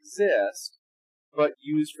doesn't exist, but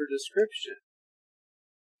used for description?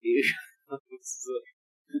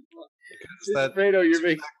 Sigifredo, you're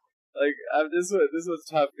making this one's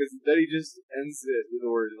tough because then he just ends it with the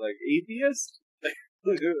word like atheist.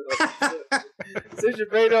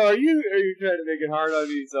 Sigifredo, are you trying to make it hard on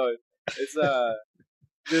me? So it's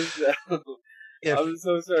just I'm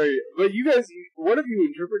so sorry, but you guys, one of you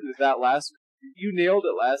interpreted that last. You nailed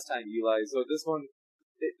it last time, Eli. So this one,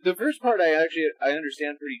 the first part, I understand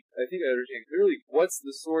I think I understand clearly. What's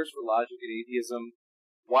the source for logic in atheism?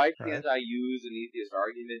 Why can't I use an atheist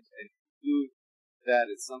argument and conclude that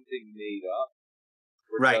it's something made up?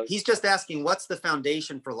 Right. He's just asking, what's the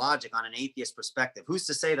foundation for logic on an atheist perspective? Who's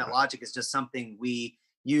to say that logic is just something we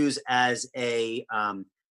use as a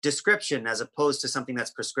description as opposed to something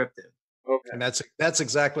that's prescriptive? Okay. And that's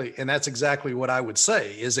exactly what I would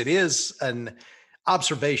say. Is it is an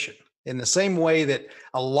observation in the same way that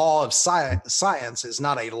a law of science is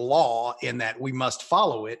not a law in that we must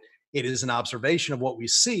follow it. It is an observation of what we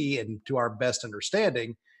see, and to our best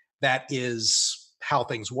understanding, that is how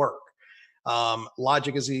things work.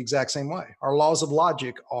 Logic is the exact same way. Our laws of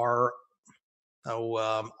logic are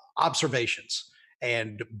observations,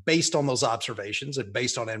 and based on those observations and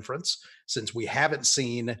based on inference, since we haven't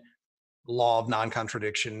seen law of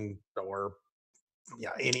non-contradiction or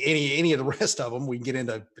any of the rest of them, we can get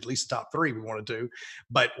into at least the top three we wanted to,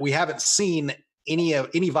 but we haven't seen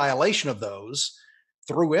any violation of those.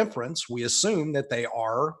 Through inference, we assume that they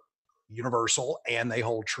are universal and they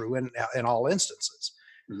hold true in all instances.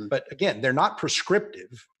 Mm-hmm. But again, they're not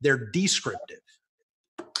prescriptive; they're descriptive.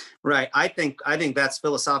 Right. I think that's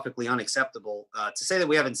philosophically unacceptable. To say that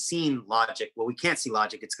we haven't seen logic, well, we can't see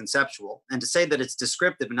logic; it's conceptual. And to say that it's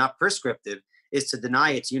descriptive and not prescriptive is to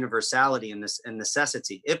deny its universality and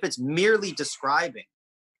necessity. If it's merely describing,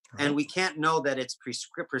 and we can't know that it's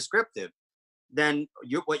prescriptive, then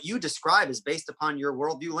what you describe is based upon your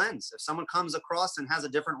worldview lens. If someone comes across and has a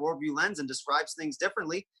different worldview lens and describes things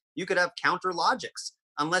differently, you could have counter logics,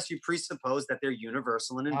 unless you presuppose that they're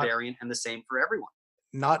universal and invariant and the same for everyone.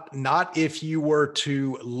 Not if you were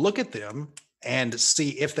to look at them and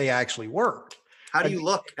see if they actually work. How do you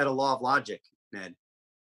look at a law of logic, Ned?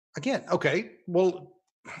 Again, okay, well,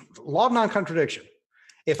 law of non-contradiction.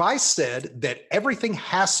 If I said that everything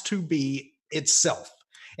has to be itself,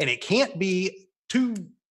 and it can't be two.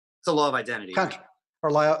 It's a law of identity.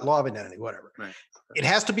 Or law of identity, whatever. Right. It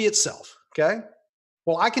has to be itself, okay?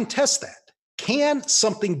 Well, I can test that. Can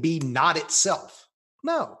something be not itself?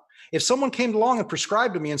 No. If someone came along and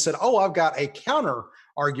prescribed to me and said, oh, I've got a counter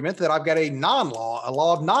argument that I've got a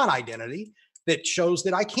law of non-identity that shows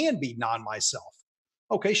that I can be non-myself.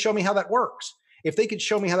 Okay, show me how that works. If they could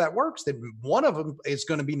show me how that works, then one of them is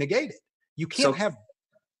going to be negated. You can't have.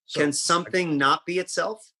 Can something not be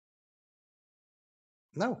itself?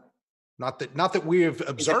 No, not that we have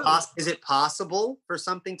observed. Is it possible for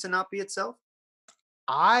something to not be itself?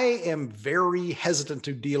 I am very hesitant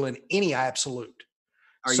to deal in any absolute.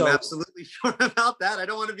 Are you absolutely sure about that? I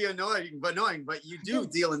don't want to be annoying, but you do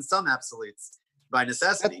deal in some absolutes by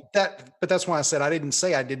necessity. But that's why I said I didn't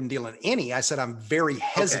say I didn't deal in any. I said I'm very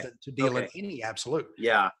hesitant to deal in any absolute.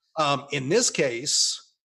 Yeah. In this case,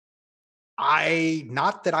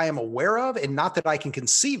 not that I am aware of and not that I can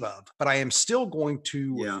conceive of, but I am still going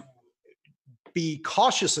to be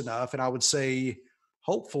cautious enough. And I would say,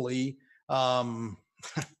 hopefully, I'll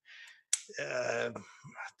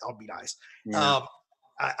be nice. Yeah.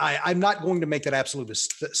 I'm not going to make that absolute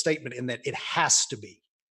statement in that it has to be.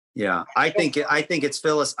 Yeah, I think it's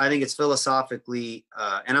philosophically,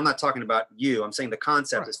 and I'm not talking about you. I'm saying the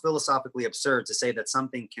concept is philosophically absurd to say that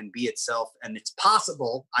something can be itself, and it's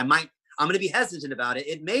possible. I'm going to be hesitant about it.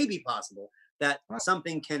 It may be possible that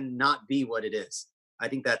something cannot be what it is. I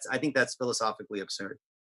think that's philosophically absurd.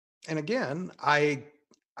 And again, I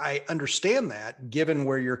understand that given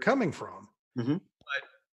where you're coming from. Mm-hmm. But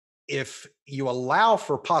if you allow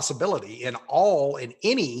for possibility in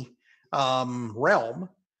any realm,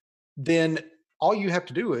 then all you have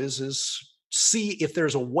to do is see if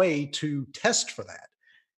there's a way to test for that.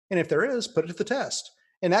 And if there is, put it to the test.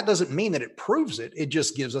 And that doesn't mean that it proves it. It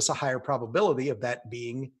just gives us a higher probability of that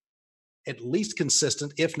being at least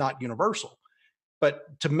consistent, if not universal.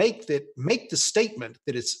 But to make the statement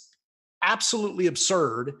that it's absolutely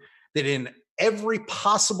absurd that in every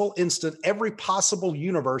possible instant, every possible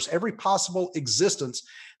universe, every possible existence,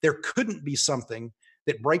 there couldn't be something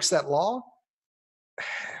that breaks that law.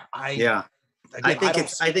 I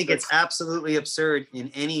think it's absolutely absurd in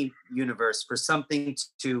any universe for something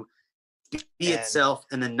to be itself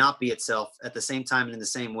and then not be itself at the same time and in the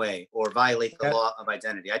same way, or violate the law of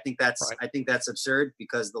identity. I think that's absurd,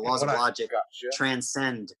 because the laws of logic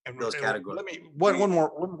transcend those categories. Let me one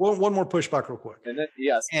more pushback real quick. And then,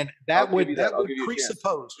 yes, and that would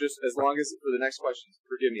presuppose, just as long as for the next questions.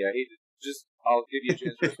 Forgive me, I hate it. I'll give you a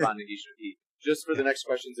chance to respond to each of you. Just for the next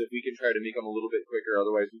questions, if we can try to make them a little bit quicker,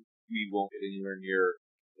 otherwise we won't get anywhere near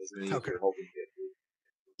as many as we're hoping to get through.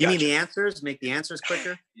 You mean the answers? Make the answers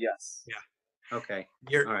quicker? Yes. Yeah. Okay.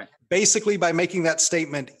 All right. Basically, by making that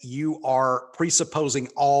statement, you are presupposing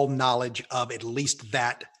all knowledge of at least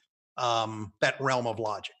that realm of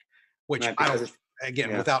logic, which I don't.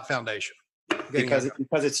 Again, without foundation. Because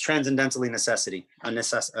it's transcendentally a necessity.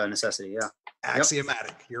 Yeah.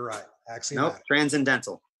 Axiomatic. Yep. You're right. Axiomatic. Nope.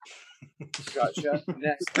 Transcendental. Gotcha.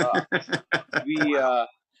 Next up,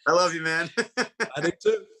 I love you, man. I do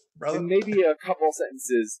too, brother. And maybe a couple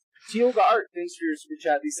sentences. Teal Art, thanks for your super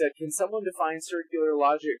chat. He said, "Can someone define circular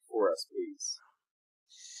logic for us, please?"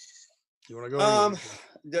 You want to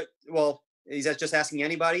go? Well, he's just asking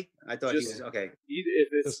anybody. I thought he was okay. If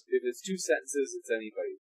it's two sentences, it's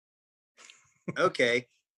anybody. Okay.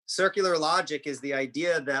 Circular logic is the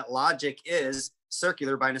idea that logic is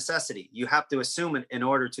circular by necessity. You have to assume it in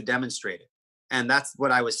order to demonstrate it. And that's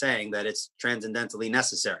what I was saying, that it's transcendentally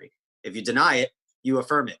necessary. If you deny it, you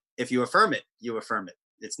affirm it. If you affirm it, you affirm it.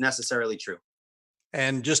 It's necessarily true.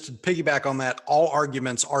 And just to piggyback on that, all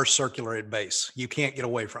arguments are circular at base. You can't get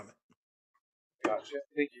away from it. Gotcha.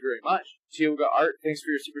 Thank you very much. Tioga Art, thanks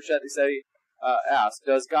for your super chat. They say, ask,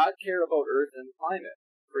 does God care about Earth and the climate?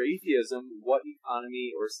 For atheism, what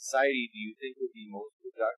economy or society do you think would be most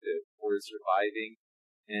productive for surviving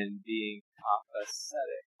and being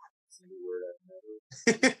copacetic? That's a new word I've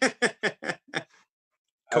never.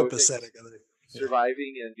 Copacetic.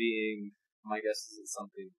 Surviving and being, my guess is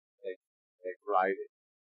something like thriving.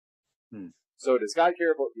 So does God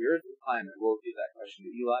care about the Earth and the climate? We'll give that question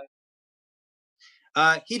to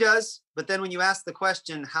Eli. He does, but then when you ask the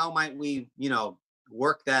question, how might we,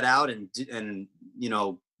 work that out and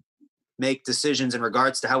make decisions in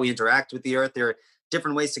regards to how we interact with the earth, there are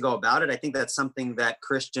different ways to go about it. I think that's something that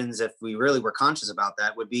Christians, if we really were conscious about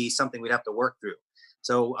that, would be something we'd have to work through.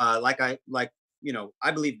 So I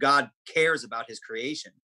believe God cares about his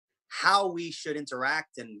creation. How we should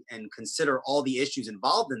interact and consider all the issues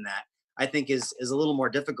involved in that, I think is a little more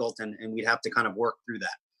difficult, and we'd have to kind of work through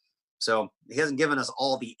that. So he hasn't given us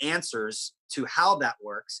all the answers to how that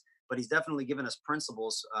works, but he's definitely given us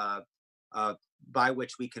principles by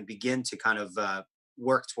which we can begin to kind of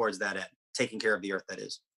work towards that end, taking care of the earth, that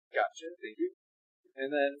is. Gotcha, thank you.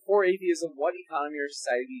 And then for atheism, what economy or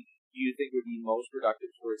society do you think would be most productive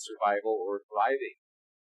towards survival or thriving?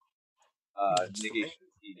 Negation.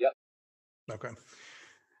 Yep. Okay.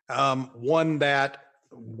 One that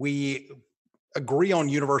we agree on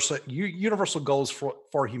universal goals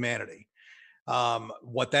for humanity.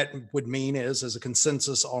 What that would mean is a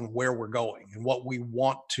consensus on where we're going and what we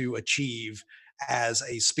want to achieve as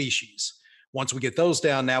a species. Once we get those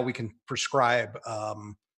down, now we can prescribe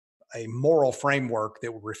a moral framework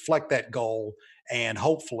that will reflect that goal and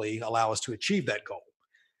hopefully allow us to achieve that goal.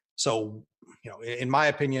 So, in my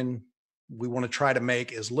opinion, we want to try to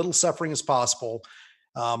make as little suffering as possible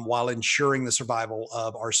while ensuring the survival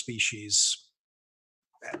of our species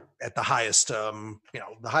at the highest, the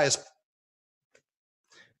highest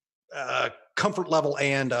comfort level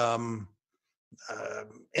and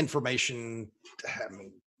information. I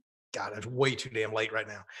mean, God, it's way too damn late right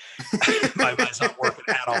now. My mind's not working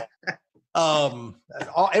at all.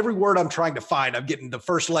 Every word I'm trying to find, I'm getting the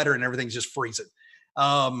first letter and everything's just freezing.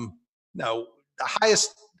 No, the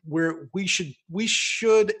highest where we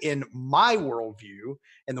should, in my worldview,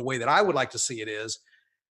 and the way that I would like to see it is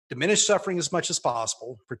diminish suffering as much as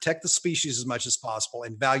possible, protect the species as much as possible,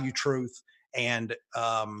 and value truth and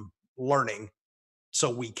learning so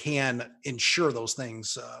we can ensure those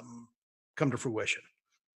things come to fruition.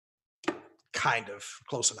 Kind of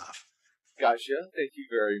close enough. Gotcha. Thank you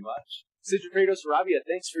very much. Sidra Kratos Arabia,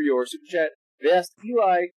 thanks for your super chat. They asked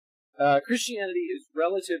Eli, Christianity is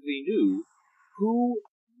relatively new. Who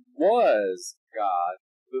was God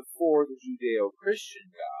before the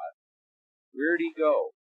Judeo-Christian God? Where'd he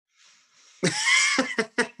go?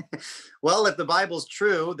 Well, if the Bible's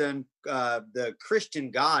true, then the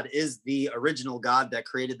Christian God is the original God that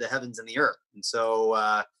created the heavens and the earth. And so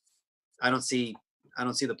I don't see I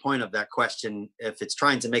don't see the point of that question if it's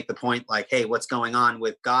trying to make the point like, hey, what's going on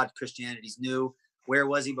with God? Christianity's new. Where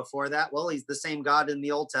was he before that? Well, he's the same God in the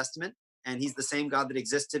Old Testament, and he's the same God that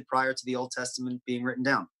existed prior to the Old Testament being written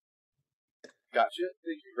down. Gotcha.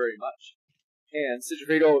 Thank you very much. And Sister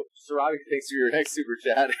Fredo, Sarabi, thanks for your next super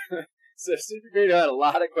chat. So Sister Fredo had a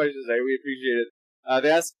lot of questions there. We appreciate it. They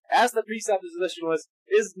asked the presupposition was,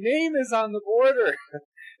 his name is on the border.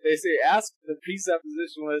 They say, ask the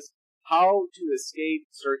presupposition was, how to escape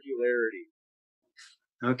circularity.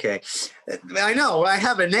 Okay. I know. I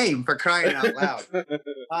have a name, for crying out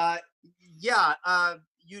loud.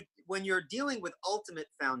 When you're dealing with ultimate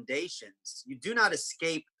foundations, you do not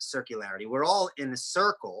escape circularity. We're all in a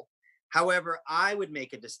circle. However, I would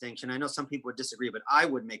make a distinction. I know some people would disagree, but I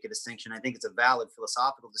would make a distinction. I think it's a valid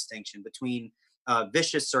philosophical distinction between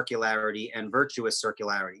vicious circularity and virtuous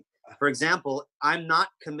circularity. For example, I'm not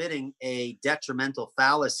committing a detrimental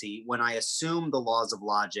fallacy when I assume the laws of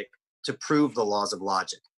logic to prove the laws of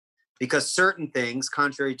logic, because certain things,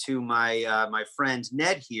 contrary to my friend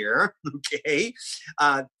Ned here, okay,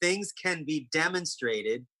 things can be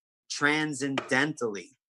demonstrated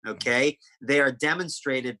transcendentally. Okay, they are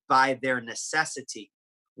demonstrated by their necessity.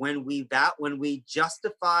 When we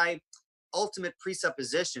justify ultimate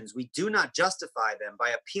presuppositions, we do not justify them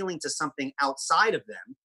by appealing to something outside of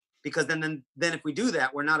them, because then if we do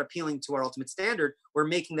that, we're not appealing to our ultimate standard. We're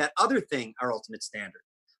making that other thing our ultimate standard.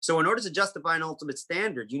 So in order to justify an ultimate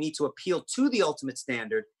standard, you need to appeal to the ultimate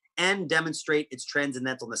standard and demonstrate its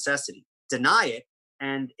transcendental necessity. Deny it,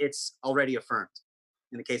 and it's already affirmed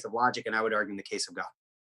in the case of logic, and I would argue in the case of God.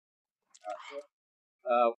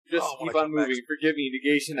 Keep on moving. Forgive me,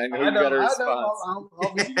 Negation. I know you got a response.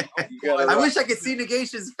 I wish I could see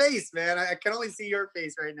Negation's face, man. I can only see your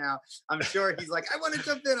face right now. I'm sure he's like, I want to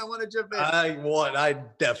jump in. I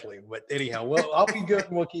definitely. But anyhow, well, I'll be good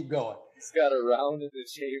and we'll keep going. He's got a round in the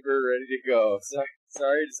chamber ready to go.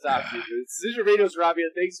 Sorry to stop you. Sister Vados Rabia,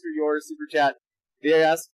 thanks for your super chat. They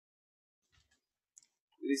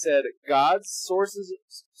said, God's source of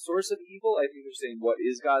evil? I think they're saying, what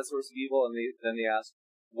is God's source of evil? And then they asked,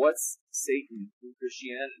 what's Satan in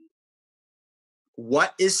Christianity?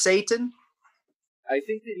 What is Satan? I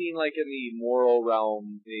think they mean like in the moral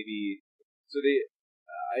realm, maybe. So they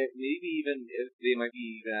might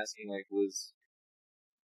be even asking, like, was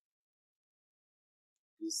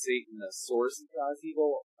Satan a source of God's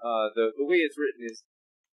evil? The way it's written is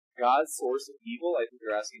God's source of evil. I think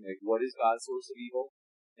they're asking, like, what is God's source of evil?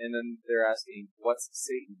 And then they're asking, what's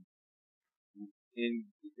Satan in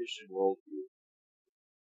the Christian worldview?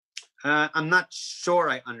 I'm not sure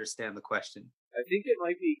I understand the question. I think it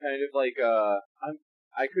might be kind of like,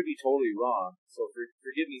 I could be totally wrong, so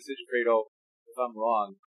forgive me, Sister Fredo, if I'm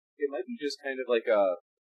wrong. It might be just kind of like a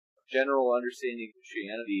general understanding of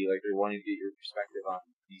Christianity, like they're wanting to get your perspective on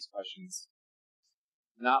these questions.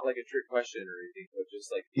 Not like a trick question or anything, but just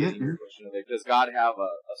like getting your question of, like, does God have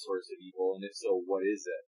a source of evil, and if so, what is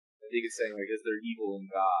it? I think it's saying, like, is there evil in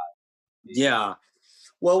God? Yeah.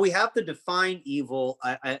 Well, we have to define evil.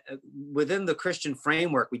 Within the Christian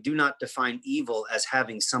framework, we do not define evil as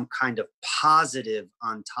having some kind of positive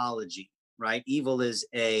ontology, right? Evil is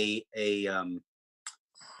a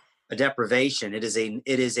deprivation. It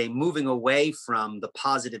is a moving away from the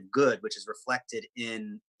positive good, which is reflected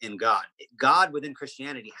in God. God within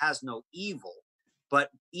Christianity has no evil,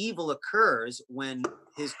 but evil occurs when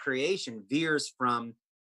his creation veers from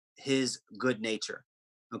his good nature.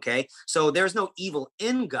 Okay, so there's no evil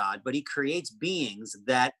in God, but he creates beings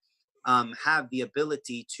that have the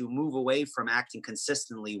ability to move away from acting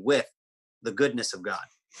consistently with the goodness of God,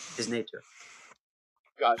 his nature.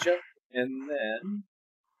 Gotcha. And then,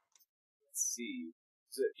 let's see.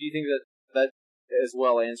 So do you think that as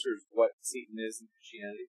well answers what Satan is in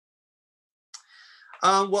Christianity?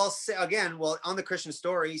 Well, on the Christian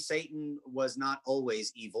story, Satan was not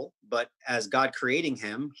always evil, but as God creating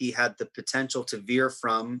him, he had the potential to veer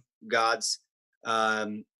from God's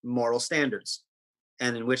moral standards,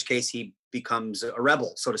 and in which case he becomes a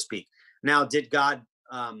rebel, so to speak. Now, did God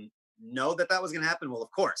know that was going to happen? Well, of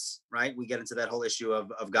course, right? We get into that whole issue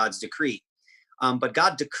of God's decree. But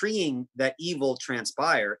God decreeing that evil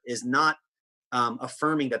transpire is not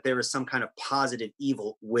affirming that there is some kind of positive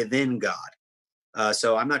evil within God.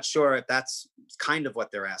 So I'm not sure if that's kind of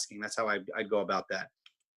what they're asking. That's how I'd go about that.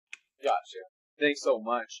 Gotcha. Thanks so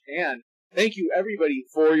much. And thank you, everybody,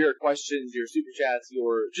 for your questions, your super chats,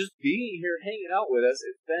 your just being here, hanging out with us.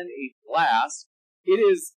 It's been a blast.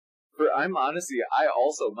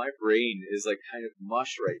 My brain is like kind of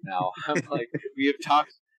mush right now. I'm like, we have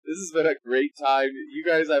talked. This has been a great time. You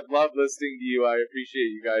guys, I've loved listening to you. I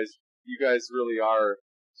appreciate you guys. You guys really are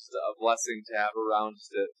just a blessing to have around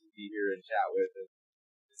to be here and chat with. And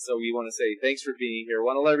so we want to say thanks for being here.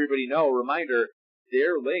 Want to let everybody know, reminder,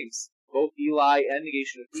 their links, both Eli and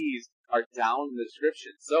Negation of Peace, are down in the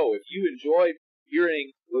description. So if you enjoyed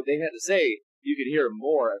hearing what they had to say, you can hear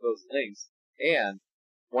more at those links. And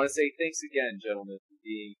want to say thanks again, gentlemen, for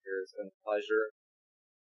being here. It's been a pleasure.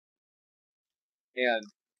 And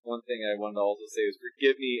one thing I wanted to also say is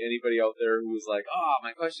forgive me, anybody out there who was like, oh,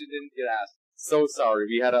 my question didn't get asked. So sorry.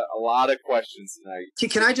 We had a lot of questions tonight.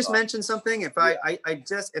 Can I just mention something? If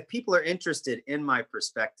if people are interested in my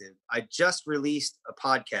perspective, I just released a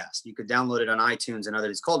podcast. You could download it on iTunes and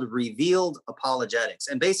others. It's called Revealed Apologetics.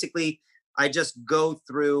 And basically, I just go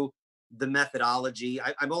through the methodology.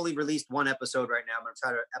 I've only released one episode right now. I'm going to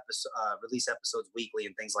try to release episodes weekly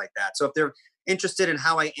and things like that. So if they're interested in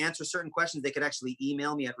how I answer certain questions, they could actually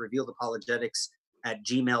email me at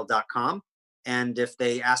revealedapologetics@gmail.com. And if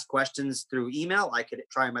they ask questions through email, I could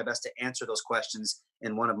try my best to answer those questions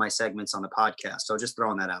in one of my segments on the podcast. So just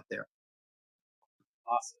throwing that out there.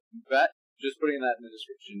 Awesome. You bet. Just putting that in the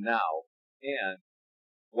description now. And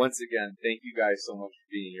once again, thank you guys so much for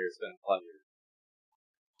being here. It's been a pleasure.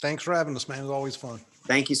 Thanks for having us, man. It was always fun.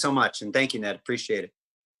 Thank you so much. And thank you, Ned. Appreciate it.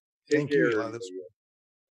 Thank you, Eli.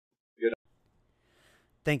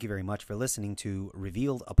 Thank you very much for listening to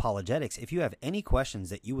Revealed Apologetics. If you have any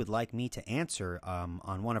questions that you would like me to answer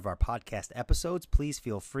on one of our podcast episodes, please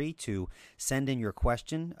feel free to send in your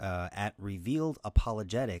question at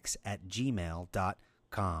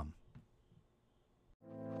revealedapologetics@gmail.com.